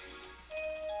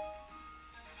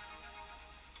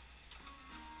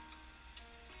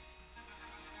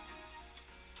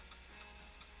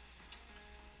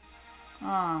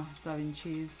 Ah,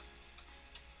 DaVinci's.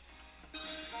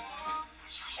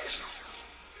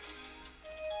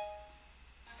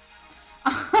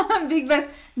 Big Best.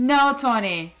 No,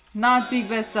 Tony. Not Big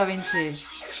Best DaVinci.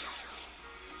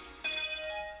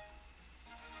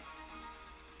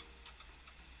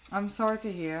 I'm sorry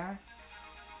to hear,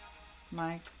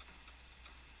 Mike.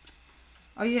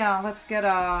 Oh yeah, let's get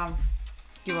a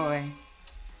giveaway.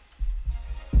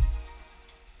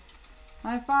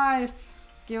 High five.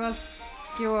 Give us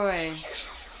giveaway.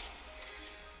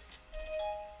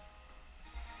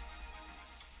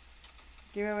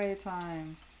 Giveaway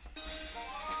time.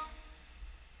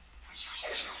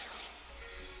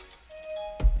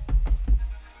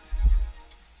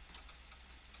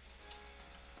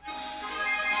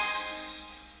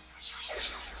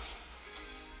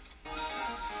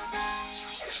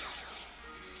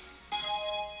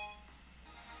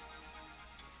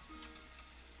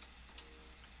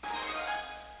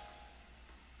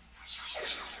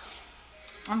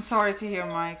 I'm sorry to hear,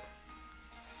 Mike.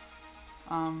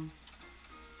 I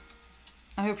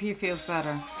hope he feels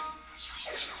better.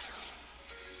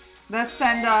 Let's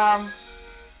send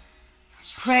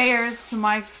prayers to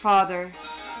Mike's father.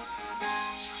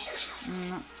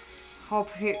 Hope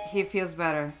he feels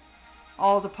better.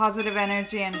 All the positive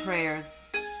energy and prayers.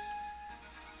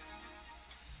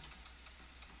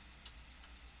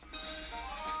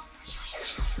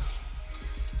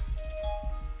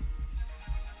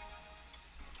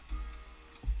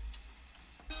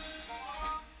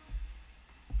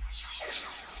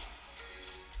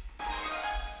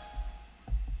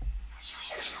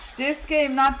 This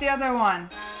game, not the other one.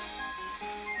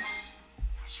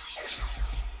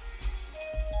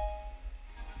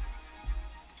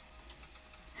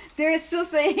 They're still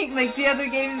saying like the other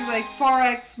game is like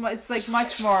 4x, it's like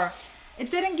much more.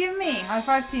 It didn't give me. High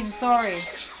five team, sorry.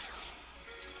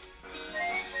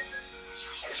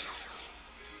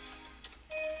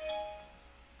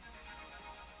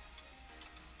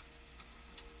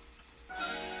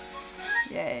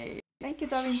 Yay. Thank you,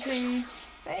 DaVinci.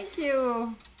 Thank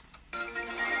you.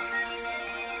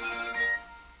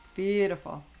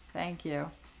 Beautiful. Thank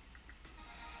you.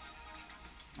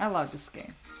 I love this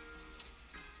game.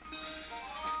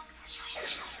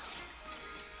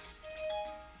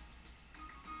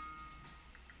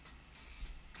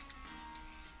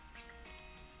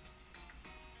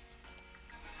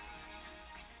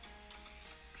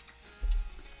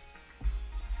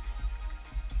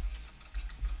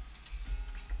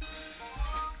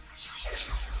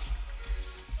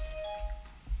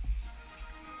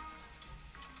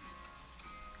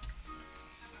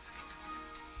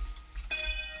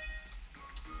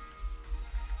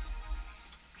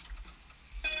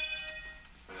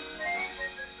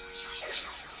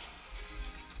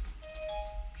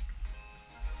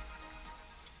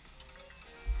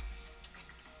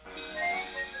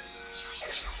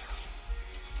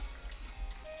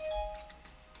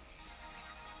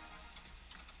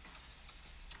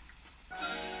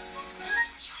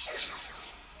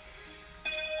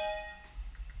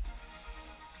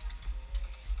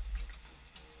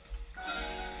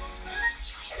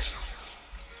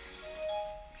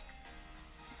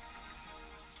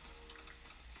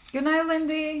 Good night,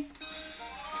 Lindy.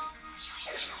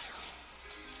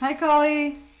 Hi,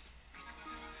 Collie.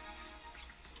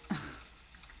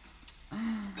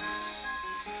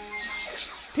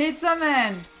 Pizza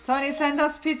man. Tony, send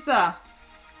us pizza.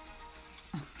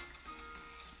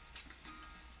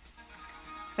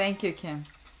 Thank you, Kim.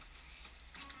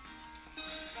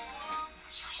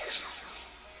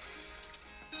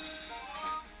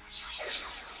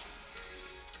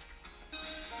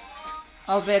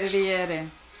 Alberghiere.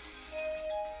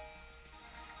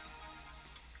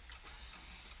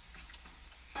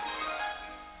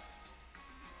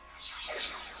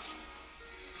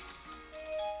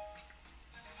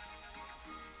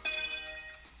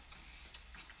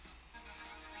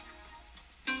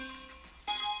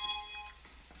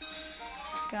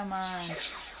 Come on.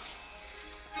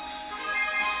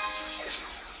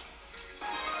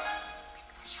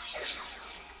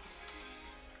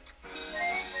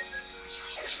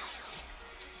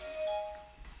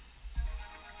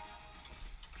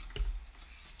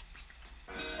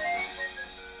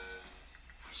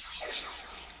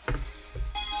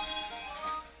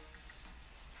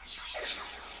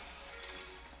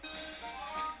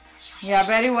 Yeah,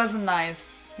 Betty wasn't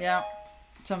nice. Yeah,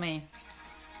 to me.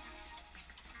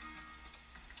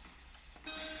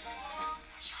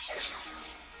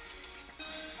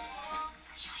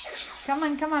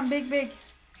 Come on, big, big.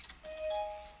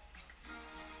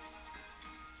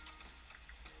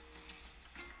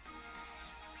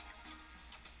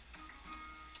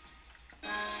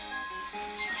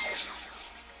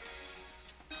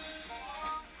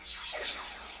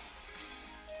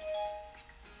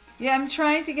 Yeah, I'm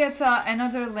trying to get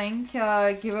another link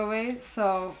giveaway,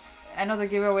 so another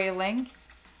giveaway link.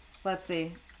 Let's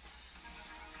see.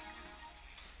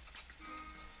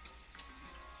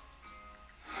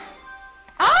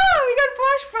 Oh, we got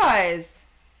first prize!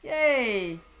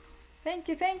 Yay! Thank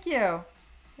you, thank you.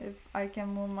 If I can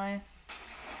move my...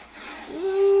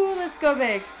 Ooh, let's go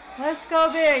big. Let's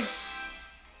go big.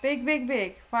 Big, big,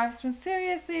 big. 5 spins.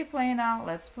 Seriously, play now.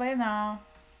 Let's play now.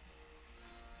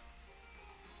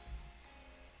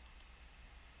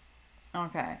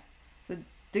 Okay, so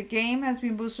the game has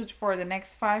been boosted for the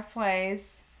next 5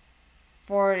 plays.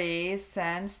 40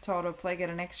 cents total play. Get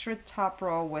an extra top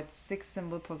row with 6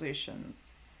 symbol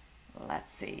positions.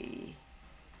 Let's see.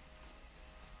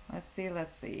 Let's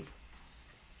see.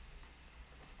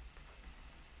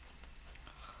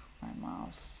 My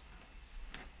mouse.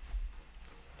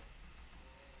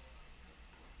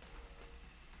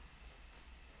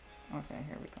 Okay,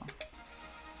 here we go.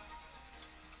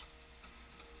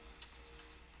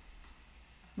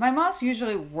 My mouse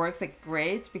usually works like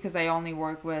great because I only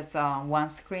work with one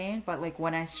screen, but like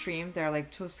when I stream there are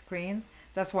like 2 screens.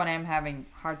 That's when I'm having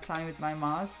hard time with my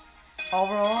mouse.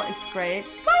 Overall, it's great.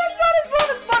 Bonus, bonus,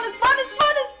 bonus, bonus, bonus,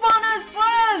 bonus, bonus,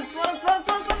 bonus, bonus, bonus, bonus,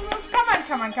 bonus, bonus. Come on,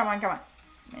 come on, come on, come on.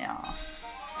 Yeah.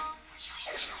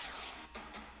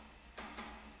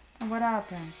 What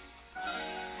happened?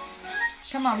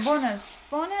 Come on, bonus,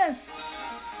 bonus.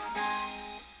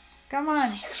 Come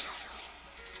on.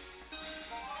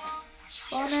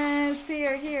 Bonus,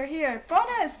 here, here, here.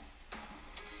 Bonus!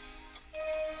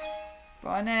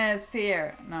 Bonus,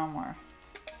 here. No more.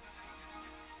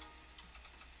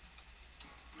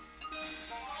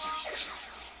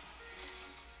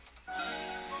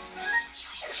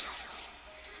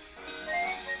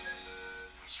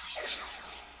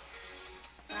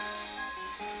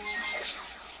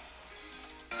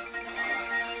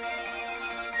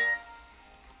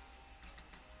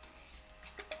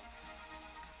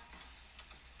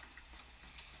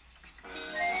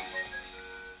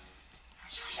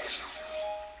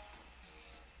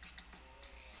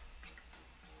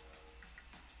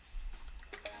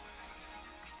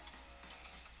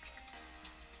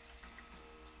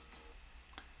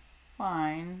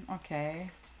 Fine, okay.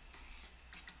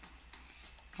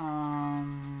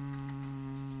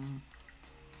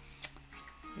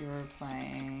 You were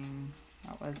playing,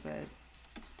 what was it,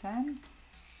 10?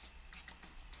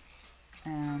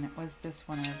 And it was this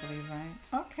one, I believe,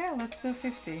 right? Okay, let's do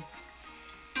 50.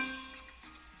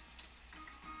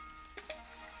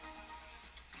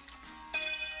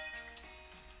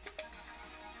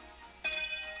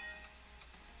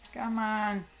 Come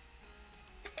on.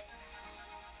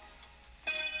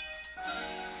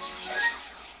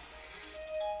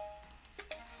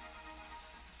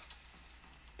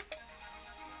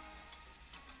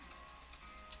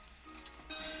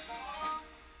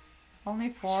 Only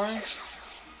 4?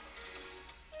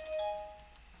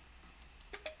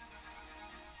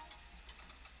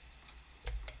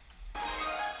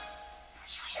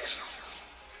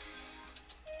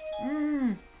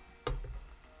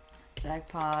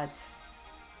 Jackpot.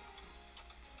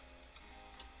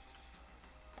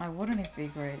 I wouldn't it be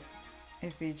great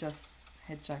if we just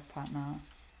hit jackpot now.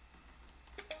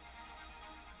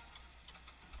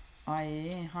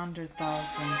 I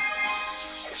 100,000.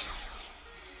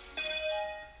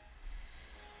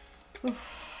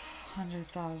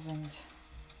 100,000.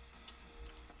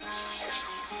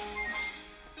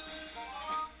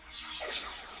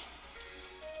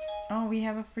 Oh, we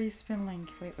have a free spin link.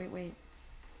 Wait.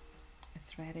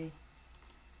 It's ready.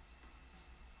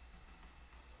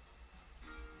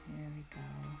 Here we go.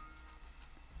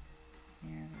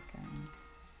 Here we go.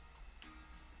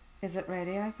 Is it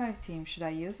ready, i5 team? Should I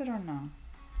use it or no?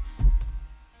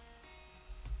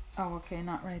 Oh, okay,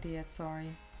 not ready yet,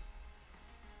 sorry.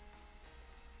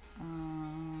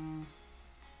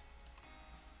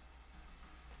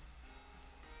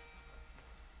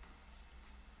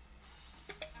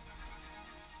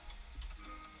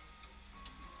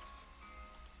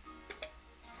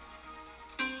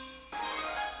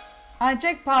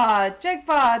 Jackpot,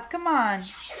 come on,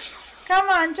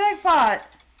 jackpot,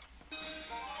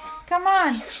 come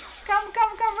on, come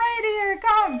right here,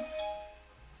 come.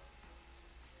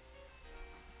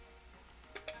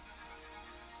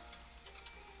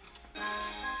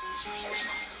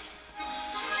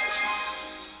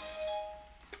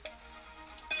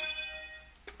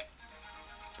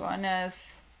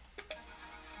 Bonus,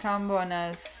 come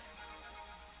bonus.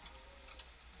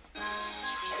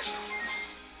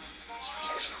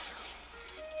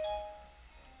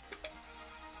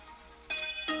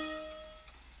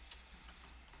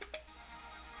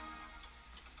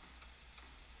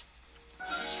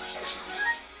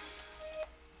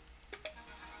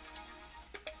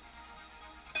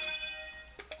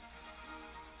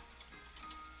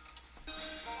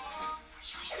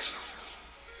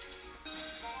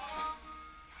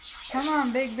 Come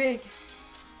on, big.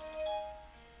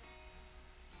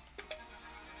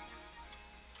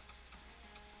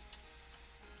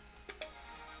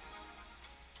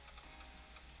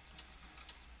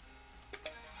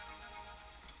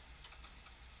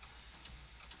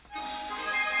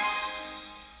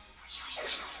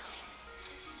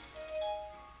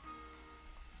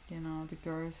 You know, the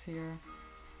girls here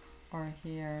or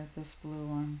here, this blue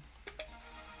one.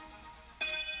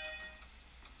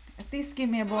 At least give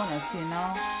me a bonus, you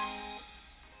know?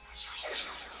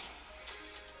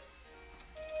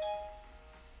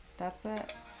 That's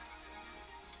it.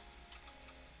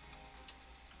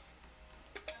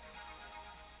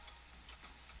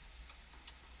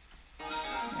 Yay.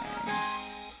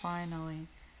 Finally.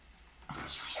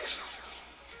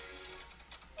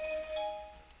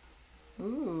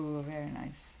 Ooh, very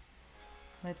nice.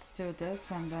 Let's do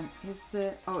this and then is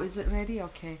it ready?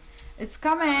 Okay. It's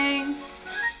coming!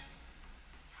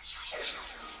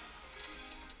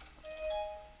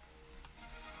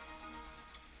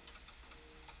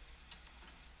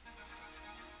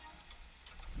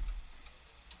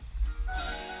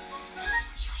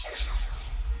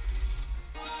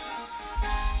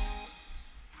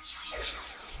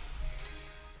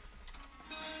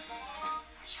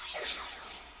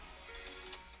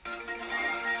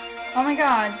 Oh my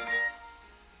god!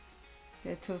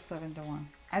 Okay, 271.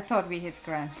 I thought we hit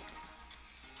grand.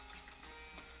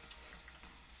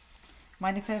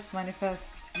 Manifest.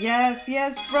 Yes,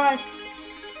 brush!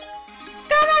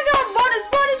 Come on,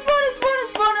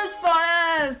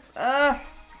 bonus! Ugh!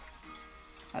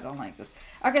 I don't like this.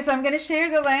 Okay, so I'm gonna share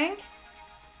the link.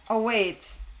 Oh, wait.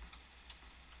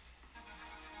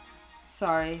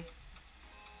 Sorry.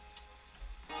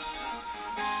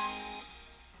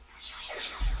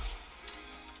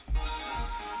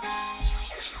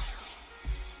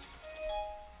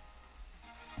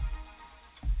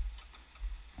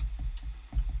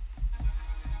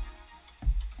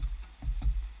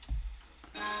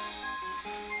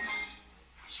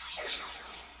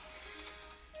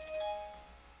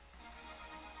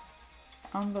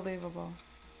 Unbelievable.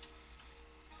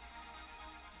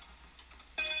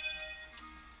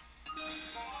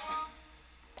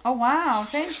 Oh wow,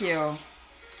 thank you.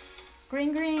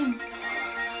 Green.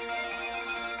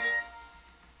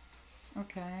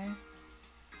 Okay.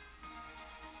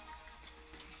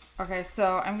 Okay,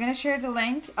 so I'm gonna share the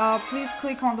link. Please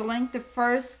click on the link.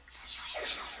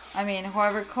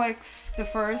 Whoever clicks the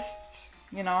first,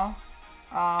 you know,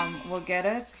 will get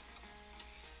it.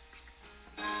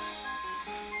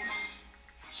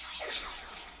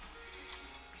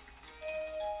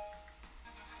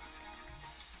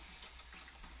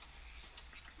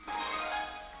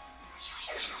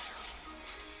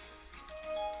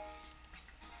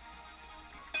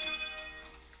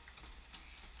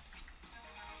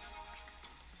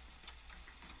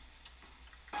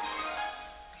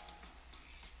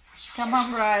 Come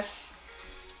on, brush.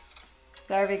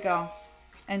 There we go.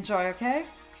 Enjoy, okay?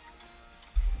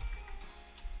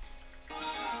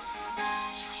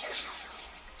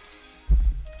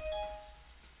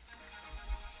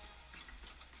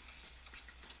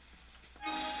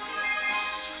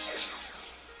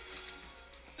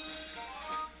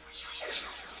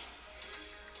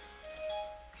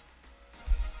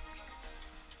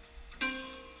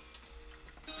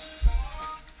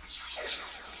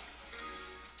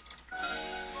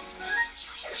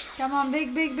 Come on,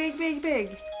 big, big, big, big,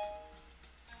 big.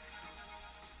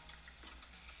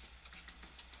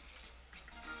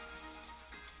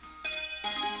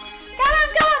 Come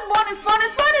on, bonus,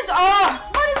 bonus, bonus.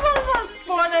 Oh, bonus, bonus, bonus,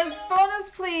 bonus, bonus,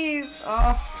 please.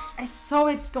 Oh, I saw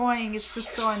it going. It's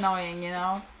just so annoying, you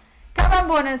know. Come on,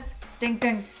 bonus. Ding,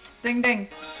 ding, ding, ding,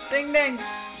 ding, ding.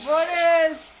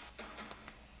 Bonus.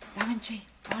 DaVinci,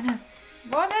 bonus,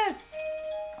 bonus.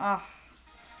 Ah.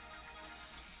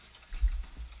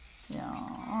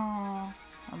 Yeah,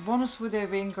 a bonus would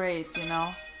have been great, you know.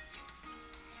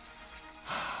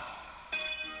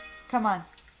 Come on.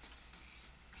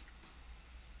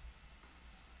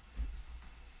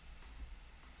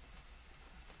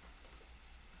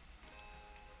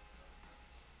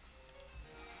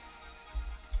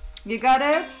 You got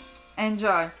it?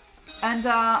 Enjoy. And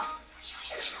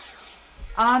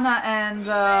Anna and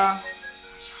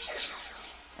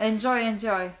enjoy,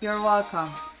 enjoy. You're welcome.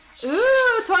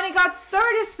 Ooh, Tony got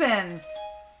 30 spins.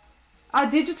 A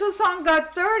digital song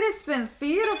got 30 spins.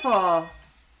 Beautiful.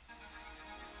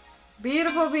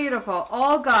 Beautiful, beautiful.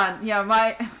 All gone. Yeah,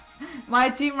 my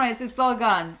team race is all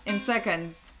gone in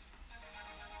seconds.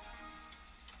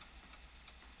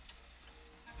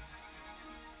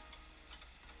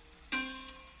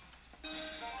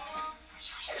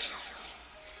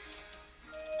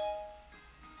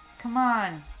 Come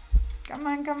on. Come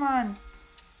on, come on.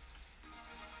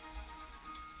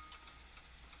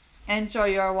 Enjoy,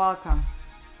 you're welcome.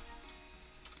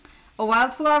 A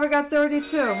Wildflower got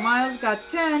 32, Miles got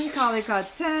 10, Kali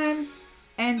got 10,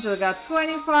 Angel got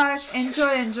 25.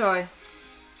 Enjoy, enjoy.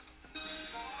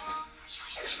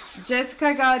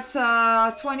 Jessica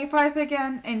got 25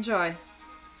 again. Enjoy.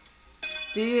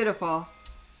 Beautiful.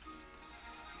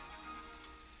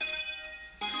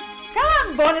 Come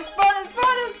on, bonus, bonus,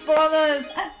 bonus,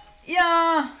 bonus.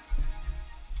 Yeah.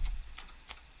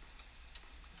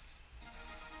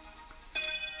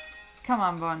 Come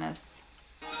on, bonus.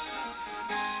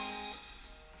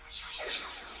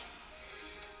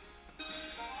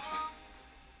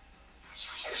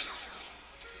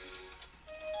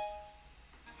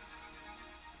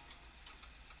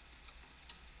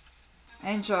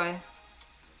 Enjoy.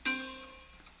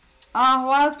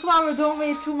 Wildflower, don't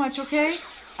wait too much, okay?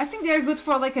 I think they're good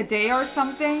for like a day or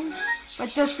something, but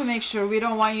just to make sure, we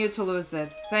don't want you to lose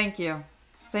it. Thank you.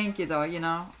 Thank you though, you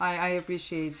know, I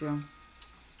appreciate you.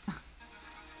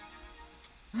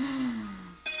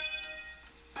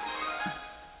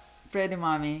 Pretty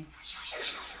mommy.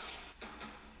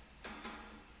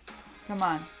 Come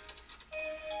on.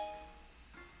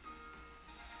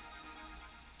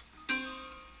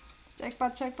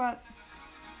 Jackpot, jackpot.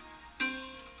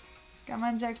 Come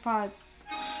on, jackpot.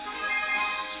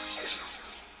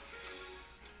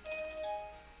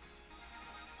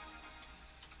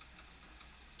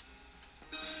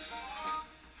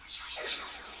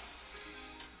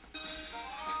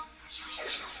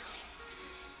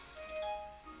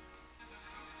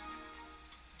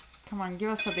 Come on, give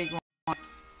us a big one.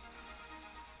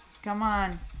 Come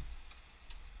on.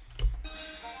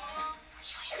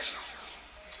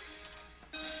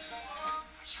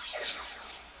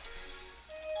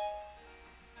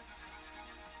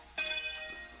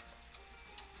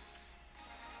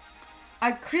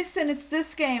 Kristen, it's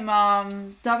this game,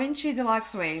 DaVinci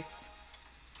Deluxe Race.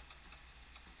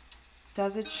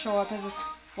 Does it show up as a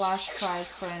flash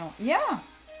prize for anyone? Yeah,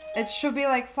 it should be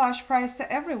like flash prize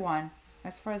to everyone,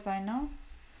 as far as I know.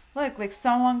 Look, like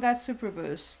someone got super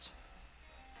boost.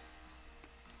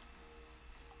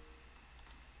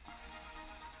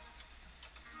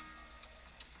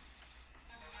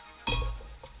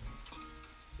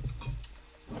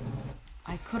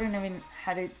 I couldn't even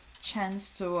had a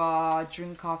chance to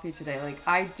drink coffee today. Like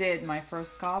I did my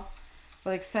first cup, but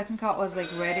like second cup was like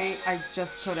ready. I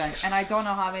just couldn't, and I don't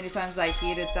know how many times I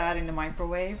heated that in the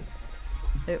microwave.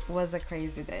 It was a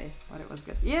crazy day, but it was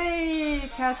good. Yay!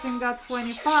 Catherine got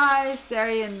 25.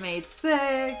 Darian made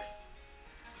 6.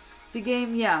 The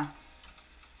game, yeah.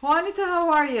 Juanita,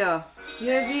 how are you?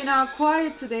 You've been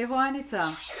quiet today,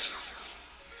 Juanita.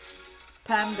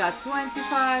 Pam got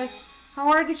 25. How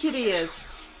are the kitties?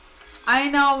 I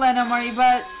know, Lena Marie,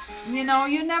 but you know,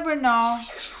 you never know.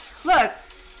 Look!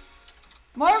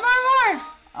 More!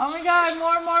 Oh my god,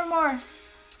 more!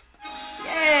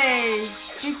 Yay!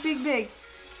 Big.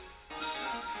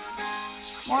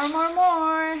 More!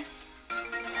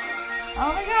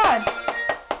 Oh my god!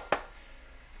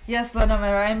 Yes,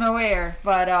 Lonomera, I'm aware,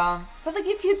 but like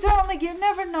if you don't, like you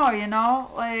never know, you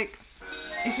know? Like,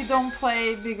 if you don't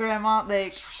play bigger amount,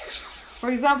 like, for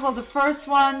example, the first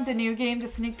one, the new game, the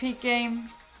sneak peek game,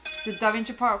 the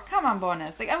DaVinci Power, come on,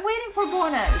 bonus. Like, I'm waiting for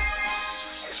bonus.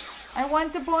 I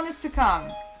want the bonus to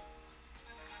come.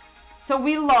 So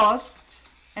we lost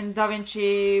in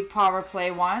DaVinci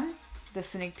PowerPlay 1, the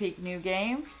sneak peek new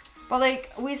game. But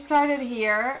like, we started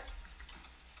here,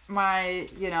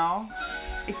 you know,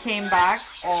 it came back,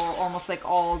 almost like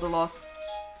all the lost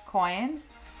coins.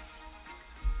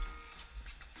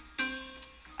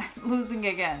 Losing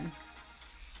again.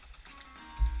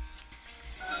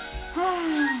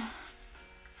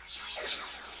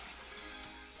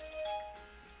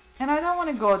 And I don't want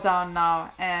to go down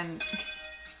now and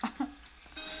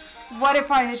what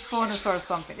if I hit bonus or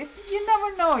something? You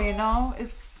never know, you know?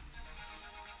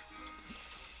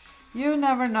 You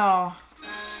never know.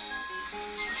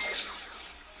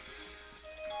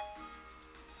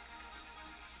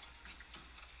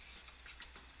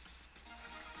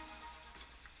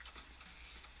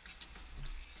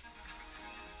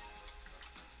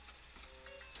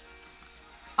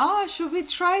 Oh, should we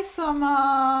try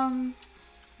some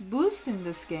boost in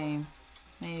this game?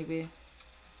 Maybe.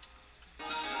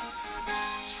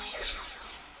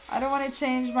 I don't want to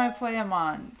change my play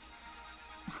amount.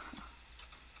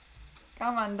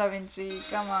 Come on, DaVinci,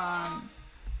 come on.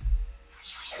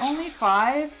 Only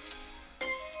 5?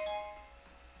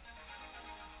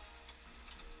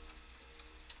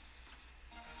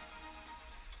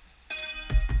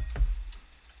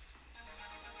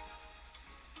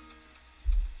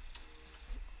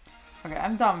 Okay,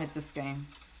 I'm done with this game.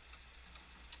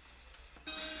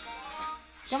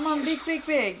 Come on, big.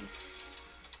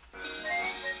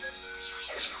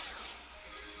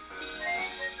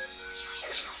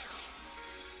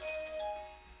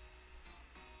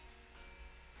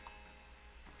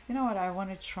 You know what? I want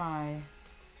to try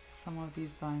some of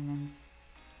these diamonds.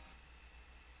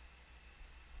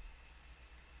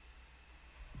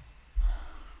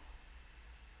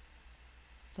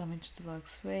 Damage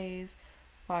deluxe phase.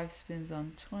 5 spins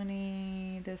on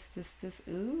 20. This.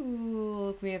 Ooh,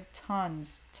 look, we have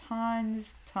tons.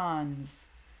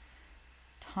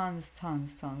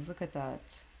 Look at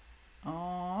that.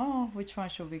 Oh, which one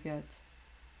should we get?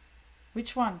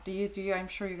 Which one? Do you? I'm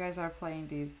sure you guys are playing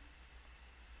these.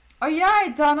 Oh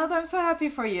yeah, Donald, I'm so happy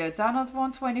for you. Donald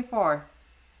won 24.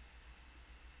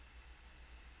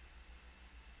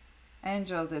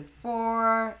 Angel did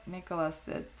 4. Nicholas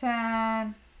did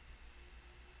 10.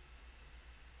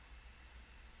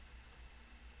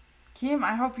 Kim,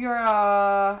 I hope you're,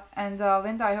 and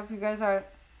Linda, I hope you guys are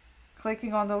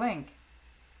clicking on the link.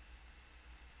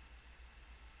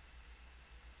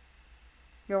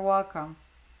 You're welcome.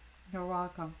 You're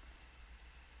welcome.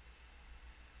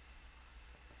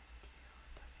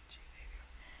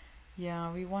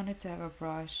 Yeah, we wanted to have a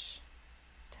brush.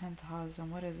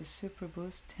 10,000. What is a super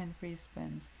boost? 10 free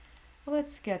spins. Well,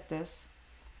 let's get this.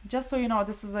 Just so you know,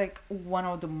 this is like one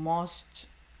of the most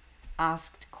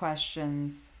asked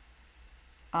questions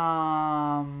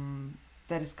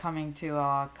that is coming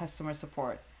to customer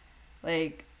support.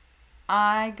 Like,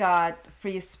 I got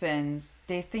free spins.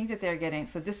 They think that they're getting,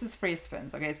 so this is free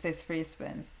spins. Okay, it says free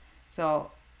spins.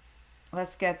 So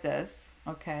let's get this.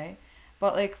 Okay,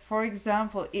 but like, for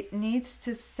example, it needs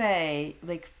to say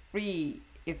like free,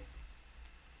 if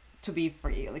to be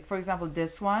free. Like, for example,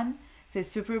 this one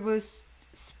says super boost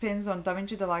spins on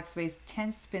DaVinci Deluxe Phase,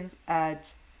 10 spins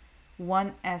at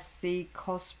 1 SC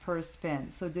cost per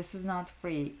spin. So this is not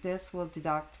free. This will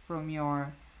deduct from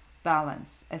your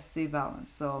balance, SC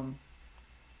balance. So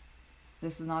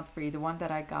this is not free. The one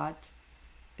that I got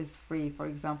is free. For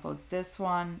example, this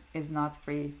one is not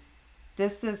free.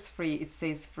 This is free. It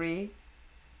says free.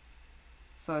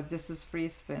 So this is free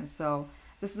spin. So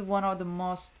this is one of the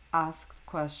most asked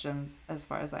questions as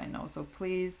far as I know. So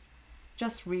please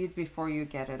just read before you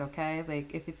get it, okay?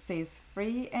 Like, if it says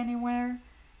free anywhere,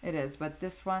 it is. But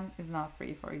this one is not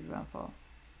free, for example.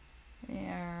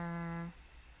 Here,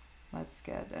 let's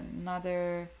get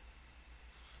another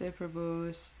super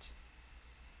boost.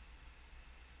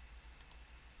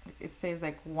 It says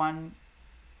like 1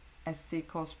 SC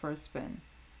cost per spin.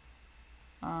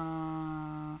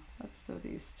 Let's do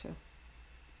these two.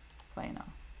 Play now.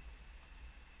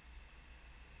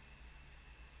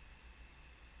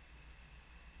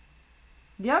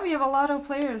 Yeah, we have a lot of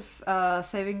players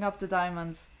saving up the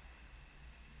diamonds.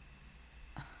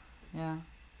 Yeah.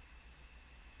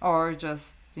 Or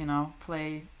just, you know,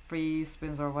 play free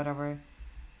spins or whatever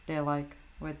they like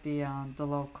with the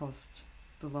low cost,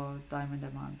 the low diamond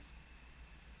amounts.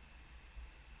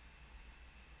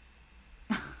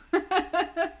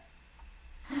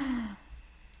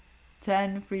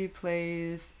 Ten free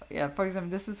plays. Yeah, for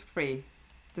example, this is free.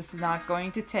 This is not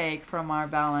going to take from our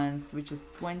balance, which is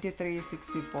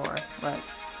 2364. Look.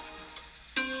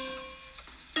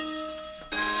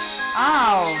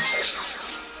 Ow!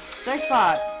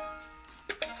 Jackpot!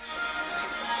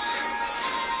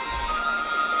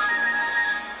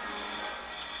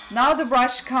 Now the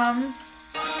brush comes.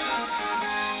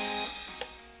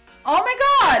 Oh my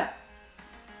god!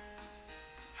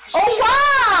 Oh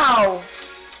wow!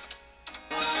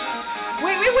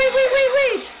 Wait, wait, wait, wait, wait,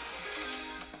 wait!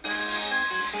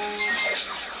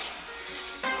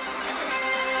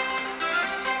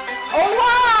 Oh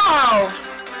wow!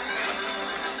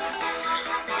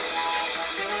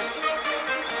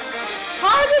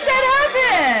 How did that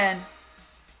happen?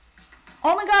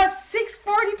 Oh my god,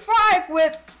 645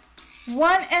 with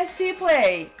one SC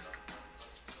play.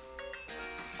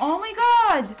 Oh my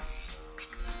god.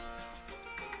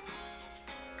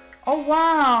 Oh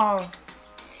wow.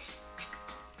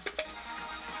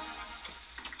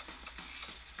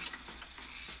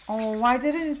 Oh, why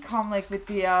didn't it come like with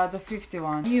the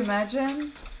 51? Can you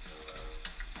imagine?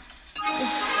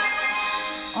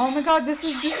 Oh my god, this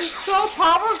is so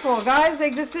powerful, guys.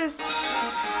 Like this is.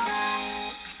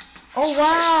 Oh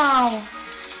wow.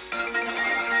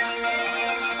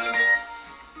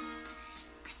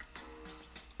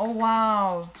 Oh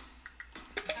wow.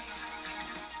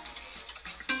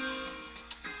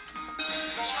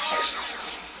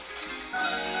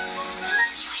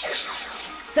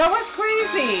 That was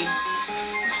crazy.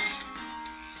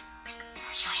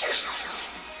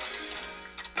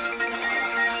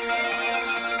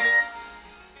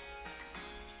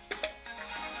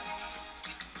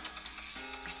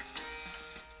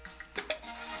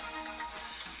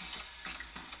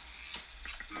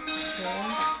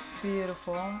 Okay,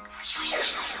 beautiful.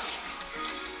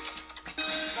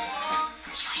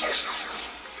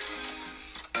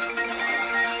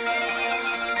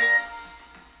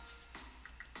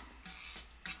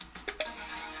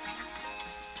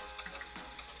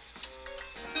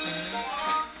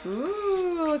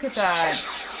 Ooh, look at that.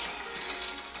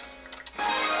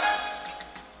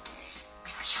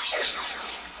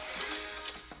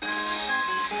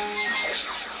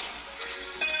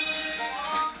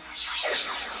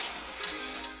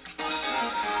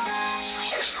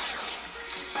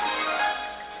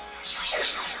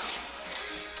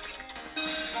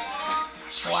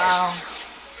 Wow.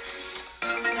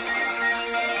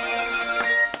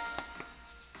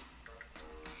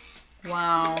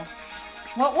 Wow.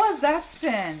 What was that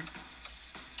spin?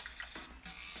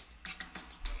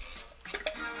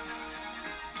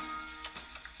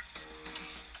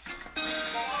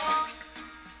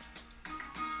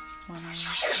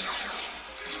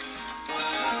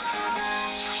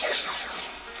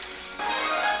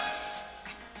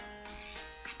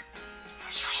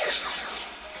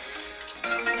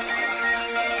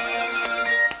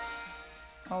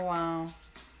 Oh wow.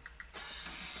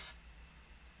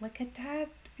 Look at that.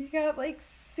 We got like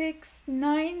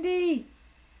 690.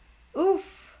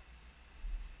 Oof.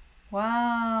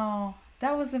 Wow.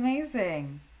 That was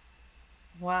amazing.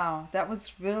 Wow. That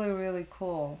was really, really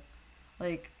cool.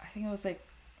 Like, I think it was like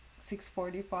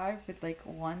 645 with like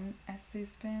one SC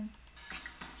spin.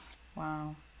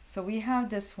 Wow. So we have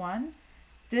this one.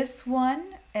 This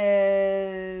one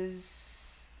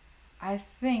is, I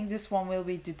think this one will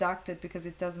be deducted because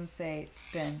it doesn't say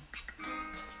spin.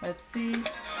 Let's see.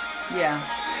 Yeah.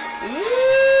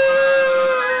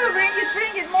 Ooh, bring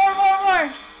it, more.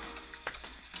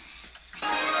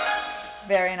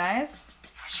 Very nice.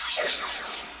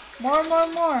 More.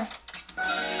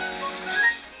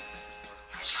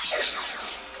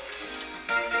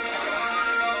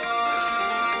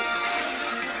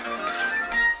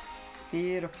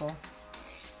 Beautiful.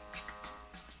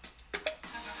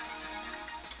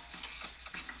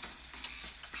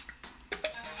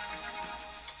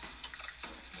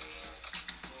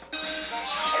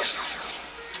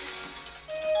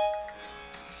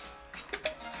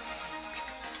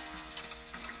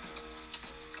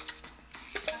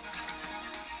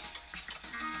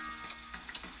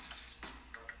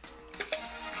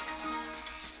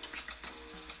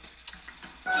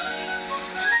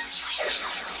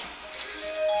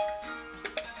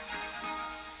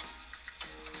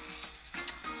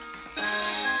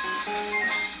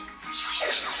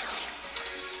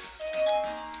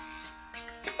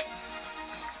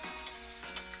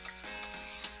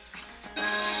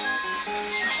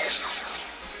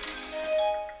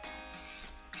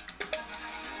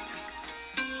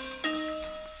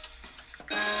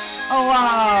 Oh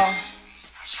wow!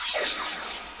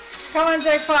 Come on,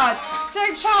 jackpot!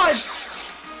 Jackpot!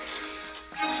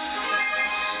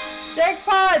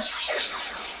 Jackpot!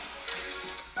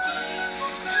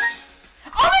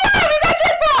 Oh my god, we got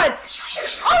jackpot!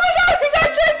 Oh my god, we got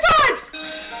jackpot!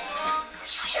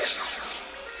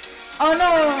 Oh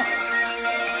no!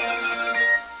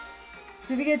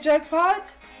 Did we get jackpot?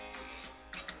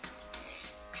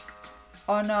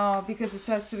 Oh no, because it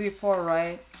has to be 4,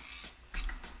 right?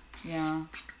 Yeah.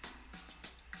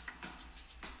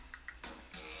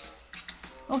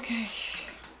 Okay.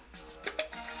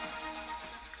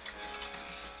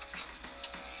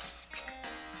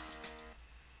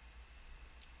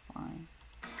 Fine.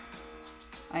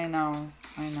 I know.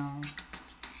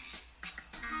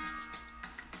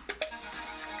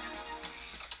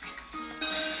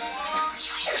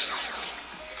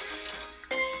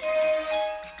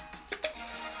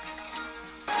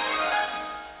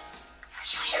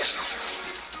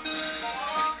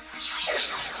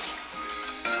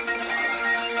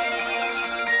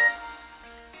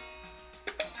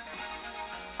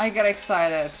 I got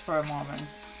excited for a moment.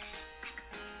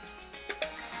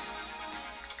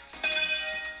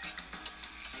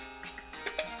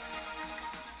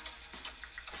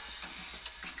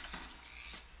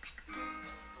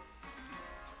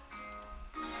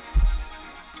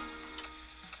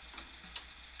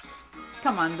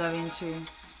 Come on, DaVinci.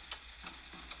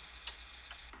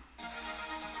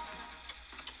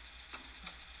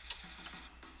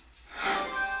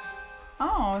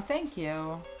 Oh, thank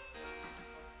you.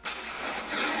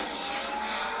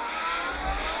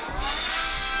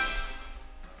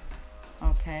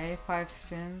 Okay, 5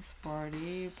 spins,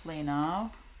 40, play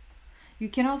now. You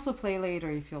can also play later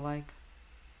if you like.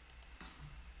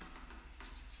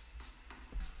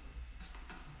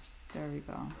 There we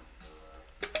go.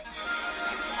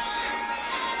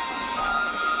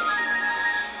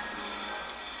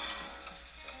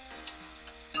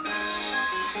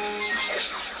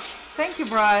 Thank you,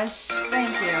 Brush.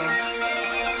 Thank you.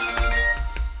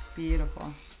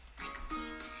 Beautiful.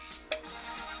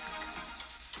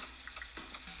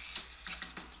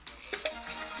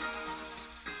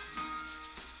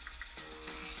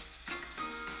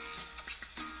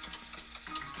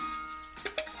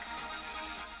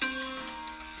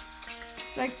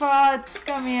 Jackpot,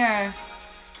 come here.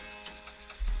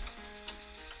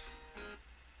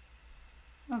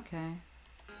 Okay.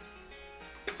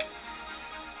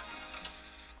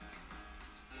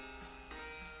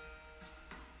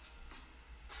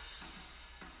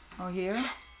 Oh, here?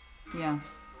 Yeah.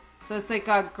 So it's like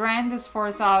a grand is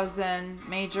 4,000,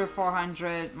 major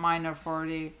 400, minor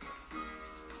 40.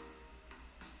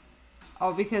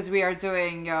 Oh, because we are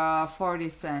doing 40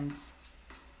 cents.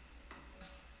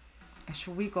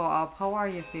 Should we go up? How are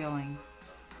you feeling?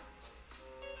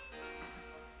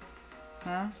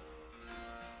 Huh?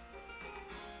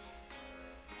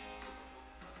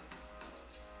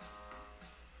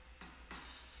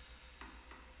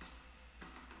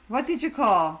 What did you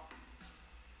call?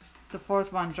 The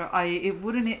fourth one drop. It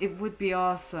would be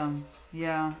awesome.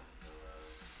 Yeah.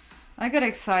 I got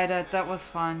excited. That was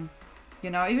fun. You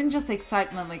know, even just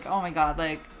excitement, like, oh my god,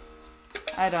 like,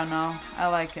 I don't know. I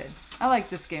like it. I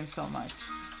like this game so much.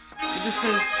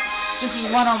 This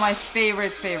is one of my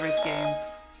favorite games.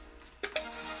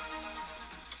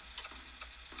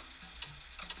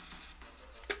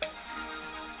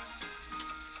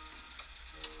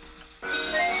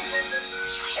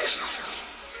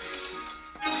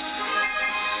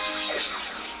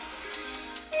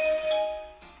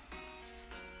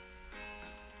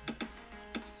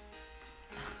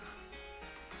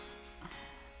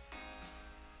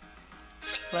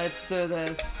 Let's do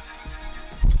this.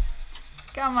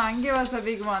 Come on, give us a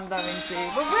big one,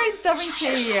 DaVinci. But where's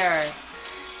DaVinci here?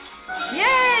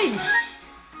 Yay!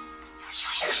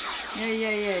 Yay,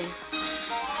 yay, yay.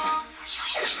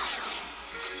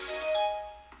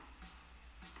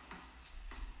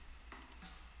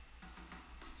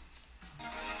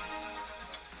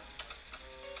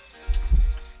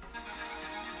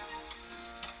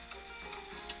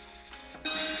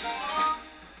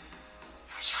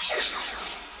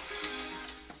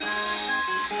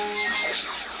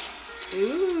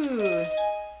 Ooh.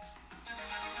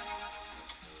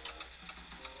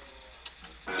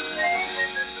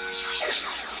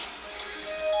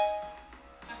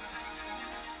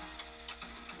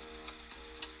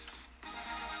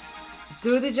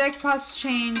 Do the jackpots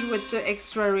change with the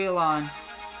extra reel on?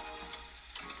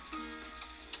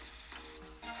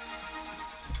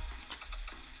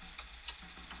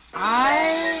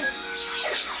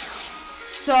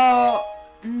 So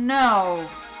no,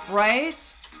 right?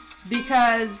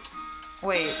 Because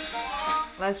wait,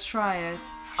 Let's try it.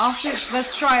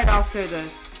 Let's try it after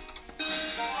this.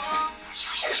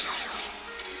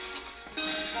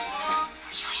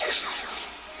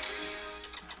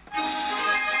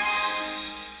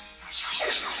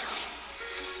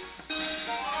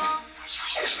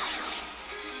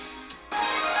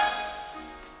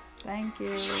 Thank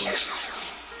you.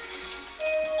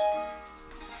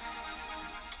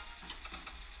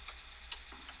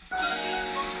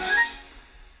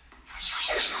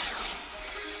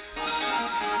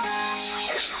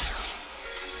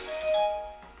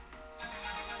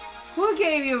 Who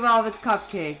gave you velvet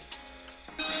cupcake?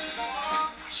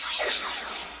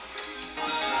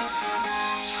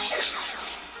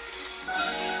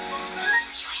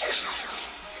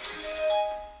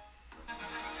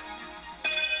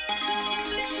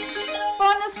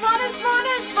 Bonus, bonus,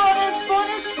 bonus, bonus,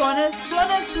 bonus, bonus,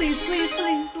 bonus, please, please,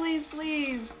 please, please,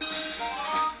 please.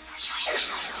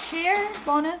 Here,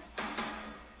 bonus.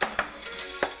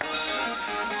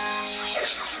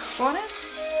 Bonus?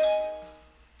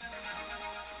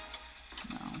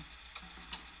 No.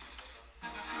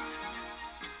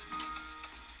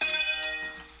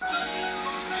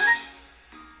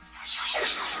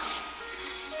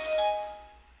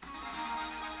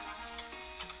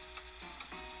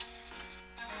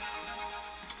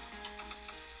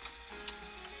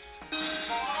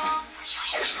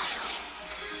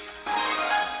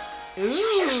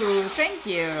 Ooh, thank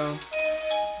you.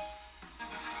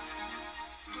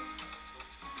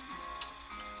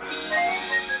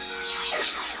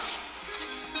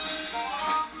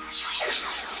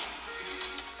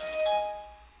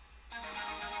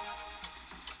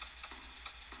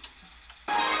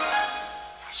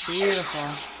 Beautiful.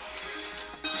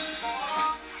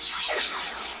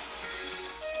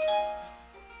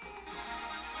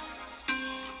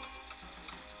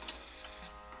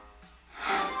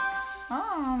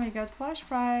 Oh, we got flash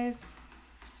prize.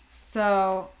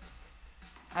 So,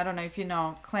 I don't know if you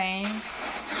know, claim.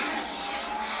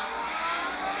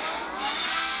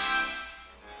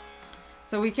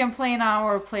 So we can play now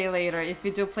or play later. If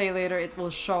we do play later, it will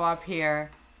show up here.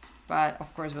 But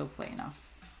of course we'll play now.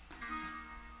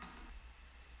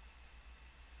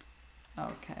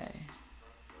 Okay.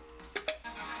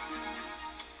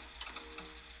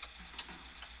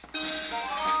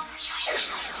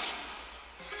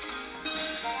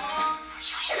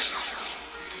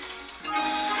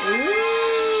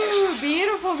 Ooh,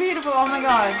 beautiful, beautiful. Oh my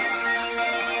god.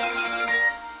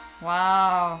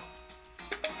 Wow.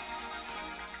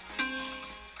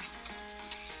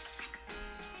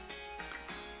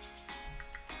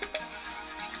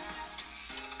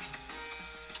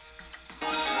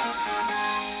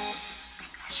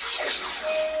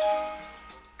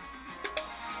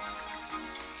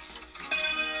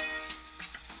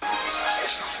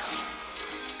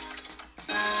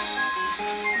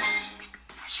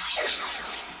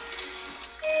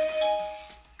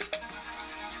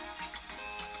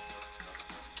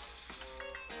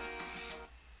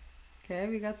 Okay,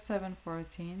 we got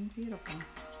 714. Beautiful.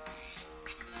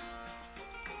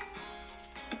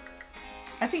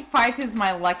 I think 5 is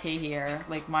my lucky here,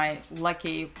 like my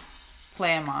lucky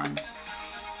play amount.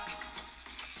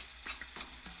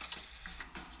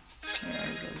 There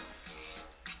it is.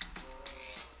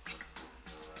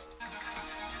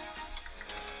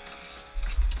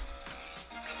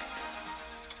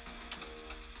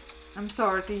 I'm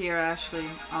sorry to hear, Ashley.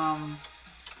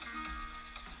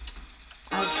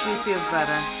 I hope she feels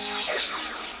better.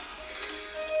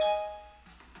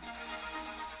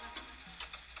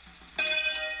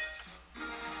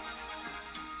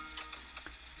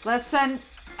 Let's send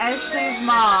Ashley's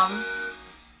mom.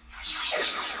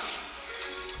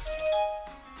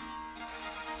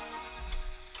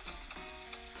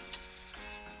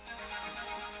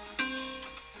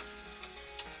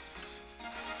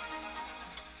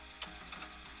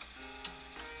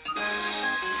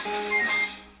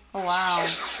 Oh wow.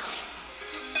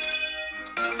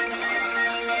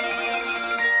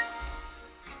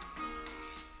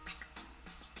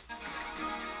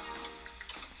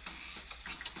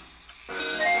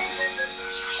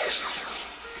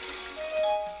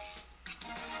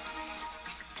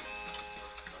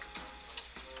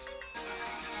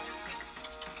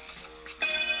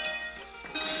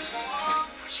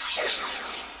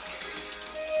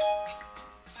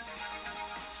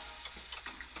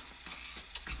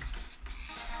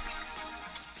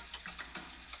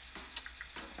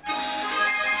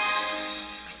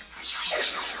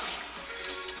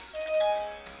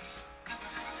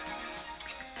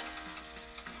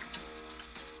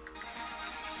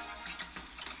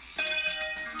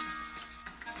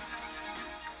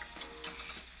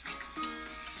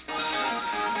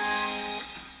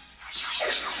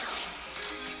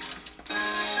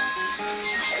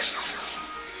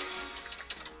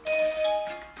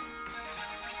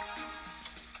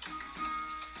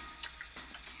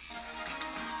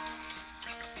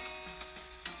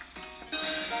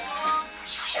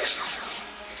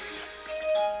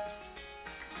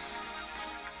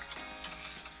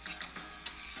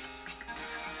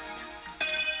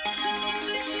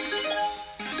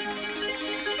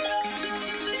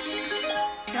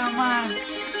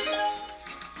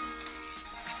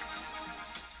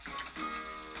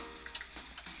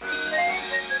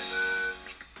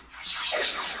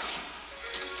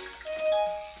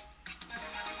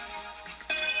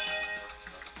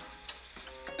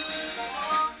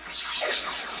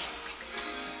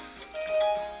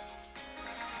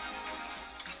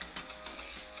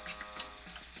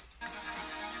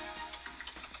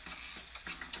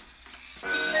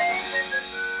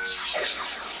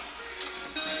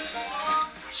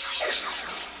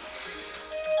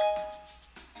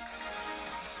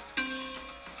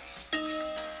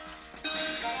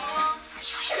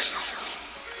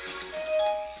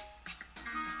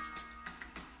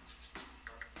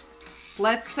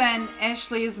 Let's send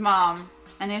Ashley's mom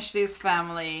and Ashley's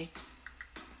family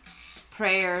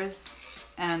prayers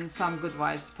and some good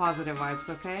vibes, positive vibes,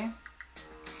 okay?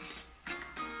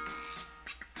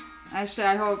 Ashley,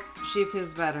 I hope she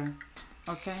feels better,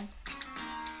 okay?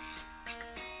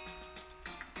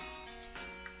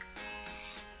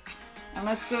 And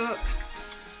let's do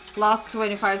last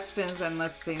 25 spins and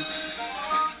let's see.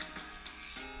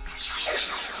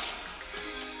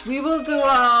 We will do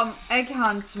egg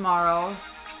hunt tomorrow.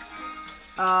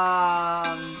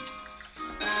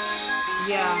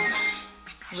 Yeah,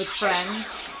 with friends.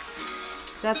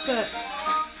 That's it.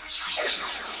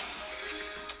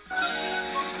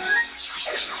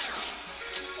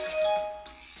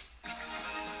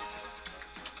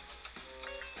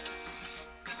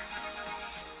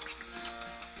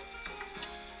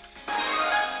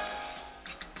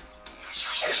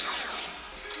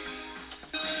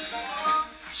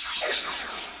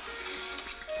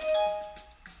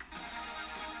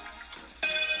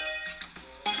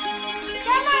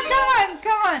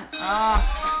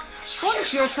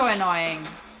 Bonus, you're so annoying.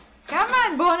 Come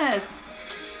on, bonus.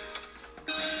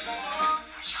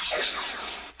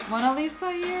 Mona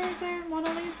Lisa, you're there,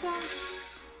 Mona Lisa.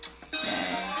 Okay.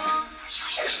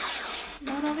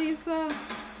 Mona Lisa.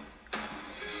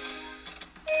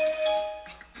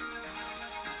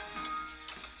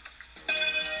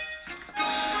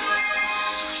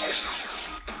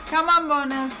 Come on,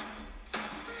 bonus.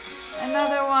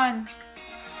 Another one.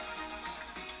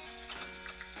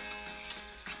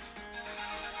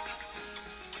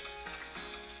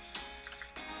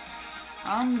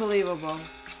 Unbelievable.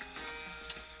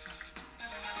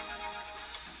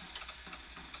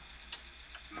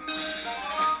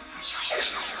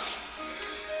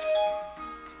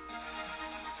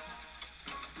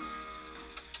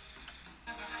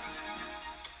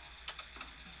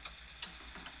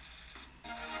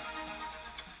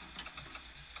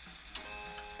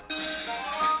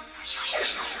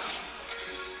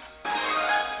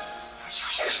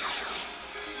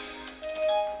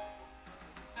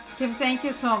 Kim, thank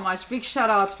you so much. Big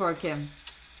shout out for Kim.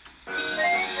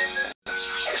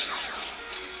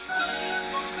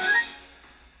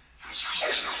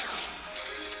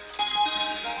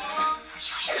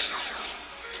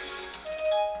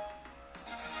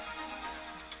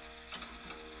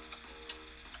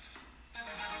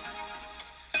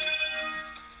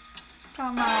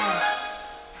 Come on.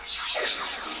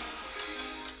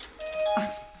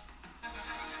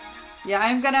 Yeah,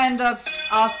 I'm gonna end up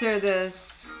after this.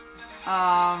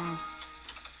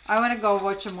 I want to go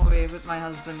watch a movie with my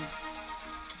husband.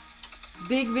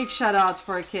 Big shout out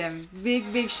for Kim.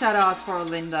 Big shout out for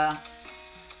Linda.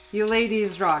 You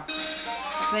ladies rock.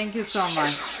 Thank you so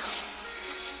much.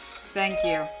 Thank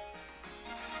you.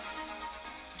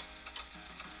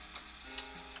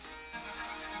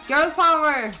 Girl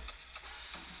power.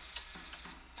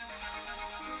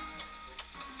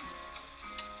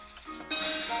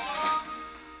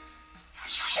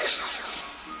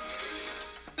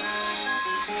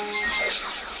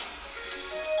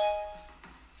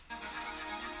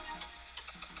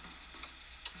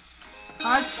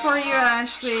 Hearts for you,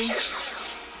 Ashley.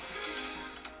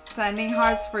 Sending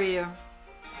hearts for you.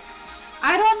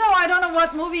 I don't know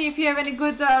what movie. If you have any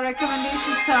good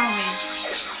recommendations, tell me.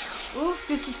 Oof,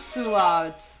 this is too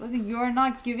loud. You're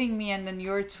not giving me and then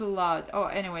you're too loud. Oh,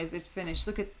 anyways, it finished.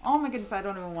 Look at, oh my goodness, I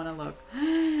don't even want to look.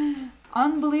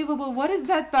 Unbelievable. What is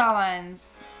that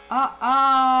balance?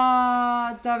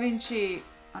 DaVinci.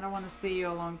 I don't want to see you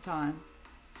a long time.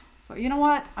 So, you know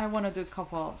what? I want to do a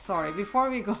couple. Sorry, before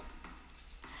we go.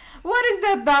 What is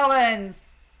that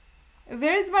balance?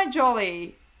 Where is my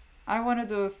jolly? I want to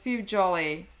do a few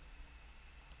jolly.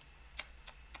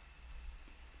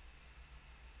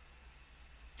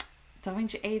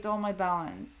 DaVinci ate all my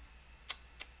balance.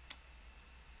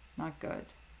 Not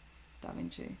good.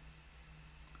 DaVinci.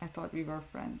 I thought we were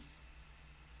friends.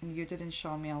 And you didn't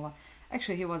show me a lot.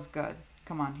 Actually, he was good.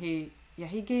 Come on. He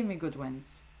gave me good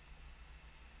wins.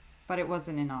 But it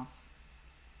wasn't enough.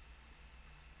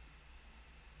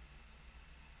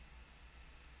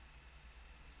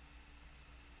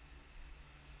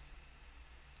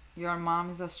 Your mom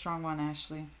is a strong one,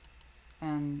 Ashley.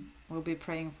 And we'll be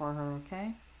praying for her,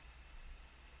 okay?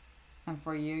 And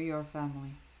for you, your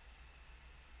family.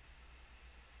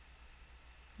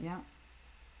 Yeah.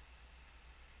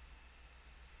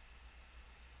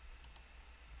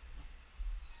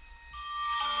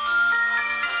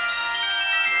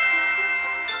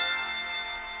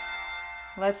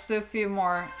 Let's do a few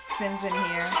more spins in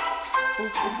here.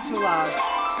 Oops, it's too loud.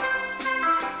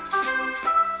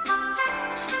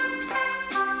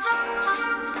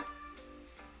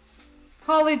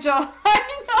 Holy Joe, I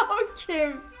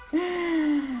Kim.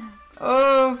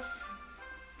 Oh.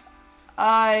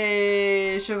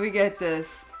 Should we get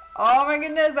this? Oh my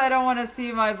goodness, I don't want to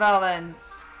see my balance.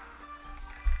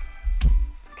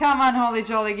 Come on, Holy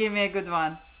Jolly, give me a good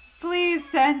one. Please,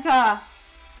 Santa.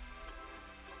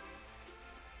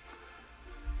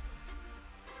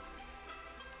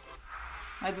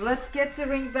 Right, let's get the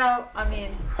ring bell,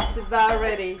 the bell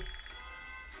ready.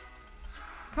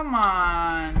 Come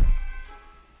on.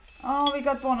 Oh, we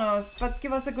got bonus, but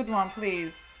give us a good one,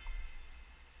 please.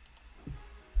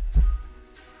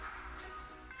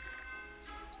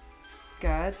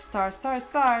 Good. Stars, stars,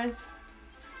 stars.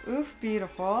 Oof,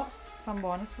 beautiful. Some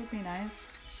bonus would be nice.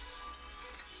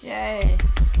 Yay.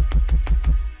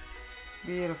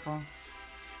 Beautiful.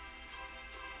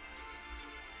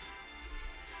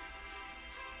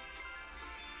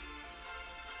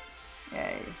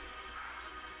 Yay.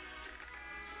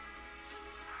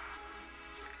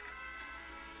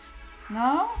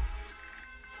 No?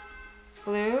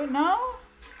 Blue? No?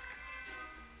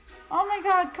 Oh my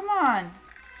god, come on.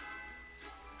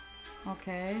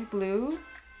 Okay, blue,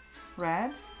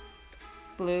 red,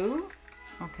 blue,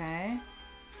 okay,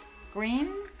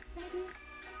 green, maybe?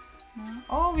 No.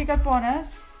 Oh, we got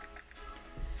bonus.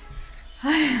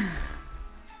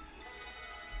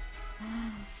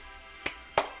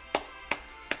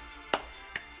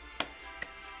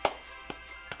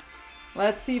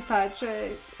 Let's see,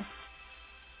 Patrick.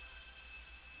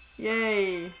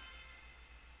 Yay.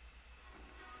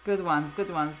 Good ones, good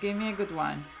ones. Give me a good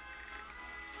one.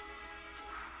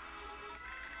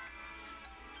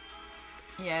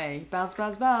 Yay. Bells,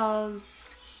 bells, bells.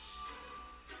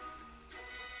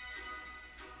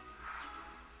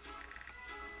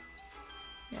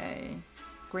 Yay.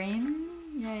 Green.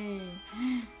 Yay.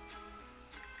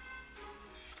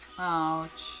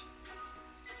 Ouch.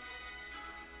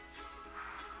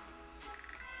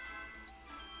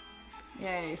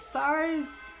 Yay. Stars.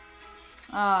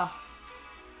 Ah.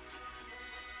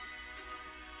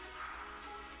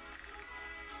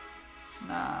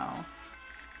 No.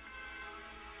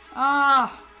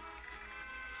 Ah!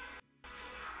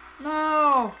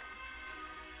 No!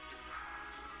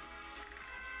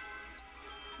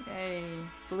 Yay.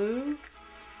 Blue?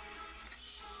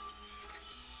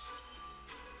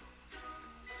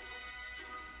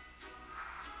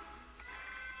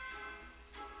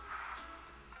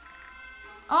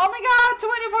 Oh my god!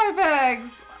 25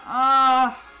 eggs!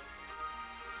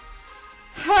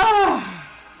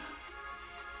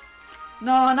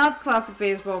 No, not classic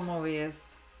baseball movies.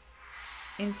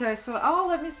 Interstellar. Oh,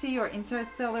 let me see your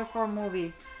Interstellar 4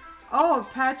 movie. Oh,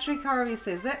 Patrick Harvey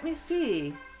says, let me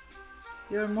see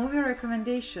your movie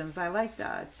recommendations. I like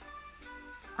that.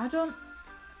 I don't...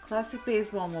 Classic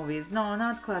baseball movies. No,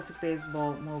 not classic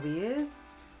baseball movies.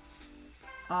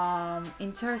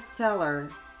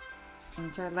 Interstellar.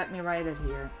 Let me write it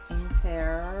here.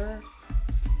 Interstellar.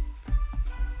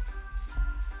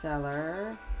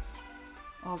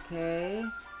 Okay.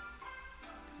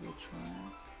 Which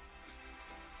one?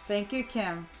 Thank you,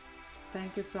 Kim.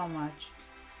 Thank you so much.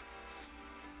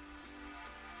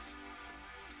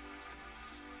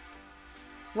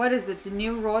 What is it? The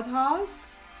new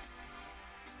Roadhouse?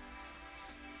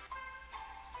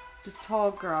 The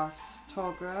tall grass.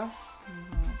 Tall grass?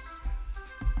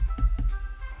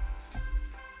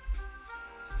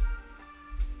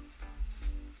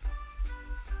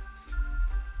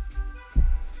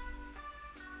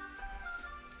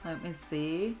 Let me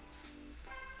see.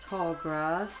 Tall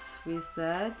grass, we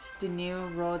said. The new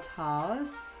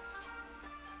Roadhouse.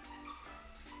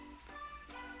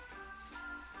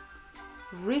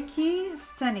 Ricky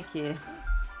Stanicky.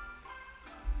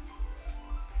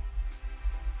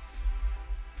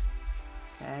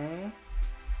 Okay.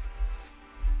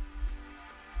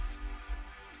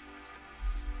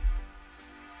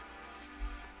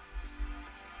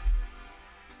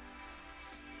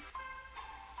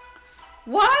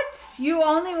 What? You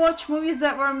only watch movies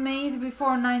that were made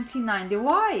before 1990.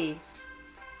 Why?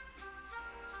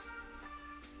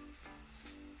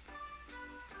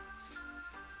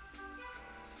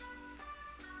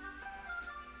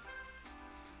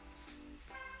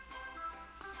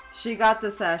 She got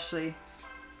this, Ashley.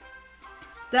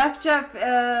 Def Jeff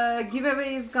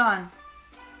giveaway is gone.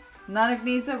 None of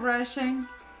needs a brushing.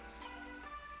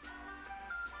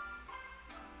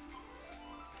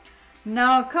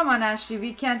 No, come on, Ashley.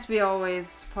 We can't be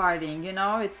always partying, you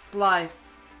know? It's life.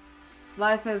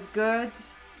 Life is good,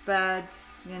 bad,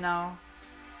 you know.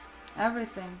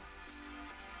 Everything.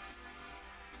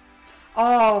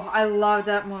 Oh, I love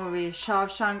that movie.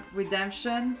 Shawshank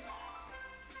Redemption.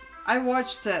 I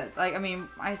watched it.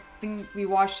 I think we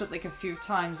watched it like a few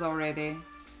times already.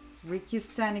 Ricky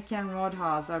Stanek and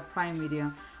Roadhouse are Prime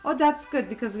Video. Oh, that's good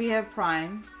because we have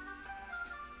Prime.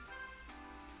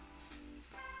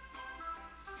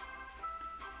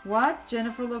 What?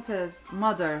 Jennifer Lopez.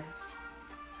 Mother.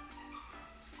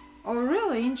 Oh,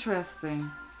 really?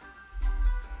 Interesting.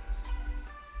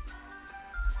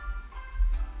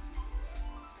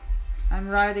 I'm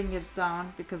writing it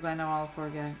down because I know I'll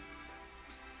forget.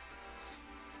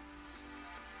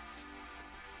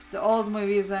 The old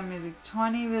movies and music.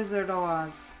 20 Wizard of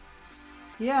Oz.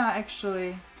 Yeah,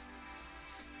 actually.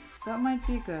 That might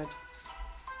be good.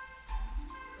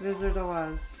 Wizard of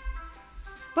Oz.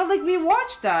 But like we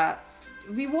watched that.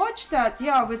 We watched that,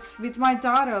 yeah, with my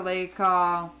daughter like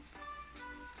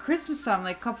Christmas time,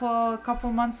 like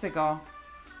couple months ago.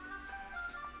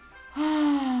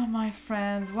 Ah, my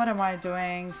friends, what am I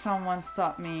doing? Someone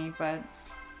stop me, but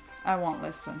I won't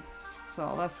listen.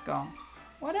 So let's go.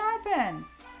 What happened?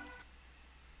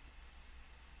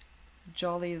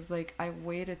 Jolly is like, I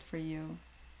waited for you.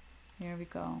 Here we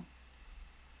go.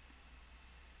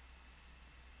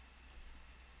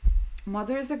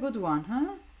 Mother is a good one,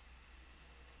 huh?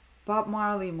 Bob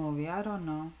Marley movie, I don't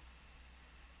know.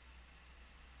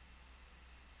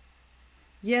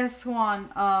 Yes, Juan.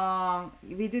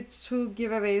 We did 2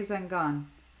 giveaways and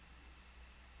gone.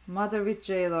 Mother with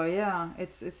J-Lo, yeah,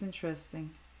 it's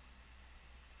interesting.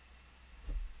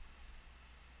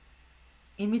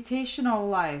 Imitation of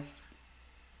Life.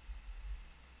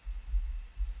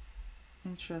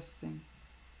 Interesting.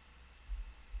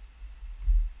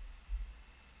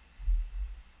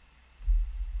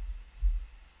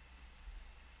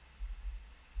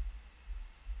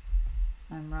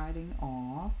 I'm writing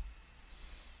off.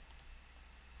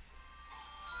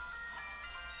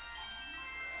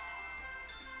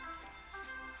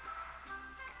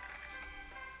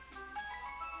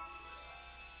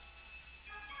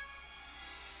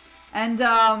 And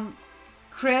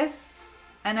Chris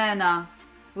and Anna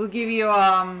will give you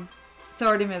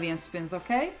 30 million spins,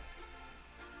 okay?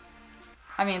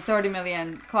 I mean 30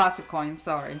 million classic coins,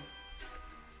 sorry.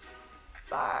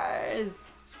 Stars.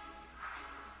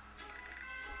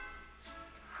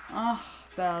 Oh,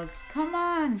 bells, come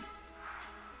on.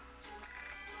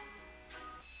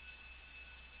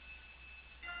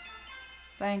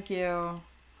 Thank you.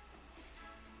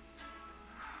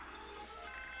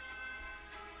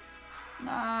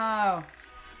 No.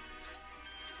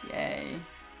 Yay.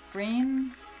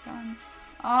 Green. Gone.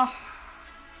 Oh.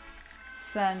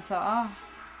 Santa. Oh.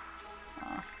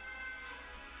 Oh.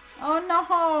 Oh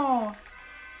no.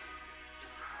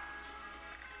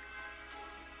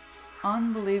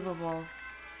 Unbelievable.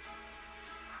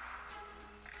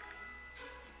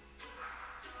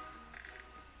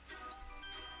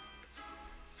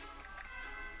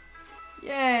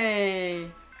 Yay.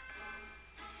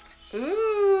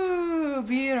 Ooh,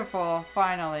 beautiful.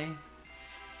 Finally.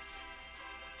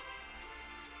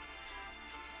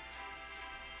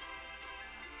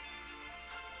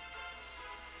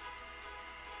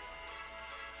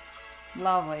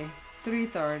 Lovely.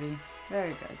 330. Very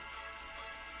good.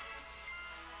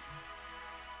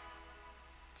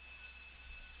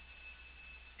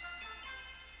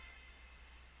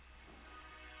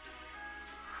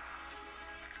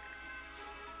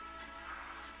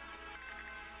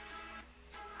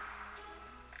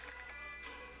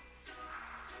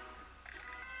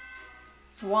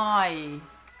 Why?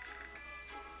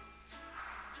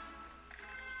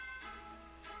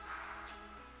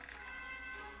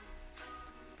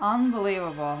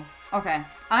 Unbelievable. Okay,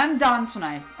 I'm done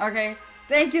tonight. Okay,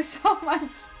 thank you so much.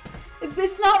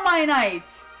 It's not my night.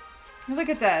 Look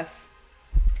at this.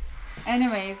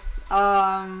 Anyways,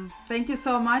 thank you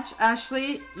so much,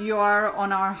 Ashley. You are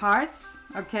on our hearts,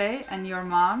 okay, and your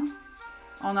mom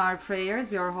on our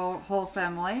prayers, your whole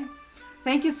family.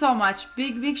 Thank you so much.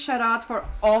 Big shout out for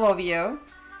all of you.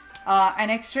 An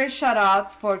extra shout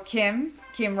out for Kim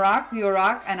Rock, you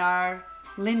rock, and our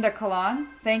Linda Colon.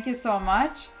 Thank you so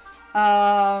much.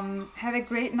 Have a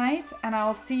great night, and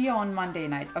I'll see you on Monday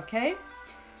night, okay?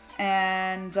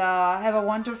 And have a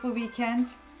wonderful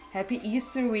weekend. Happy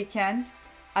Easter weekend.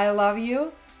 I love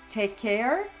you. Take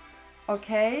care,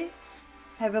 okay?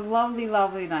 Have a lovely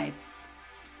night.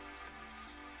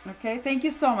 Okay, thank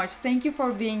you so much. Thank you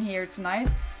for being here tonight.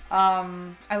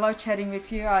 I love chatting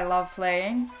with you. I love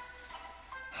playing.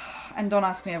 And don't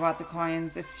ask me about the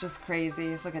coins. It's just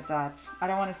crazy. Look at that. I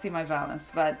don't want to see my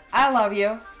balance, but I love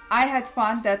you. I had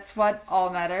fun. That's what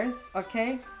all matters.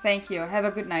 Okay, thank you. Have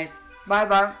a good night.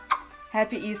 Bye.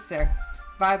 Happy Easter.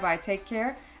 Bye. Take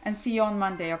care and see you on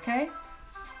Monday, okay?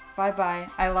 Bye.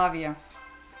 I love you.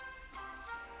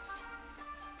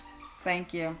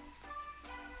 Thank you.